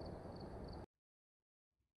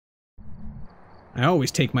 I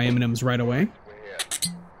always take my M&Ms right away.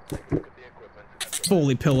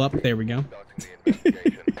 Fully pill up. There we go.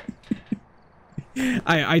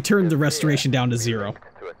 I turned the restoration down to 0.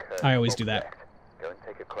 I always do that.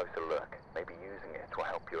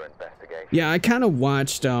 Yeah, I kind of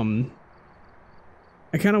watched Insum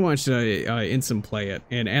play it,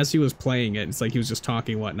 and as he was playing it, it's like he was just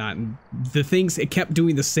talking and whatnot, and the things, it kept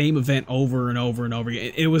doing the same event over and over and over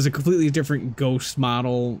again. It was a completely different ghost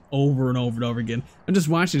model over and over and over again. I'm just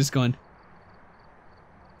watching, just going,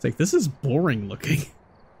 it's like, this is boring looking.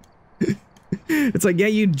 It's like, yeah,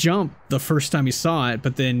 you jump the first time you saw it,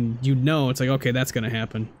 but then you know, it's like, okay, that's gonna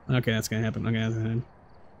happen. Okay, that's gonna happen. Okay, that's gonna happen.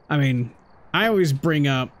 I mean, I always bring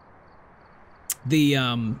up the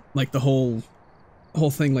like the whole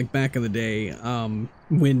thing, like back in the day,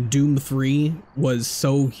 when Doom 3 was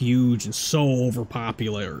so huge and so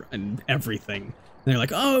overpopular and everything. And they're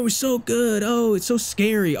like, oh, it was so good, oh, it's so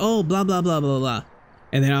scary, oh, blah blah blah blah blah.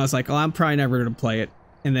 And then I was like, oh, I'm probably never going to play it.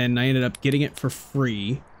 And then I ended up getting it for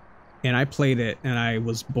free. And I played it, and I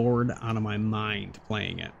was bored out of my mind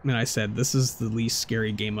playing it. And I said, this is the least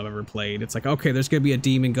scary game I've ever played. It's like, okay, there's going to be a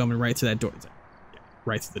demon coming right to that door. It's like, yeah,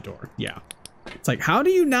 right to the door. Yeah. It's like, how do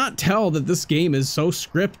you not tell that this game is so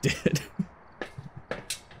scripted?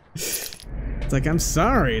 It's like, I'm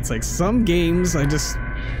sorry. It's like some games, I just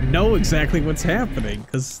know exactly what's happening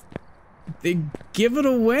because they give it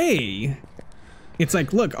away. It's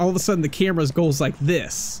like, look, all of a sudden the camera goes like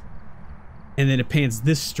this. And then it pans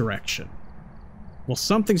this direction. Well,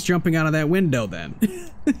 something's jumping out of that window then.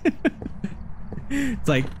 It's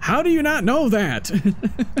like, how do you not know that?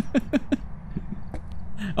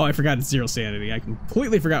 Oh, I forgot it's 0 sanity. I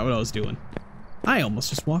completely forgot what I was doing. I almost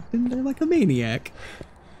just walked in there like a maniac.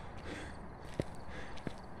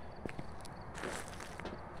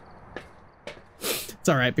 It's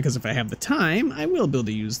alright, because if I have the time, I will be able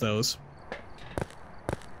to use those.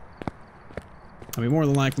 I mean, more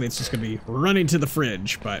than likely, it's just going to be running to the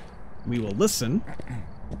fridge, but we will listen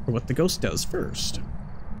for what the ghost does first.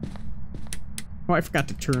 Oh, I forgot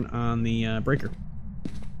to turn on the breaker.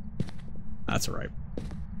 That's alright.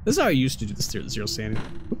 This is how I used to do this 0 sanity.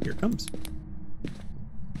 Oh, here it comes.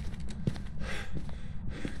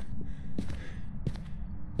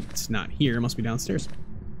 It's not here. It must be downstairs.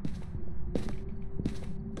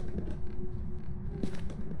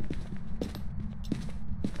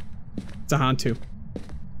 It's a Hantu.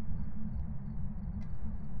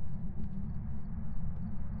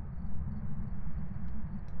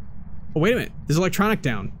 Oh, wait a minute. There's electronic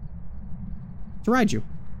down. To ride you.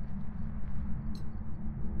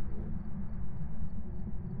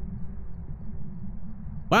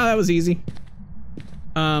 Wow, that was easy.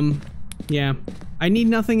 Yeah. I need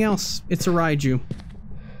nothing else. It's a Raiju.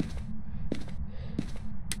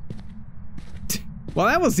 Well,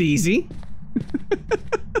 that was easy.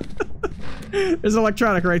 There's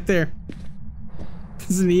electronic right there.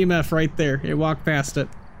 There's an EMF right there. It walked past it.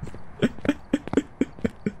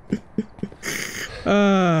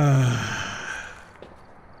 I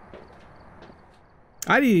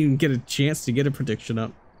didn't even get a chance to get a prediction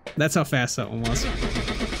up. That's how fast that one was.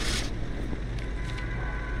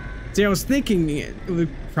 See, I was thinking it was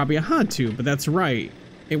probably a Hantu, but that's right.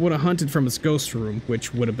 It would have hunted from its ghost room,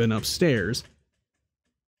 which would have been upstairs.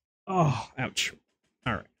 Oh, ouch.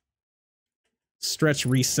 All right. Stretch,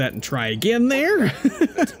 reset, and try again there.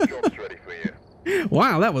 Job's ready for you.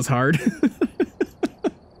 Wow, that was hard.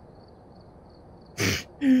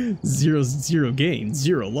 0 gain,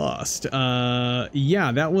 0 lost.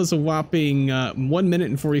 Yeah, that was a whopping 1 minute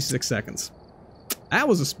and 46 seconds. That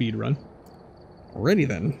was a speed run. Alrighty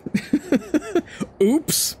then.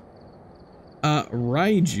 Oops.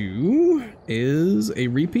 Raiju is a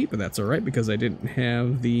repeat, but that's alright because I didn't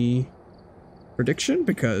have the prediction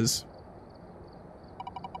because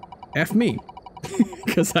F me.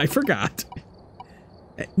 Because I forgot.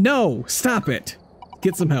 No, stop it.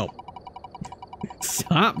 Get some help.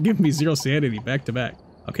 Stop giving me 0 sanity back to back.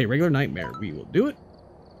 Okay, regular nightmare. We will do it.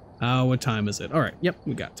 What time is it? All right. Yep,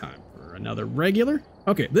 we got time for another regular.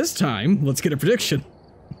 Okay, this time, let's get a prediction.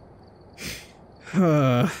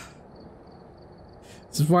 This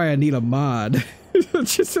is why I need a mod.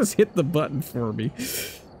 just hit the button for me.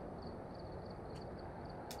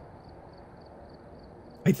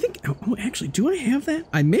 I think, oh, actually, do I have that?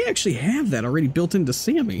 I may actually have that already built into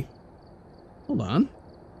Sammy. Hold on.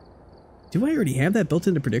 Do I already have that built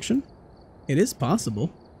into prediction? It is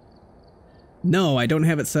possible. No, I don't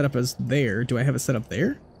have it set up as there. Do I have it set up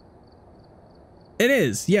there? It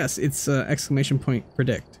is. Yes, it's exclamation point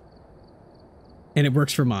predict. And it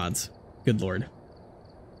works for mods. Good lord.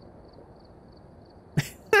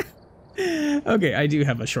 Okay, I do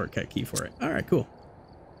have a shortcut key for it. All right, cool.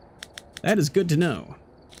 That is good to know.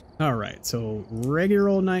 All right, so regular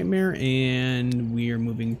old nightmare, and we are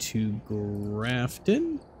moving to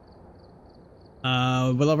Grafton.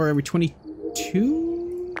 What level are we?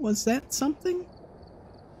 22? Was that something?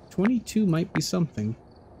 22 might be something.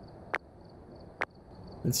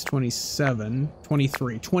 It's 27.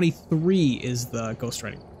 23. 23 is the ghost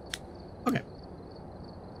writing. Okay.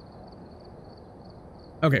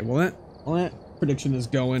 Okay, well that prediction is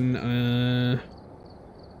going, oh,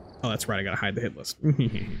 that's right, I gotta hide the hit list. We've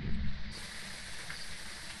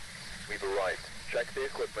arrived. Check the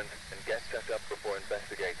equipment and get set up before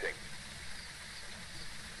investigating.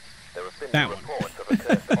 There have been reports of a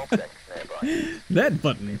cursed object nearby. That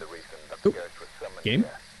button. The reason that the ghost was summoned game.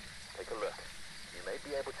 here. Take a look. You may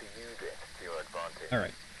be able to use it to your advantage.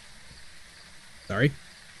 Alright. Sorry.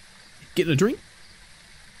 Getting a drink?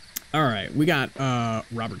 Alright, we got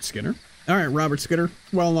Robert Skinner. Alright, Robert Skitter.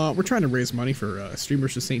 Well, we're trying to raise money for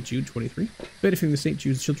Streamers of St Jude 23, benefiting the St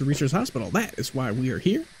Jude Children's Research Hospital. That is why we are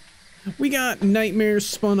here. We got nightmares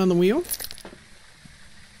spun on the wheel.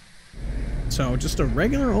 So, just a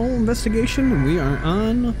regular old investigation, and we are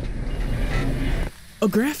on a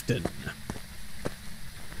Grafton.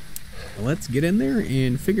 Let's get in there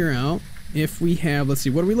and figure out if we have, let's see,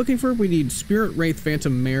 what are we looking for? We need Spirit, Wraith,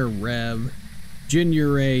 Phantom, Mare, Rev, Jin,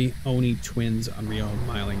 Ure, Oni, Twins, Unreal,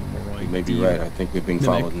 Myling, Moroi. You may be right. I think we're being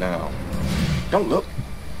followed now. Don't look.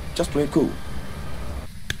 Just play it cool.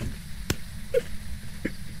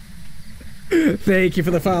 Thank you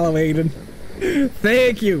for the follow, Aiden.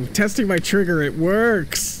 Thank you. Testing my trigger. It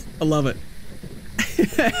works. I love it.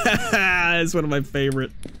 It's one of my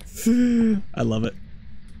favorite. I love it.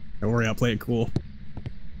 Don't worry, I'll play it cool.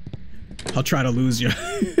 I'll try to lose you.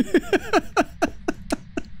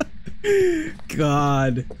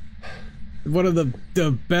 God. One of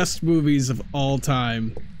the best movies of all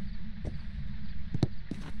time.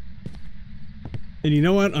 And you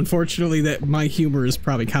know what? Unfortunately, that my humor is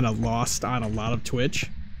probably kind of lost on a lot of Twitch.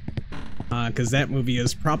 Because that movie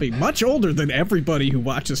is probably much older than everybody who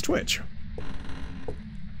watches Twitch.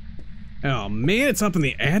 Oh man, it's up in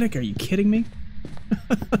the attic? Are you kidding me?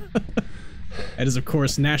 That is, of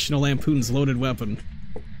course, National Lampoon's Loaded Weapon.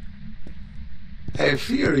 I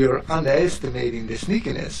fear you're underestimating the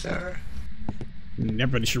sneakiness, sir.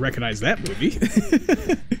 Everybody should recognize that movie.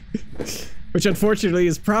 Which, unfortunately,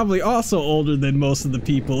 is probably also older than most of the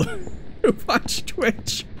people who watch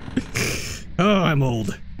Twitch. Oh, I'm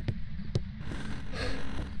old.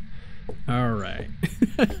 Alright.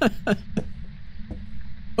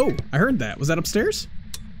 Oh, I heard that. Was that upstairs?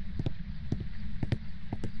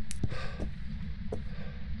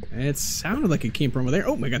 It sounded like it came from over there.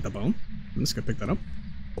 Oh, I got the bone. I'm just gonna pick that up.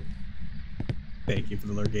 Thank you for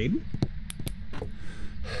the lurk, Aiden.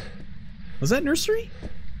 Was that nursery?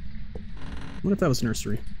 What if that was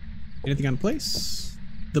nursery? Anything on place?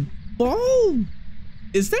 The ball?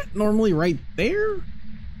 Is that normally right there?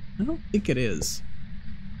 I don't think it is.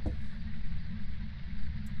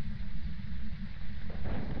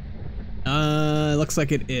 Looks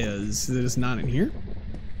like it is. It is not in here.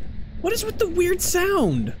 What is with the weird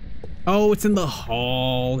sound? Oh, it's in the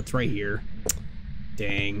hall. It's right here.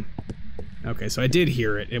 Dang. Okay, so I did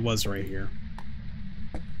hear it. It was right here.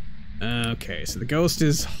 Okay, so the ghost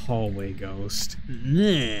is hallway ghost.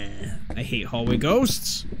 Nah, I hate hallway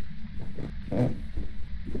ghosts.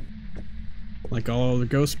 Like all other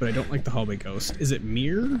ghosts, but I don't like the hallway ghost. Is it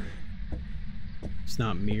mirror? It's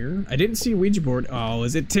not mirror. I didn't see a Ouija board. Oh,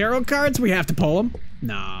 is it tarot cards? We have to pull them?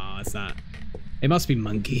 No, it's not. It must be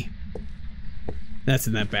monkey. That's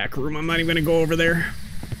in that back room. I'm not even gonna go over there.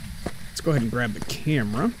 Let's go ahead and grab the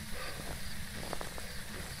camera.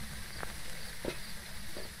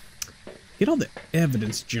 Get all the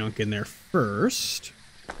evidence junk in there first.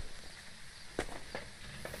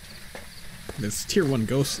 This tier 1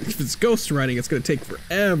 ghost, if it's ghost writing, it's gonna take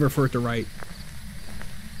forever for it to write.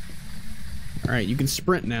 Alright, you can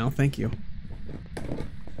sprint now, thank you.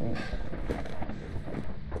 I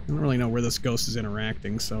don't really know where this ghost is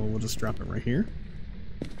interacting, so we'll just drop it right here.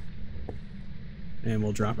 And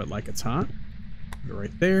we'll drop it like it's hot. Put it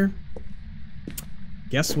right there.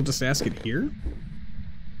 Guess we'll just ask it here.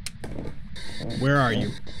 Where are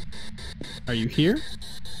you? Are you here?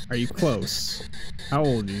 Are you close? How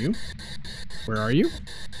old are you? Where are you?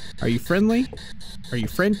 Are you friendly? Are you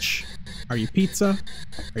French? Are you pizza?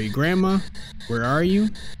 Are you grandma? Where are you?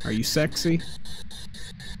 Are you sexy?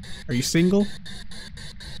 Are you single?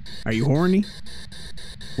 Are you horny?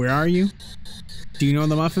 Where are you? Do you know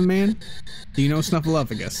the Muffin Man? Do you know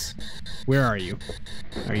Snuffleupagus? Where are you?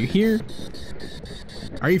 Are you here?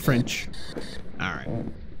 Are you French? Alright.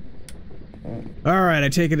 Alright, I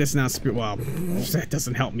take it it's not spirit. Well, that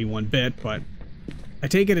doesn't help me one bit, but I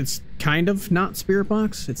take it it's kind of not spirit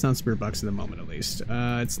box. It's not spirit box at the moment, at least.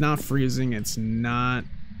 It's not freezing. It's not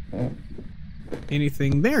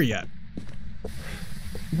anything there yet.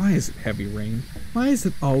 Why is it heavy rain? Why is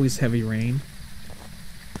it always heavy rain?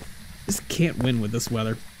 Just can't win with this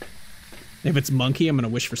weather. If it's monkey, I'm gonna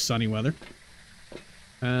wish for sunny weather.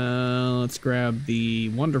 Let's grab the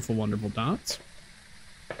wonderful, wonderful dots.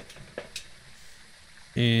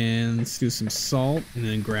 And let's do some salt, and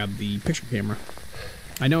then grab the picture camera.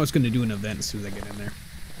 I know it's going to do an event as soon as I get in there.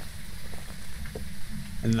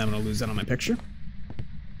 And then I'm going to lose that on my picture.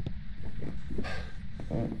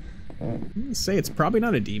 I'm going to say it's probably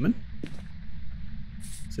not a demon.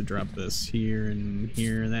 So drop this here and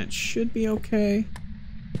here. That should be okay.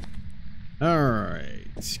 Alright.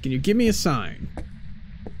 Can you give me a sign?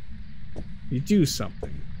 You do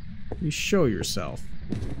something. You show yourself.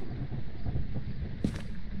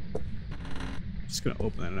 Just gonna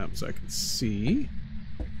open that up so I can see.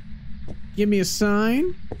 Give me a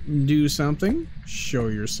sign. Do something. Show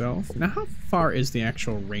yourself. Now, how far is the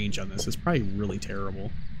actual range on this? It's probably really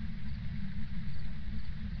terrible.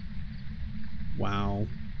 Wow.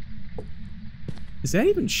 Is that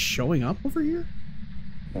even showing up over here?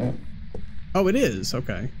 Oh, it is.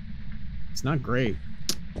 Okay. It's not great.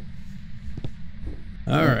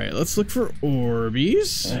 Alright, let's look for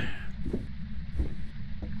Orbeez.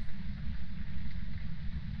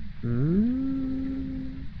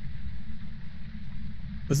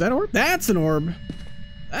 Was that orb? That's an orb.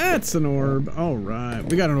 That's an orb. Alright.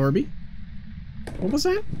 We got an Orbie. What was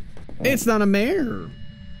that? It's not a mare.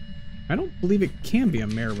 I don't believe it can be a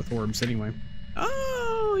mare with orbs anyway.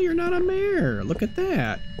 Oh, you're not a mare. Look at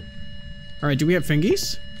that. Alright, do we have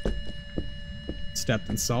fingies? Stepped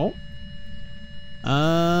in salt.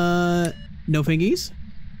 No fingies.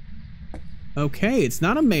 Okay, it's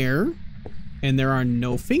not a mare. And there are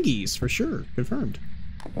no fingies for sure. Confirmed.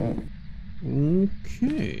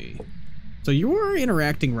 Okay. So you are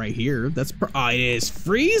interacting right here. That's it is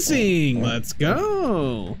freezing. Let's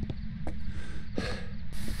go.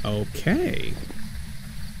 Okay.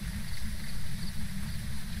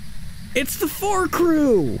 It's the 4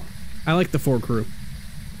 crew. I like the 4 crew.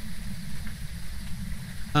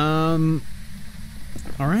 All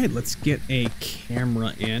right, let's get a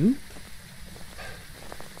camera in.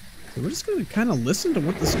 So we're just gonna kind of listen to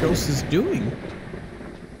what this ghost is doing.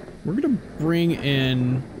 We're gonna bring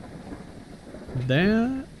in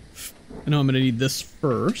that. I know I'm gonna need this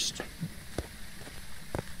first.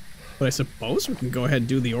 But I suppose we can go ahead and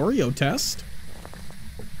do the Oreo test.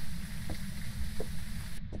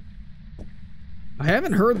 I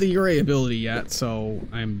haven't heard the Ure ability yet, so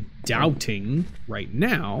I'm doubting right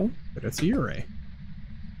now that it's a Ure.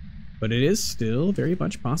 But it is still very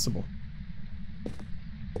much possible.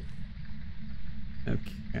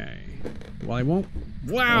 Okay. Well, I won't.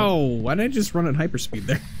 Wow! Why did I just run at hyperspeed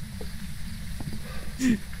there?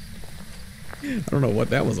 I don't know what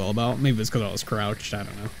that was all about. Maybe it's because I was crouched. I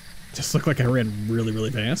don't know. Just looked like I ran really, really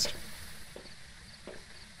fast.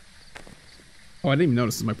 Oh, I didn't even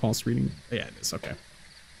notice my pulse reading. Yeah, it is. Okay.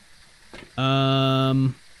 I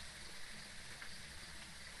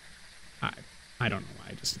don't know why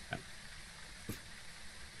I just did that.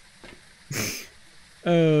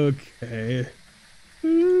 Okay. I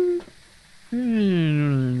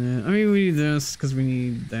mean, we need this because we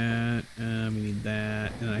need that. We need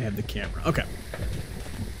that, and I have the camera. Okay.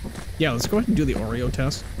 Yeah, let's go ahead and do the Oreo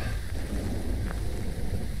test.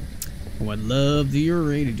 Oh, I'd love the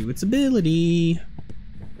Ure to do its ability.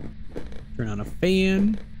 Turn on a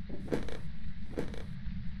fan.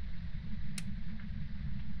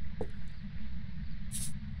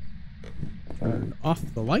 Turn off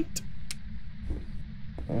the light.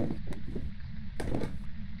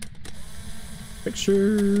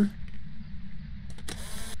 Picture.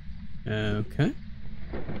 Okay.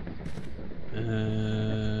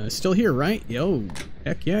 Still here, right? Yo,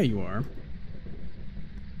 heck yeah, you are.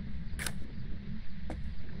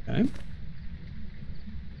 Okay.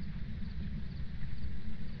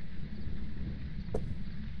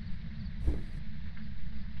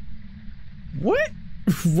 What?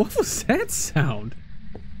 What was that sound?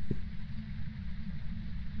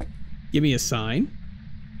 Give me a sign.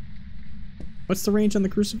 What's the range on the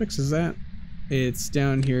crucifix? Is that? It's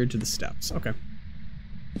down here to the steps. Okay.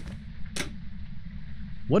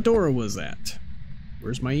 What door was that?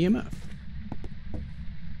 Where's my EMF?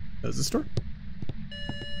 Does this door?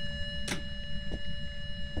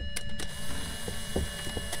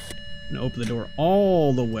 I'm gonna open the door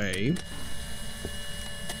all the way.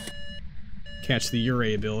 Catch the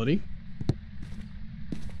Ure ability.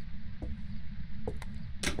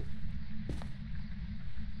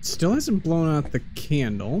 Still hasn't blown out the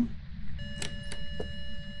candle.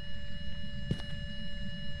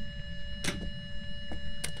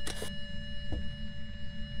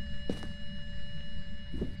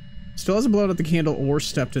 Still hasn't blown out the candle or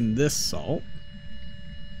stepped in this salt.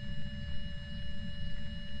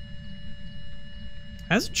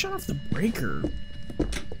 Hasn't shut off the breaker.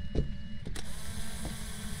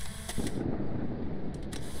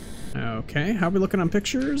 Okay, how are we looking on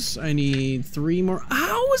pictures? I need 3 more.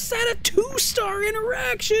 How is that a 2-star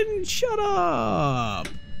interaction? Shut up.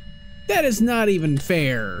 That is not even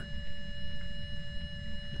fair.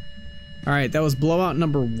 All right, that was blowout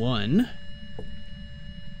number 1.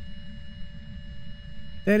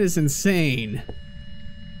 That is insane.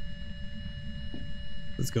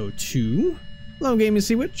 Let's go 2. Hello, Gaming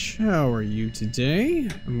Sea Witch. How are you today?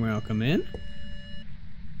 Welcome in.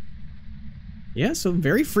 Yeah, so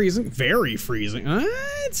very freezing. Very freezing.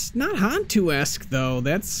 It's not Hantu-esque, though.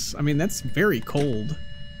 That's, I mean, that's very cold.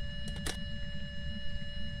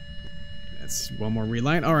 That's one more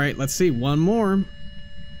relight. All right, let's see. One more.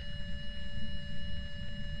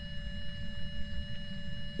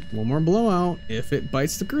 One more blowout. If it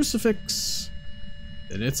bites the crucifix,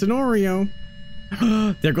 then it's an Oreo.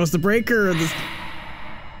 There goes the breaker.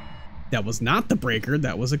 That was not the breaker.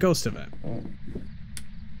 That was a ghost event.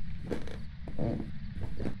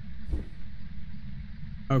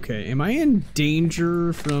 Okay, am I in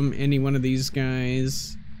danger from any one of these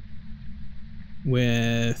guys?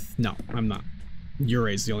 No, I'm not.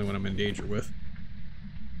 Uray's the only one I'm in danger with.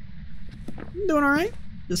 I'm doing alright.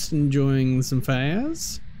 Just enjoying some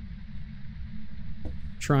Phas.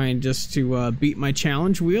 Trying just to beat my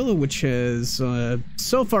challenge wheel, which has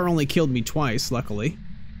so far only killed me twice, luckily.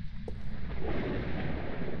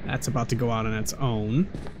 That's about to go out on its own.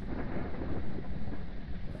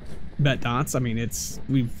 Bet dots. I mean,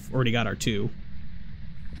 we've already got our 2.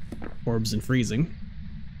 Orbs and freezing.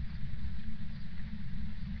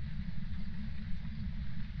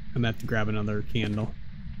 I'm gonna have to grab another candle.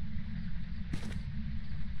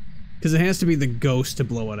 Because it has to be the ghost to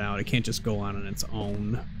blow it out. It can't just go on its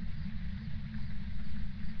own.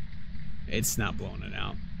 It's not blowing it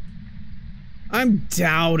out. I'm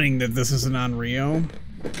doubting that this is an Onryo.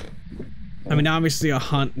 I mean, obviously a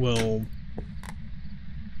hunt will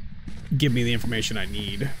give me the information I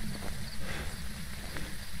need.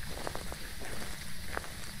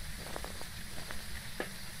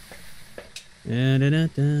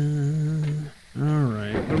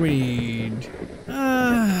 Alright, what do we need?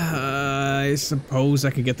 I suppose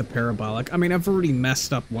I could get the parabolic. I mean, I've already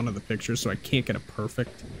messed up one of the pictures, so I can't get a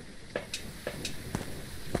perfect.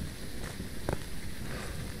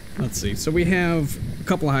 Let's see, so we have a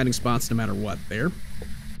couple of hiding spots no matter what there.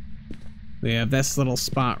 We have this little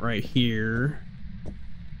spot right here.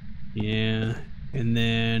 Yeah, and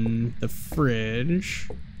then the fridge.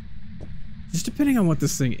 Just depending on what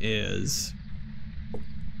this thing is.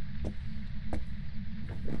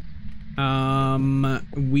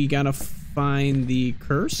 We gotta find the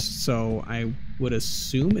curse, so I would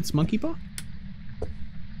assume it's Monkey Paw.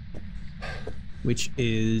 Which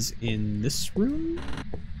is in this room?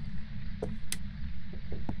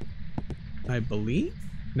 I believe?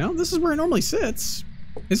 No, this is where it normally sits.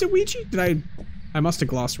 Is it Ouija? I must have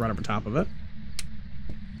glossed right over top of it.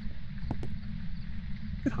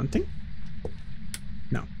 Is it hunting?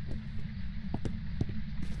 No.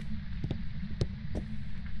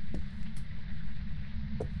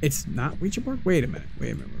 It's not Ouija board? Wait a minute.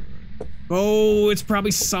 Wait a minute. Oh, it's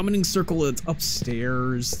probably Summoning Circle. It's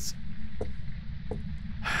upstairs.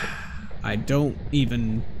 I don't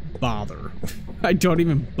even bother. I don't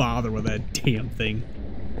even bother with that damn thing.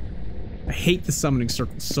 I hate the Summoning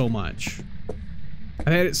Circle so much. I've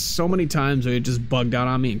had it so many times where it just bugged out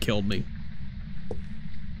on me and killed me.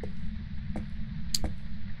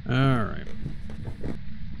 Alright.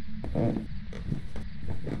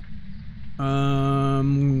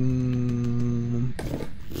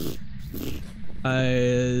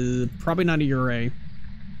 Probably not a Uray.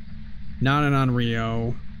 Not an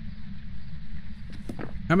Onryo.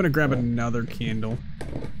 I'm gonna grab another candle.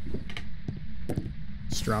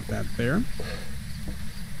 Just drop that there.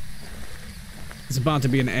 It's about to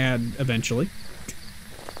be an ad eventually.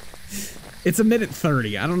 It's a minute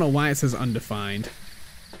 30. I don't know why it says undefined.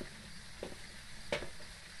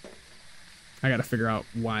 I gotta figure out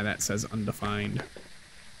why that says undefined.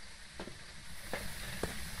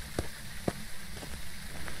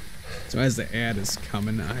 So as the ad is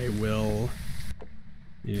coming, I will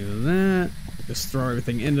do that. Just throw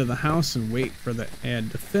everything into the house and wait for the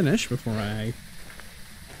ad to finish before I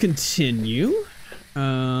continue.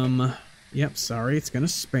 Yep, sorry, it's gonna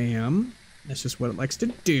spam. That's just what it likes to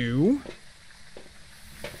do.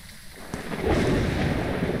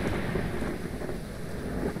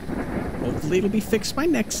 Hopefully it'll be fixed by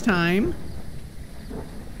next time.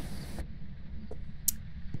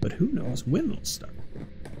 But who knows when it'll start.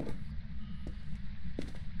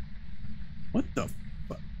 What the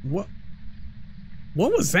fuck? What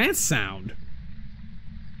was that sound?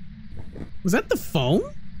 Was that the phone?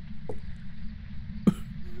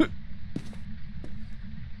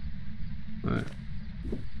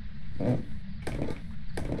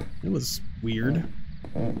 It was weird.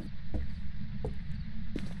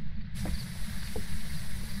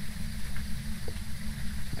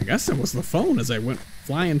 I guess it was the phone as I went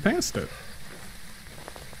flying past it.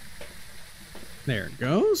 There it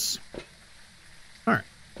goes. Alright.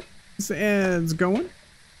 This ad's going.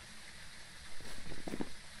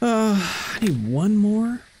 I need one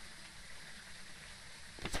more.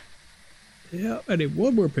 Yeah, I need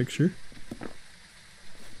one more picture.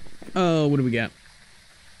 Oh, what do we got?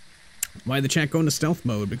 Why the chat go into stealth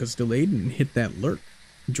mode? Because it's delayed and hit that lurk.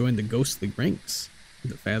 Join the ghostly ranks of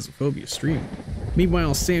the Phasmophobia stream.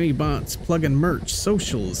 Meanwhile, Sammy bots plugging merch,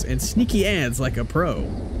 socials, and sneaky ads like a pro.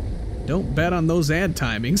 Don't bet on those ad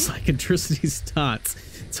timings like Electricity's tots.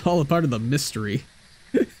 It's all a part of the mystery.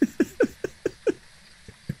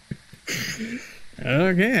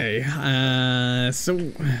 Okay,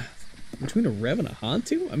 so between a Rev and a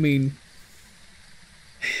Hantu? I mean,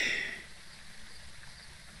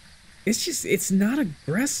 it's not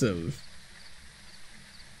aggressive.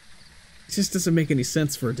 It just doesn't make any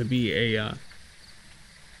sense for it to be a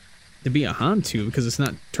Hantu because it's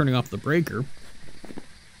not turning off the breaker.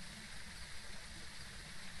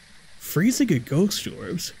 Freezing a ghost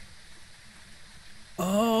orbs.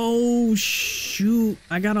 Oh shoot,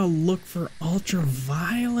 I gotta look for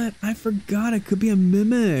ultraviolet. I forgot it could be a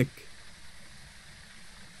mimic.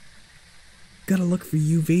 Gotta look for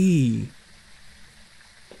UV.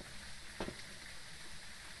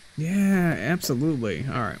 Yeah, absolutely.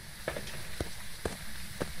 Alright.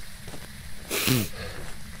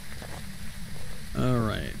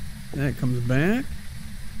 Alright, that comes back.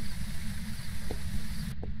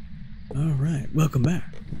 Alright, welcome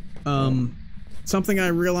back. Something I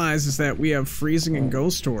realized is that we have freezing and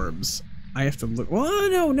ghost orbs. I have to look. Oh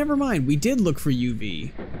no, never mind. We did look for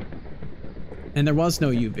UV. And there was no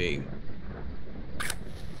UV.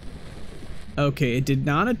 Okay, it did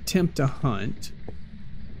not attempt to hunt.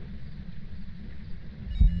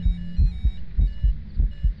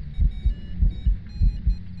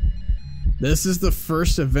 This is the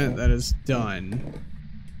first event that is done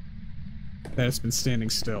that has been standing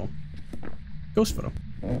still. Ghost photo.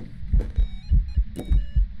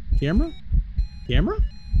 Camera? Camera?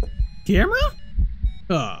 Camera?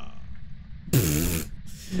 Oh.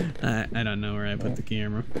 I don't know where I put the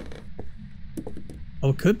camera. Oh,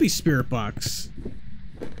 it could be Spirit Box.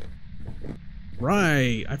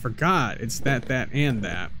 Right, I forgot. It's that, and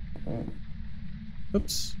that.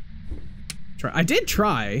 Oops. I did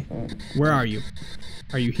try. Where are you?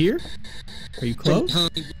 Are you here? Are you close?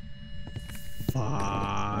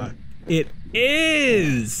 Fuck. It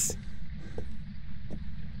is!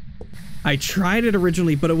 I tried it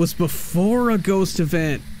originally, but it was before a ghost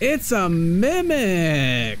event. It's a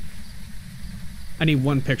mimic! I need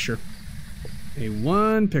one picture.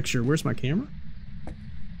 One picture. Where's my camera?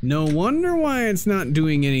 No wonder why it's not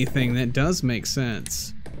doing anything. That does make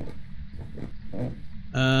sense.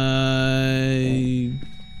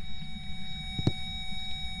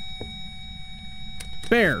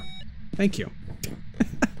 Bear. Thank you.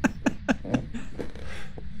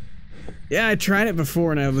 Yeah, I tried it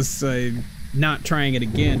before and I was not trying it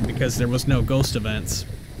again because there was no ghost events.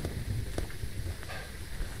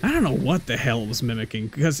 I don't know what the hell it was mimicking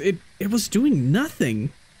because it was doing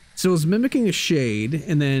nothing. So it was mimicking a shade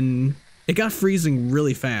and then it got freezing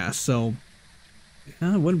really fast. So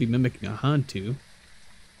it wouldn't be mimicking a Hantu.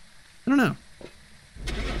 I don't know.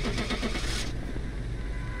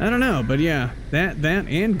 I don't know, but yeah, that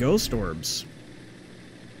and ghost orbs.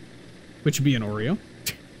 Which would be an Oreo.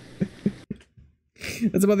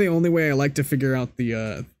 That's about the only way I like to figure out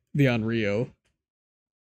the Onryo.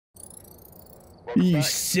 You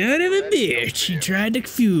son of a bitch, you tried to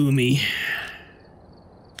fool me.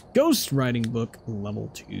 Ghost writing book level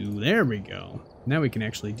 2. There we go. Now we can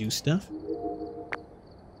actually do stuff.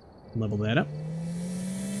 Level that up.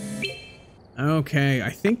 Okay, I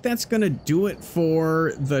think that's gonna do it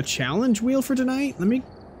for the challenge wheel for tonight. Let me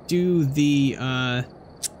do the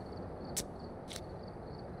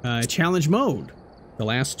challenge mode. The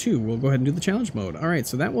last two. We'll go ahead and do the challenge mode. Alright,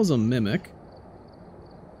 so that was a mimic.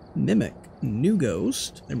 Mimic. New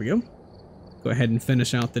ghost. There we go. Go ahead and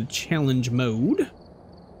finish out the challenge mode.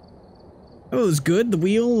 That was good. The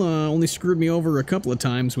wheel only screwed me over a couple of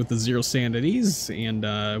times with the 0 sanities, and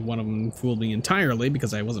one of them fooled me entirely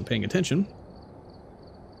because I wasn't paying attention.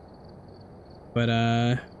 But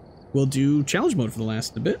we'll do challenge mode for the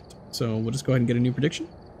last bit. So we'll just go ahead and get a new prediction.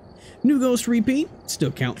 New ghost repeat. Still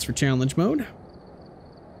counts for challenge mode.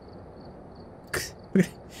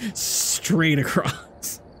 Straight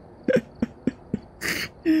across.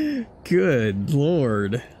 Good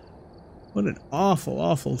lord. What an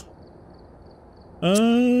awful.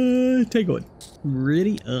 Take one.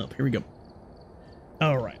 Ready up. Here we go.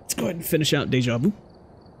 Alright, let's go ahead and finish out Deja Vu.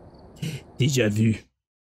 Deja Vu.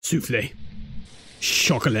 Soufflé.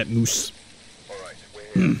 Chocolate mousse. Alright, we're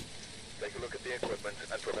here. Take a look at the equipment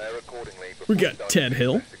and prepare accordingly. We got Ted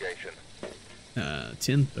Hill.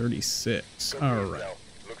 1036. Alright.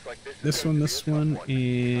 This one,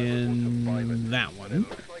 and that one.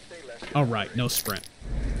 All right, no sprint.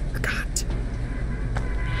 Forgot.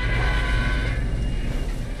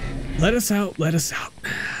 Let us out, let us out.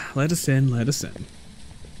 Let us in, let us in.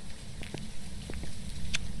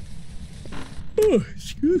 Oh,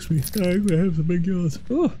 excuse me. I'm gonna have some big yawns.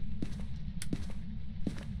 Oh.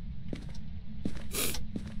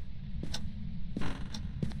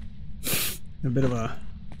 A bit of a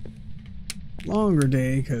longer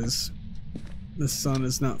day because the son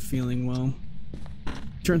is not feeling well.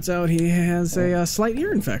 Turns out he has a slight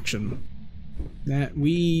ear infection that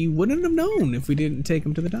we wouldn't have known if we didn't take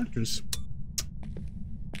him to the doctors.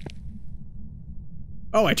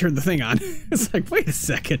 Oh, I turned the thing on. It's like, wait a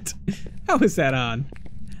second. How is that on?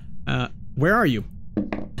 Where are you?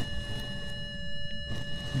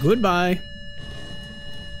 Goodbye.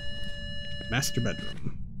 Master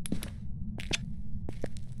bedroom.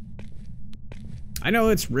 I know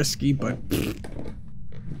it's risky, but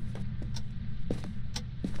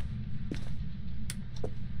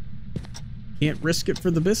can't risk it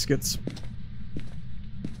for the biscuits.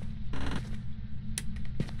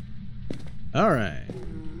 All right.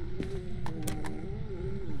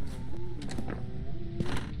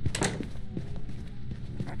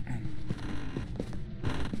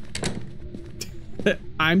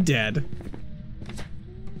 I'm dead.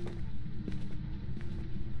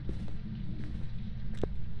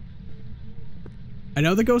 I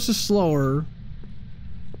know the ghost is slower,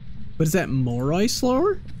 but is that Moroi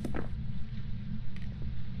slower?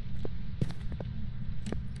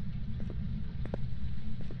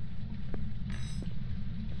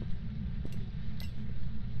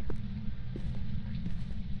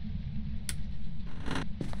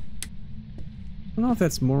 I don't know if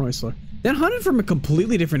that's Moroi slower. That hunted from a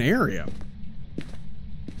completely different area.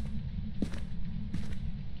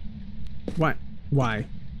 What? Why?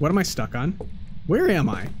 What am I stuck on? Where am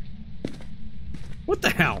I? What the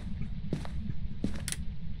hell?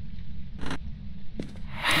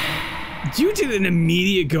 You did an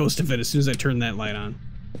immediate ghost event as soon as I turned that light on.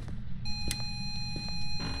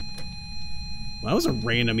 Well, that was a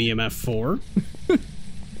random EMF 4.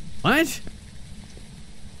 What?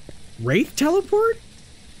 Wraith teleport?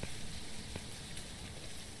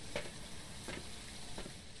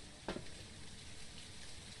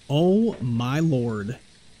 Oh my lord.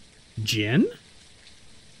 Jen?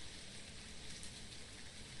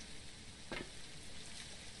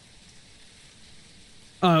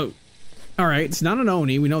 Alright, it's not an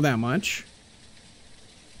Oni, we know that much.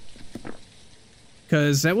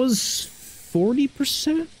 Because that was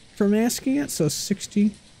 40% from asking it, so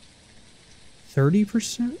 60...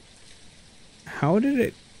 30%? How did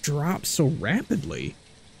it drop so rapidly?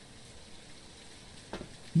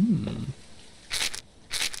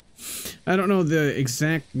 I don't know the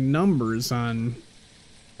exact numbers on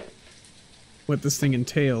what this thing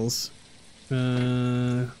entails.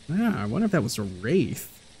 Yeah, I wonder if that was a wraith.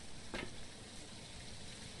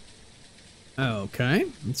 Okay,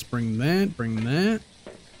 let's bring that.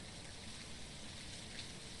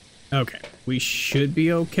 Okay, we should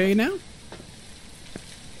be okay now.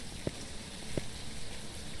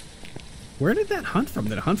 Where did that hunt from?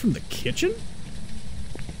 Did it hunt from the kitchen?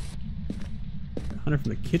 Hunter from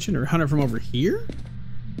the kitchen or hunter from over here?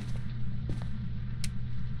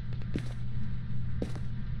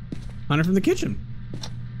 Hunter from the kitchen.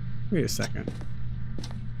 Wait a second.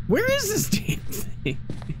 Where is this damn thing?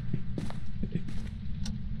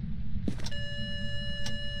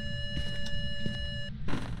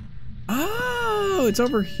 Oh, it's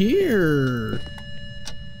over here.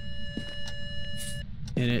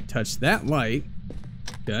 And it touched that light.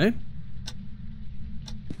 Okay.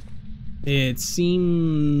 It seems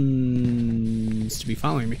to be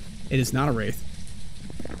following me. It is not a wraith.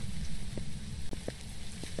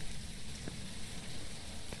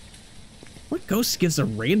 What ghost gives a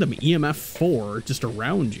random EMF 4 just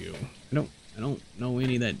around you? I don't know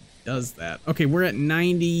any that does that. Okay, we're at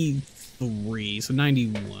 93, so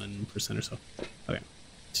 91% or so. Okay.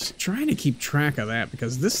 Just trying to keep track of that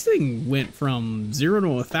because this thing went from 0 to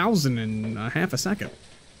 1,000 in a half a second.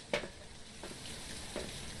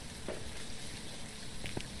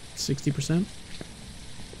 60%?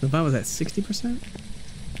 So if I was at 60%?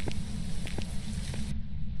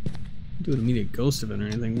 Do an immediate ghost event or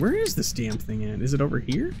anything. Where is this damn thing at? Is it over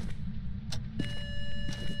here?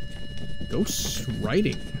 Ghost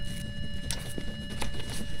writing.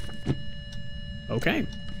 Okay.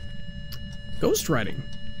 Ghost writing.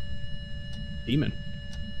 Demon.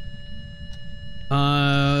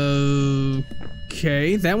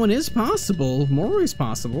 Okay, that one is possible. Moroi's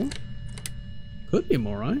possible. Could be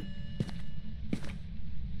Moroi.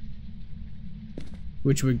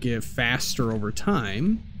 Which would give faster over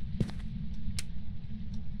time.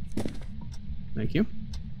 Thank you.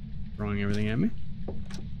 Throwing everything at me.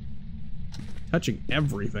 Touching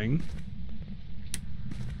everything.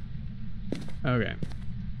 Okay.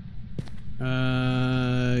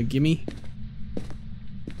 Gimme.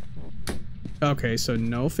 Okay, so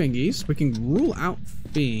no fingies. We can rule out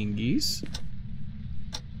fingies.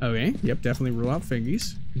 Okay, yep, definitely rule out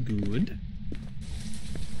fingies. Good.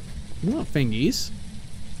 Rule out fingies.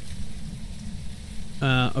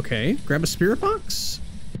 Okay, grab a spirit box.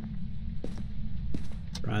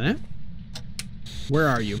 Try that. Where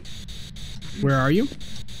are you? Where are you?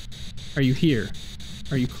 Are you here?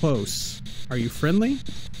 Are you close? Are you friendly?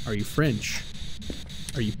 Are you French?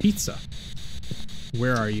 Are you pizza?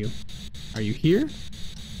 Where are you? Are you here?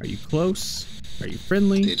 Are you close? Are you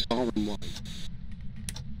friendly? It's far and wide.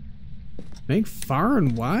 Think far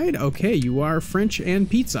and wide? Okay, you are French and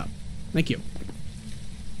pizza. Thank you.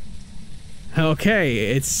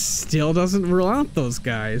 Okay, it still doesn't rule out those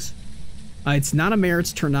guys. It's not a mare,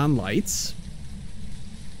 it's turned on lights.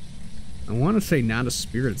 I want to say not a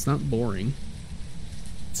spirit, it's not boring.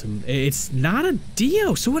 It's not a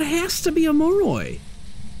Dio, so it has to be a Moroi.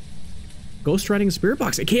 Ghost riding a spirit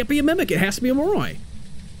box. It can't be a mimic, it has to be a Moroi.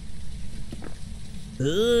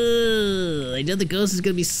 Ugh, I know the ghost is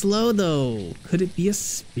gonna be slow though. Could it be a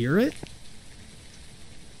spirit?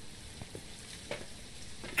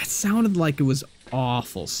 That sounded like it was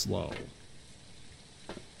awful slow.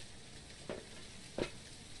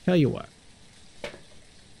 Tell you what.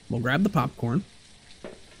 We'll grab the popcorn.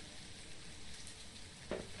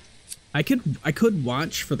 I could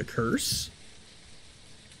watch for the curse.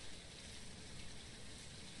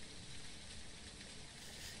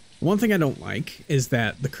 One thing I don't like is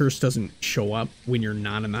that the curse doesn't show up when you're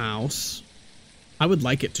not in the house. I would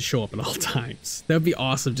like it to show up at all times. That would be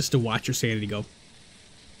awesome just to watch your sanity go.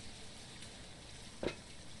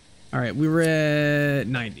 Alright, we were at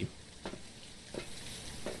 90.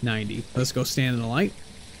 90. Let's go stand in the light.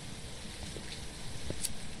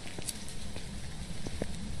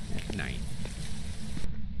 At 9.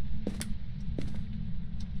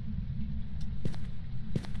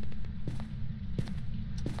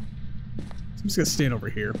 I'm just gonna stand over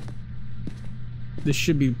here. This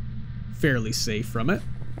should be fairly safe from it.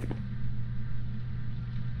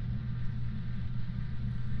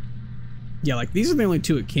 Yeah, like these are the only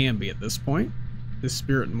two it can be at this point. This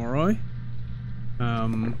Spirit and Moroi.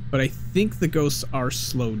 But I think the ghosts are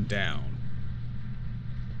slowed down.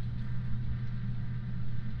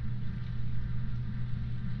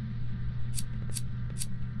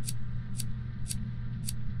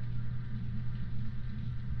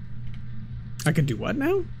 I can do what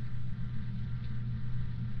now?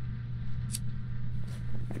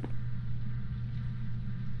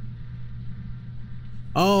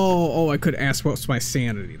 Oh, I could ask what's my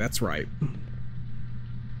sanity. That's right.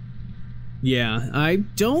 Yeah, I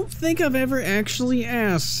don't think I've ever actually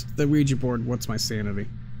asked the Ouija board what's my sanity.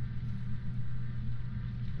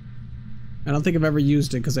 I don't think I've ever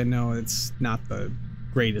used it because I know it's not the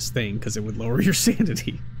greatest thing because it would lower your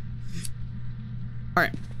sanity.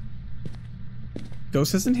 Alright.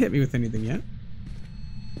 Ghost hasn't hit me with anything yet.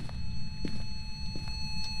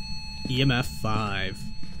 EMF 5.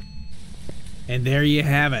 And there you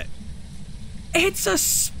have it. It's a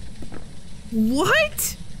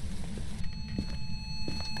what?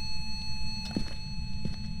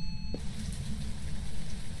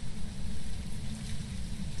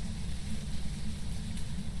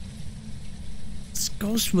 This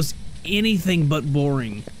ghost was anything but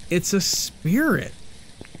boring. It's a spirit.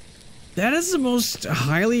 That is the most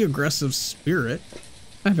highly aggressive spirit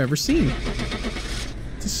I've ever seen.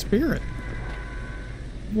 It's a spirit.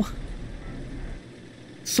 What?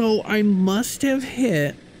 So I must have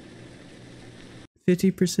hit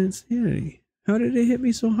 50% sanity. How did it hit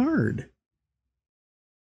me so hard?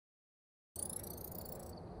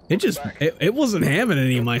 It wasn't having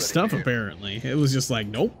any of my stuff apparently. It was just like,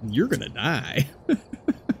 nope, you're gonna die.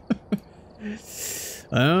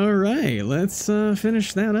 All right, let's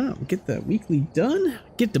finish that up. Get that weekly done.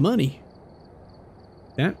 Get the money.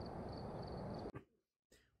 That.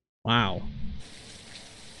 Wow.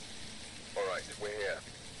 All right, we're here.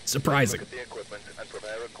 Surprising. Look at the equipment and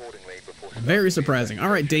prepare accordingly before Very surprising. All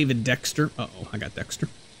right, David Dexter. Uh-oh, I got Dexter.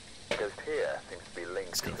 Ghost here seems to be linked.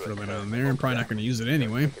 Let's go throw that on there. I'm probably not going to use it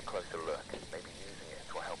anyway. Take a closer look. Maybe using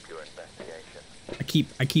it will help your investigation.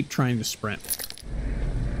 I keep trying to sprint.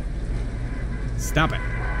 Stop it.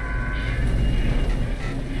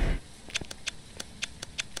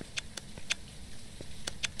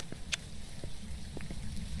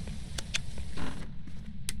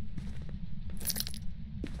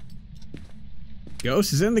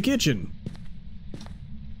 Ghost is in the kitchen.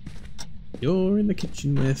 You're in the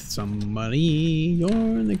kitchen with somebody. You're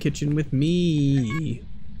in the kitchen with me.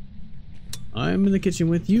 I'm in the kitchen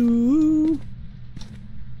with you.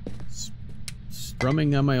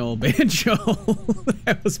 Strumming on my old banjo.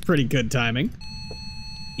 That was pretty good timing.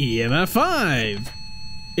 EMF 5.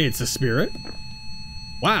 It's a spirit.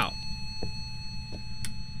 Wow.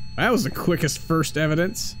 That was the quickest first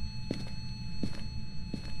evidence.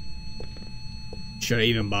 Should I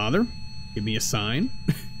even bother? Give me a sign.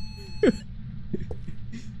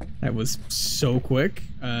 That was so quick.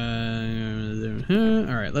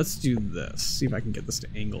 Alright, let's do this. See if I can get this to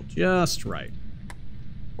angle just right.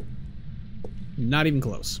 Not even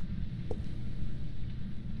close.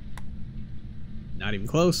 Not even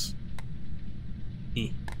close.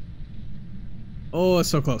 Oh, it's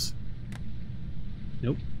so close.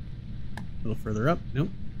 Nope. A little further up. Nope.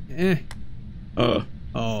 Oh,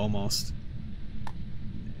 almost.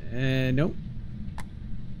 Nope.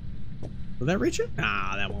 Will that reach it?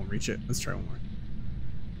 Nah, that won't reach it. Let's try one more.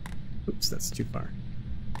 Oops, that's too far.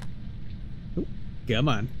 Oop, come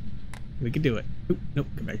on. We can do it. Oop, nope,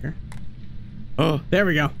 come back here. Oh, there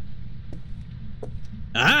we go.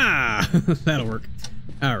 Ah! That'll work.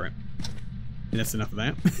 Alright. That's enough of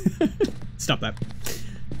that. Stop that.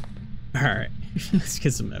 Alright. Let's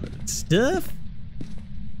get some evidence. Stuff.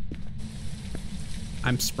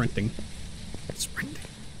 I'm sprinting. Sprinting.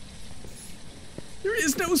 There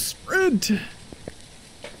is no sprint.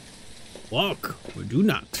 Walk or do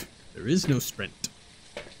not. There is no sprint.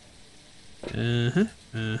 Alright.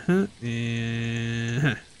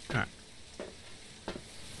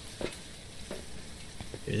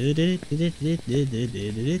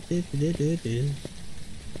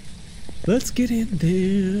 Let's get in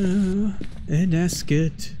there and ask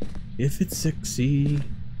it if it's sexy.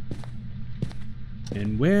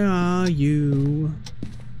 And where are you?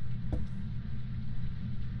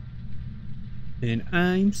 And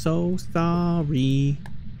I'm so sorry.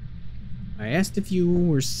 I asked if you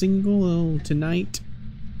were single tonight,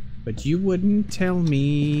 but you wouldn't tell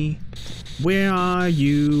me. Where are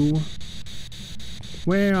you?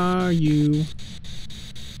 Where are you?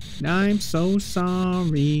 And I'm so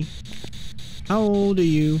sorry. How old are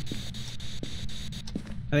you?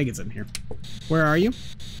 I think it's in here. Where are you?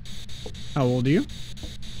 How old are you?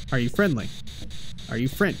 Are you friendly? Are you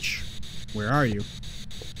French? Where are you?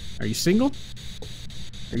 Are you single?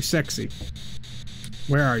 Are you sexy?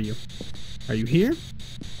 Where are you? Are you here?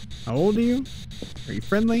 How old are you? Are you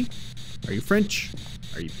friendly? Are you French?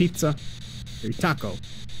 Are you pizza? Are you taco?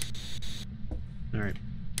 Alright.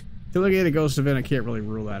 To look at a ghost event, I can't really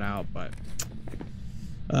rule that out, but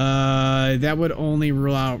that would only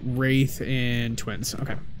rule out Wraith and Twins.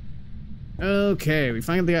 Okay. Okay, we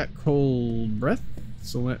finally got cold breath.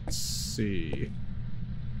 So let's see.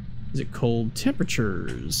 Is it cold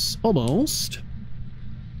temperatures? Almost.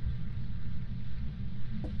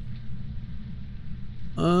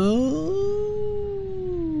 Oh,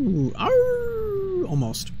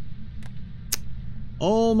 almost.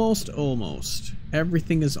 Almost.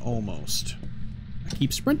 Everything is almost. I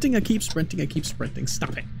keep sprinting, I keep sprinting, I keep sprinting.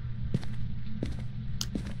 Stop it.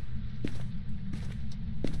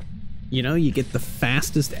 You know, you get the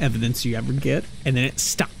fastest evidence you ever get, and then it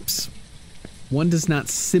stops. One does not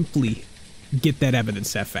simply get that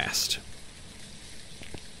evidence that fast.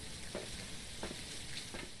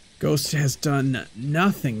 Ghost has done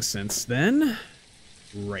nothing since then.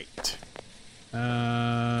 Right.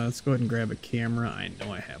 Let's go ahead and grab a camera. I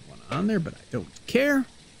know I have one on there, but I don't care.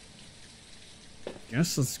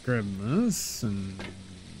 Guess let's grab this and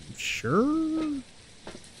sure.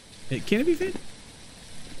 Can it be Phantom?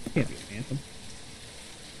 It can't be Phantom.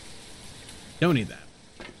 Don't need that.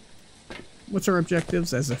 What's our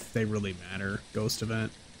objectives? As if they really matter. Ghost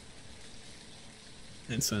event.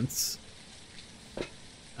 Incense.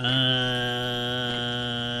 Mike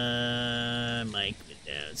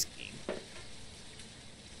Wadowski.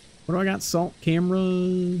 What do I got? Salt camera?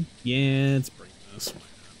 Yeah, let's bring this. Why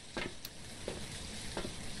not?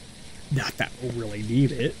 Not that we'll really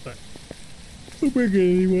need it, but we'll bring it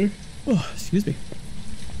anyway. Oh, excuse me.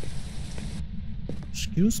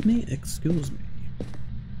 Excuse me, excuse me.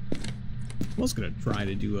 I was gonna try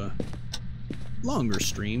to do a longer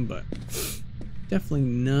stream, but definitely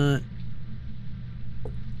not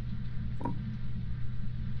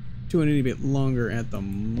doing any bit longer at the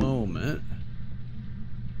moment.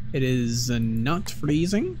 It is not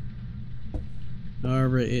freezing.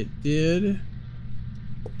 However, it did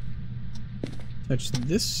touch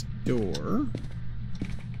this door.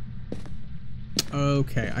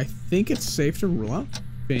 Okay, I think it's safe to rule out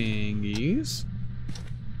fingies.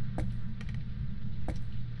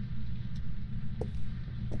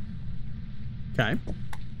 Okay.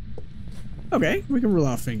 Okay, we can rule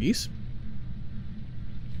out fingies.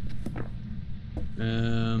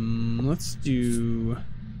 Let's do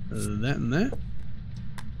that and that.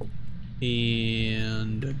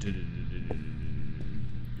 And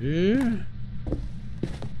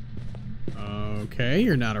okay,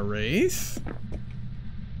 you're not a wraith.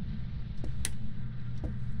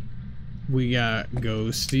 We got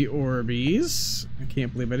ghosty Orbeez. I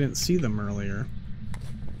can't believe I didn't see them earlier.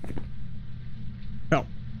 Oh.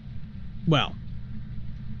 Well.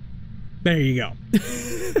 There you go.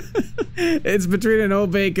 It's between an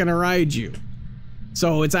Obake and a Raiju.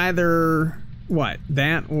 So it's either, what,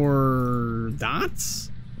 that or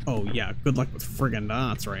dots? Oh yeah, good luck with friggin'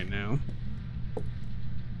 dots right now.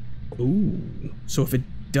 Ooh. So if it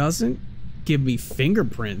doesn't give me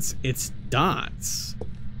fingerprints, it's dots.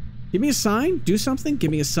 Give me a sign. Do something.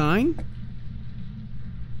 Give me a sign.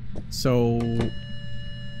 So,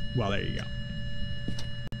 well, there you go.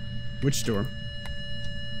 Which store?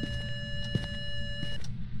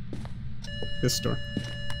 This store.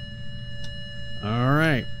 All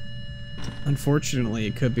right. Unfortunately,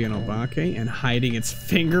 it could be an Obake and hiding its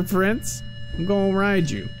fingerprints. I'm going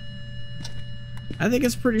Raiju. I think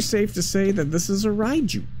it's pretty safe to say that this is a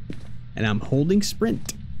Raiju. And I'm holding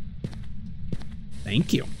Sprint.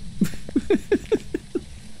 Thank you.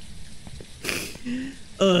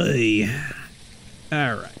 All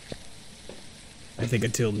right. I think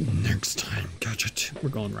until next time, Gadget, we're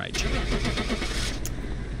going Raiju.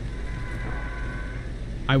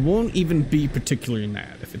 I won't even be particularly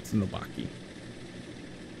mad if it's an Obake.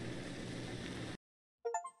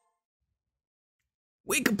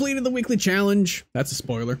 We completed the weekly challenge. That's a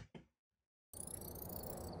spoiler.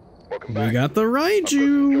 We got the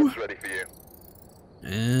Raiju.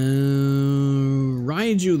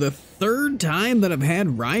 Raiju, the third time that I've had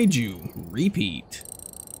Raiju. Repeat.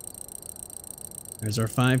 There's our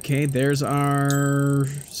 5K. There's our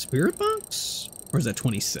spirit box? Or is that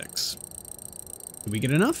 26? Did we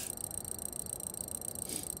get enough?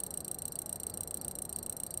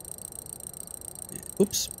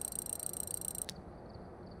 Oops.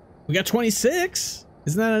 We got 26?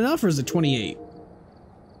 Isn't that enough or is it 28?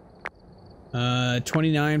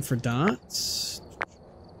 29 for dots.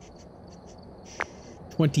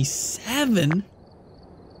 27?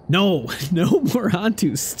 No, no more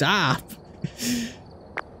Hantu. Stop.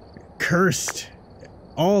 Cursed.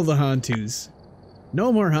 All the Hantus.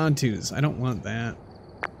 No more Hantus. I don't want that.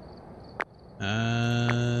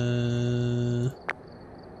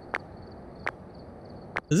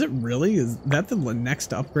 Is it really? Is that the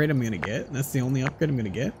next upgrade I'm gonna get? That's the only upgrade I'm gonna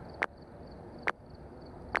get?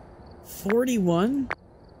 41?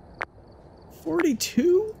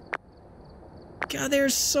 42? God, they're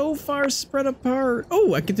so far spread apart.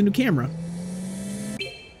 Oh, I get the new camera.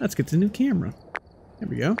 Let's get the new camera. There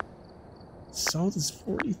we go. Salt is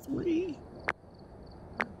 43.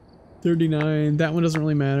 39. That one doesn't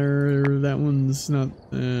really matter. That one's not.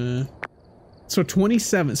 So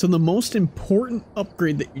 27. So the most important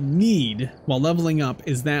upgrade that you need while leveling up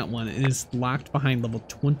is that one. It is locked behind level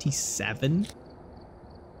 27.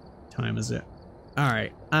 Time is it? All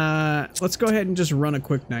right. Let's go ahead and just run a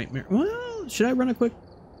quick nightmare. Well, should I run a quick?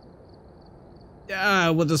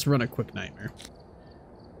 We'll just run a quick nightmare.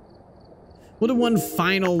 We'll do one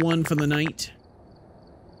final one for the night.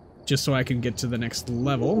 Just so I can get to the next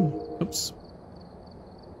level. Oops.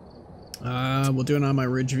 We'll do it on my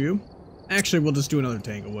ridge view. Actually, we'll just do another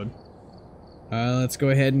Tanglewood. Let's go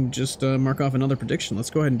ahead and just mark off another prediction.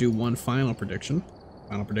 Let's go ahead and do one final prediction.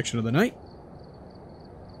 Final prediction of the night.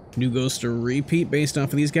 New ghost to repeat based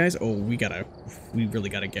off of these guys. Oh, we really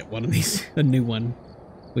gotta get one of these. A new one.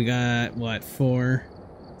 We got, what, 4,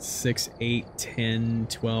 6, 8, 10,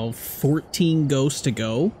 12, 14 ghosts to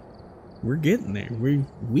go. We're getting there.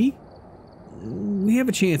 We have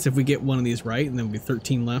a chance if we get one of these right, and then we'll be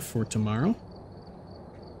 13 left for tomorrow.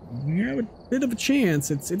 We have a bit of a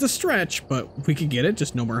chance. It's a stretch, but we could get it.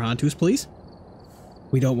 Just no more Hantus, please.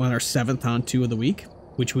 We don't want our 7th Hantu of the week,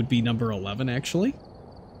 which would be number 11, actually.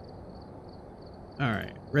 All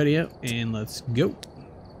right, ready up, and let's go.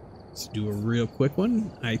 Let's do a real quick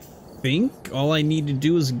one. I think all I need to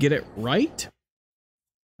do is get it right.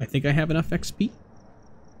 I think I have enough XP.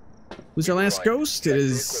 Who's our last ghost? It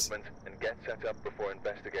is...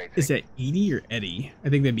 Is that Edie or Eddie? I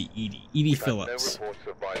think that'd be Edie. Edie Phillips. No reports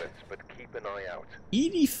of violence, but keep an eye out.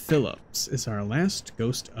 Edie Phillips is our last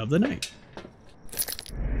ghost of the night.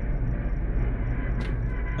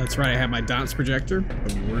 That's right, I have my dots projector.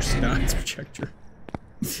 The worst dots projector.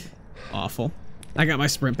 Awful. I got my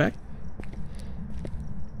sprint back.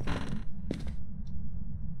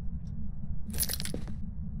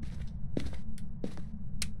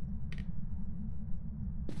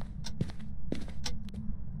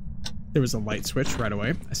 There was a light switch right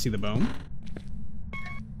away. I see the bone.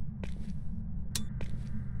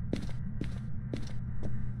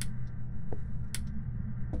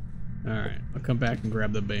 Alright, I'll come back and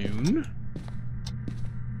grab the bone.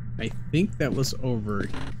 I think that was over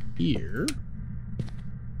here.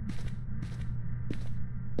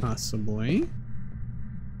 Possibly.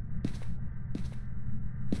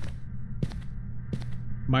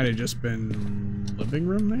 Might have just been living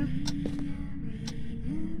room there.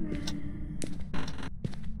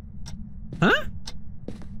 Huh?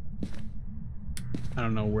 I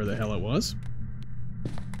don't know where the hell it was.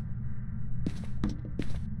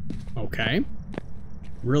 Okay.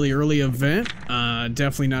 Really early event.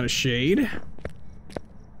 Definitely not a shade.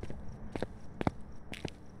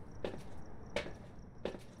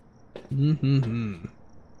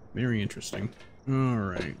 Very interesting.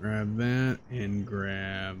 Alright, grab that and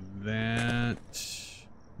grab that.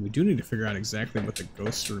 We do need to figure out exactly what the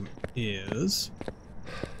ghost room is.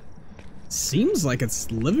 Seems like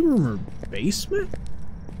it's living room or basement?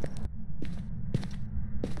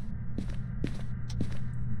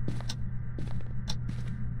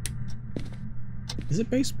 Is it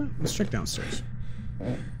basement? Let's check downstairs.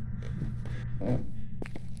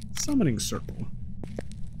 Summoning circle.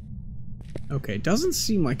 Okay, doesn't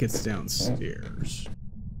seem like it's downstairs.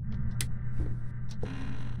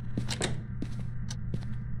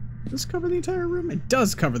 Does this cover the entire room? It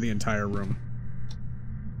does cover the entire room.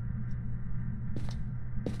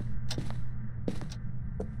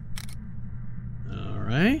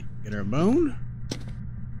 Alright, get our bone.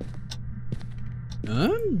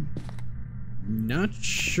 I'm not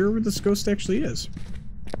sure what this ghost actually is.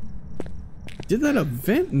 Did that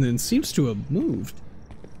event and then seems to have moved.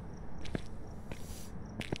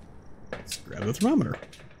 Let's grab the thermometer.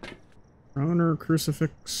 Thermometer,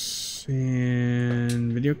 crucifix,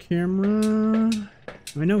 and video camera.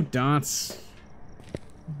 I know dots.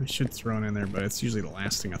 I should throw it in there, but it's usually the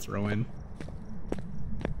last thing I throw in.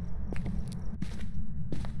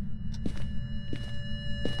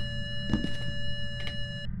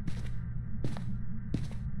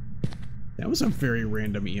 That was a very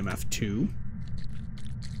random EMF 2.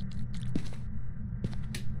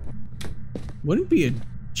 Wouldn't be a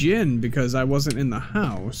djinn because I wasn't in the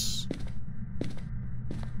house.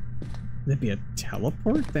 That'd be a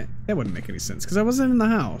teleport? That wouldn't make any sense because I wasn't in the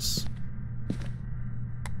house.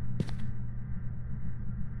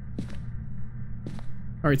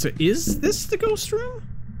 Alright, so is this the ghost room?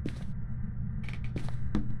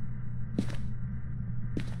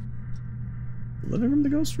 Living room the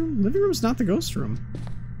ghost room? Living room's not the ghost room.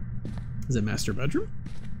 Is it master bedroom?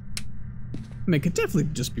 I mean, it could definitely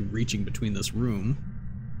just be reaching between this room.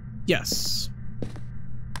 Yes.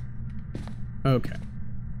 Okay.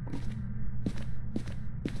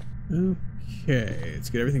 Okay, let's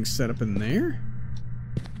get everything set up in there.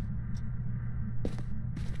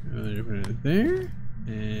 Put it there.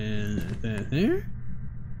 And that there.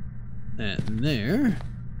 That there.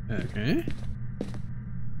 Okay.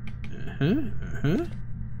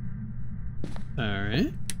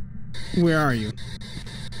 Alright. Where are you?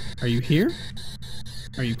 Are you here?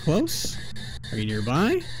 Are you close? Are you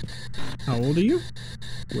nearby? How old are you?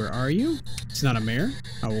 Where are you? It's not a mare.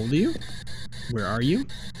 How old are you? Where are you?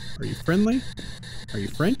 Are you friendly? Are you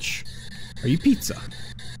French? Are you pizza?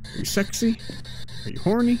 Are you sexy? Are you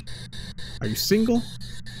horny? Are you single?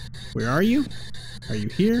 Where are you? Are you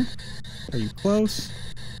here? Are you close?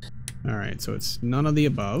 Alright, so it's none of the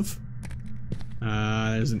above.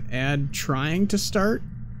 There's an ad trying to start.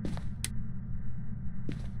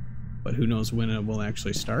 But who knows when it will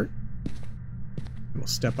actually start. We'll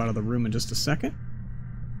step out of the room in just a second.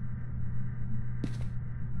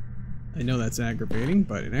 I know that's aggravating,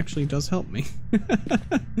 but it actually does help me.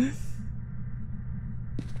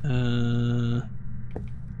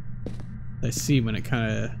 I see when it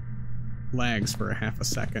kind of lags for a half a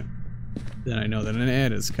second. Then I know that an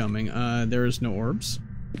ad is coming. There is no orbs.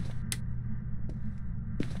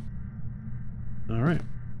 Alright.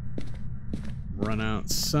 Run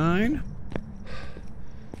outside.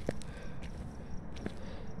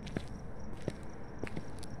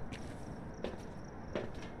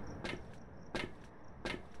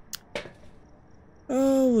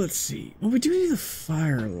 Oh, let's see. Well, we do need the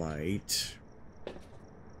firelight.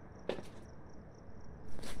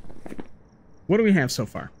 What do we have so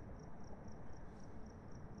far?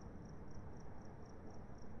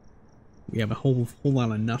 We have a whole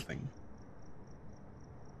lot of nothing.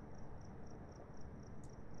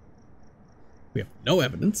 We have no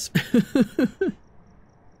evidence.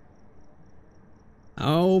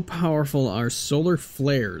 How powerful are solar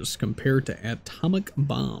flares compared to atomic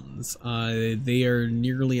bombs? They are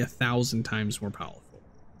nearly 1,000 times more powerful.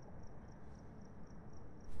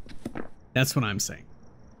 That's what I'm saying.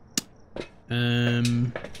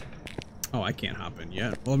 Oh, I can't hop in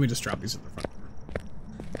yet. Well, let me just drop these at the front door.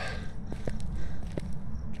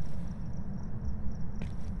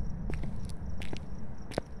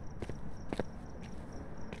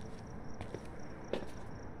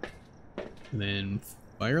 And then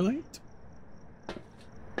firelight.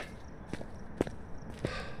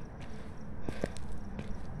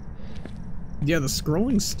 Yeah, the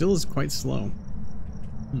scrolling still is quite slow.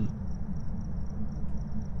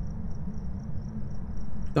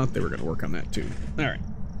 Thought they were gonna work on that too. All right.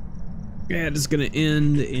 Yeah, it's gonna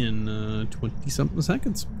end in 20-something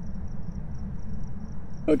seconds.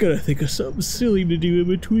 I gotta think of something silly to do in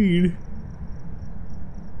between.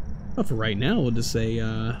 But for right now, we'll just say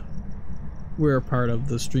we're a part of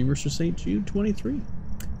the Streamers for St Jude 23.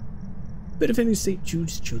 Benefiting St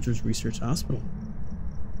Jude's Children's Research Hospital.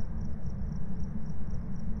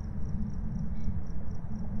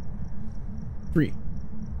 Three,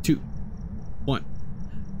 2, 1,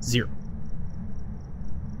 0.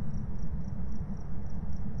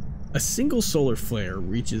 A single solar flare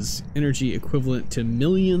reaches energy equivalent to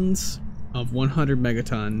millions of 100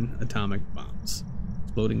 megaton atomic bombs,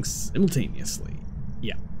 exploding simultaneously.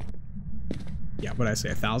 Yeah. Yeah, what'd I say,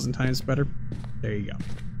 1,000 times better? There you go.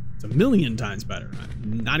 It's 1,000,000 times better.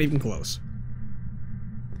 Not even close.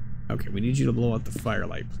 Okay, we need you to blow out the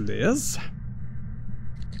firelight, please.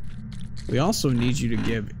 We also need you to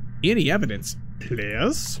give any evidence,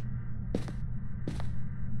 please.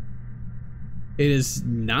 It is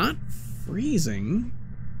not freezing.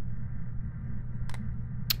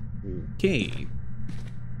 Okay.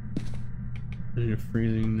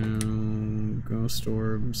 Freezing, no. Ghost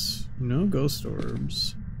orbs. No ghost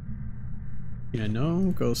orbs. Yeah,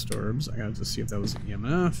 no ghost orbs. I gotta just see if that was an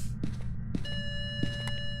EMF.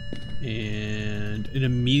 And an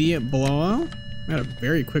immediate blowout. I had a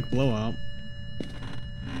very quick blowout.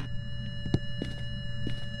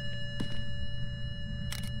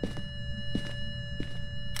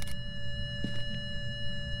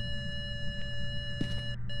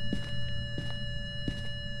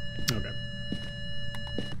 Okay.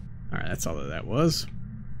 Alright, that's all that was.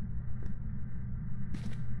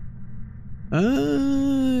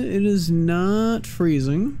 It is not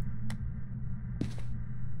freezing.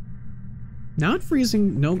 Not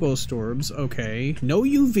freezing, no ghost orbs, okay. No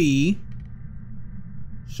UV.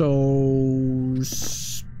 So,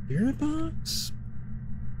 spirit box?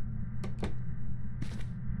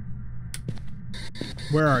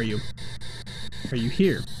 Where are you? Are you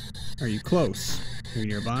here? Are you close? Are you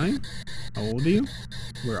nearby? How old are you?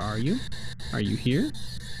 Where are you? Are you here?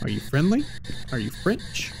 Are you friendly? Are you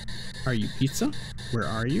French? Are you pizza? Where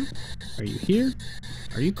are you? Are you here?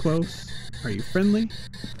 Are you close? Are you friendly?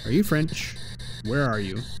 Are you French? Where are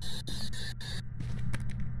you?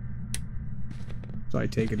 So I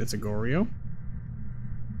take it it's a Goryo.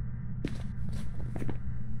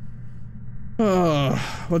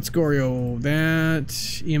 Oh, what's Goryo? That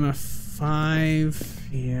EMF 5,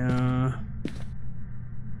 yeah.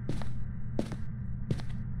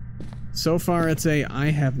 So far it's a I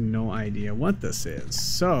have no idea what this is.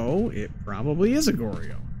 So it probably is a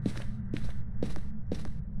Goryo.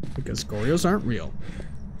 Because Goryos aren't real.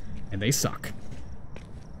 And they suck.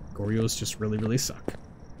 Goryos just really, really suck.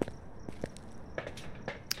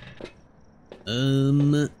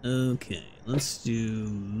 Okay. Let's do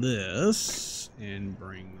this and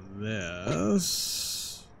bring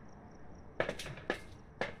this.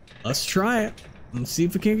 Let's try it. Let's see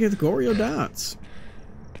if we can get the Goryo dots.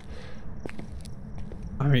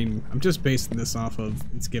 I mean, I'm just basing this off of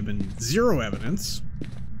it's given 0 evidence.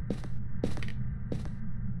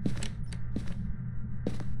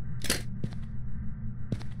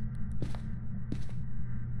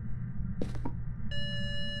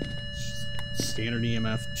 Standard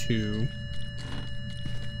EMF 2.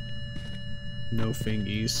 No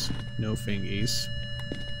fingies. No fingies.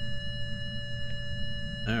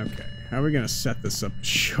 Okay, how are we gonna set this up to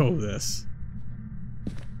show this?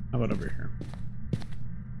 How about over here?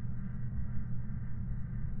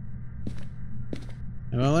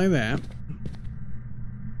 How about like that?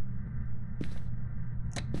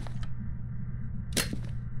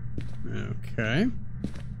 Okay.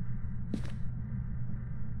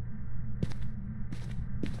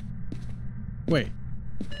 Wait.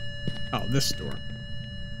 Oh, this door.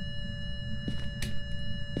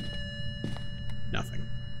 Nothing.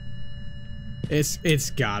 It's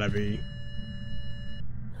gotta be.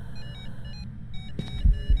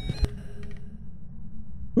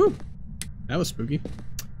 Whew. That was spooky.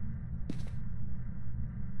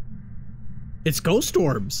 It's ghost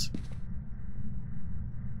orbs.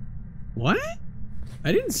 What?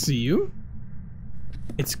 I didn't see you.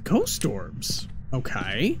 It's ghost orbs.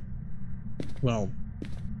 Okay. Well.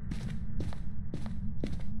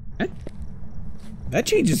 That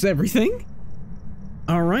changes everything.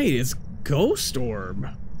 Alright, it's ghost orb.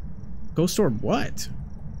 Ghost orb what?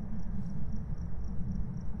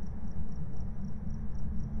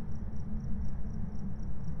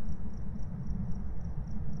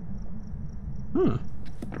 Huh.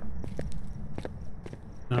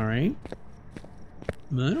 Alright.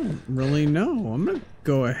 I don't really know. I'm gonna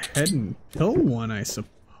go ahead and kill one, I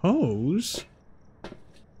suppose.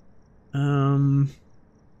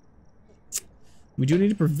 We do need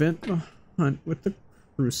to prevent the hunt with the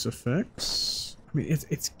crucifix. I mean,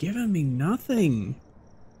 it's giving me nothing.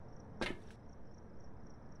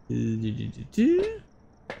 Use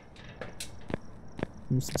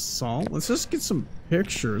some salt. Let's just get some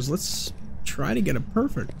pictures. Let's try to get it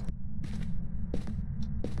perfect.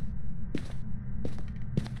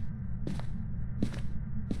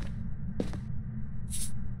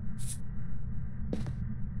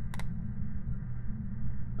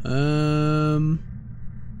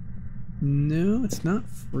 No, it's not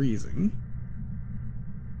freezing.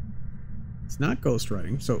 It's not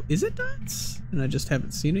ghostwriting. So is it dots? And I just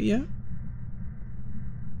haven't seen it yet?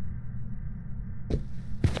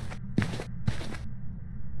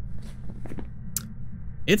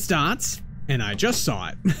 It's dots, and I just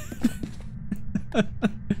saw it.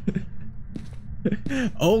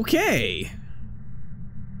 Okay.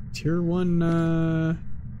 Tier 1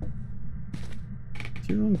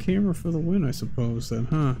 camera for the win, I suppose, then,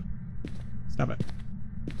 huh? Stop it.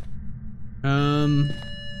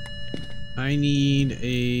 I need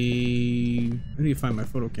to find my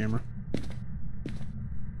photo camera.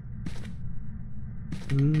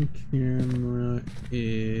 Camera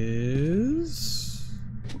is...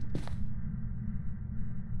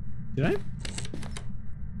 Did I?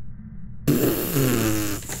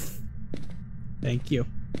 Thank you.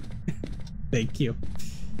 Thank you.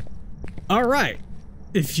 All right.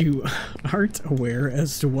 If you aren't aware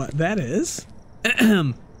as to what that is,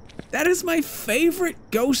 that is my favorite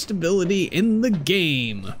ghost ability in the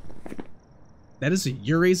game. That is a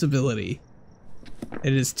Yurei's ability.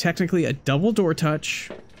 It is technically a double door touch,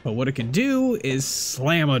 but what it can do is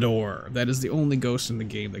slam a door. That is the only ghost in the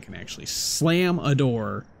game that can actually slam a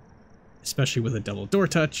door, especially with a double door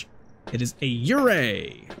touch. It is a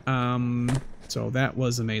Yurei. So that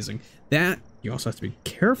was amazing. That you also have to be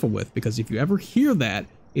careful with, because if you ever hear that,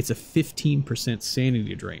 it's a 15%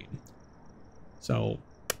 sanity drain. So,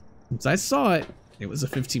 since I saw it, it was a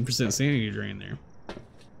 15% sanity drain there.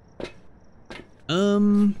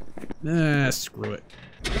 Screw it.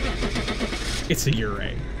 It's a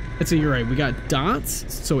Yurei. It's a Yurei. We got dots,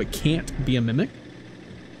 so it can't be a mimic.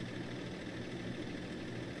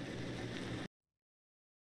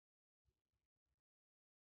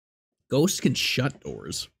 Ghosts can shut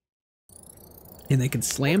doors. And they can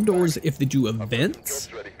slam doors if they do events,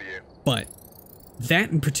 but that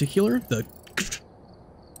in particular,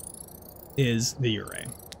 is the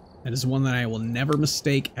Yurei. That is one that I will never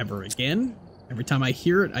mistake ever again. Every time I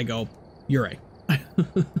hear it, I go, Yurei.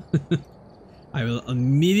 I will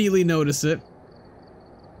immediately notice it.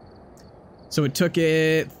 So it took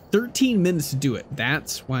it 13 minutes to do it.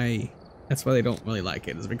 That's why they don't really like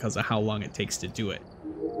it, is because of how long it takes to do it.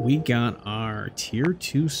 We got our tier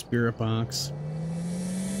 2 spirit box.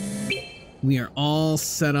 We are all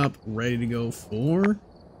set up, ready to go for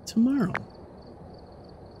tomorrow.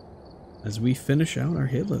 As we finish out our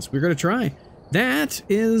hit list, we're going to try. That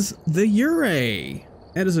is the Yurei.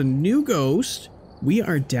 That is a new ghost. We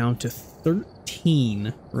are down to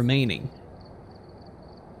 13 remaining.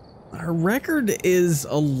 Our record is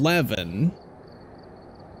 11.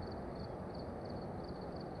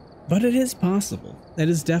 But it is possible. That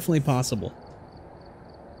is definitely possible.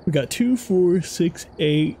 We got 2, 4, 6,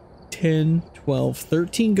 8, 10, 12,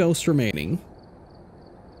 13 ghosts remaining.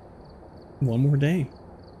 One more day.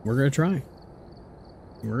 We're going to try.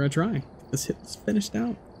 We're going to try. This hit is finished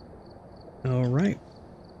out. All right.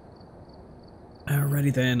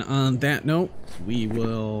 Alrighty then. On that note, we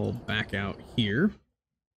will back out here.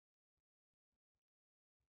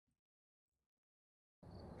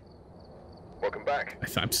 Welcome back.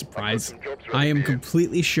 I'm surprised. I am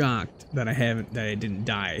completely shocked that I didn't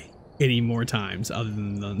die any more times other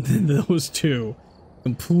than those two.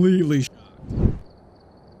 Completely shocked.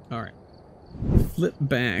 All right. Flip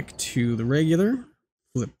back to the regular.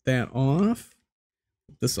 Flip that off.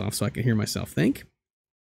 Flip this off so I can hear myself think.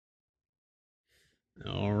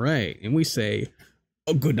 All right, and we say,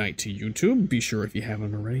 oh, good night to YouTube. Be sure, if you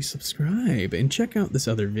haven't already, subscribe and check out this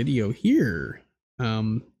other video here.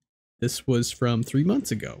 This was from 3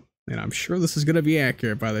 months ago, and I'm sure this is going to be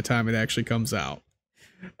accurate by the time it actually comes out.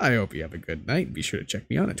 I hope you have a good night. Be sure to check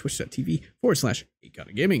me out at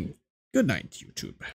twitch.tv/acondongaming. Good night, YouTube.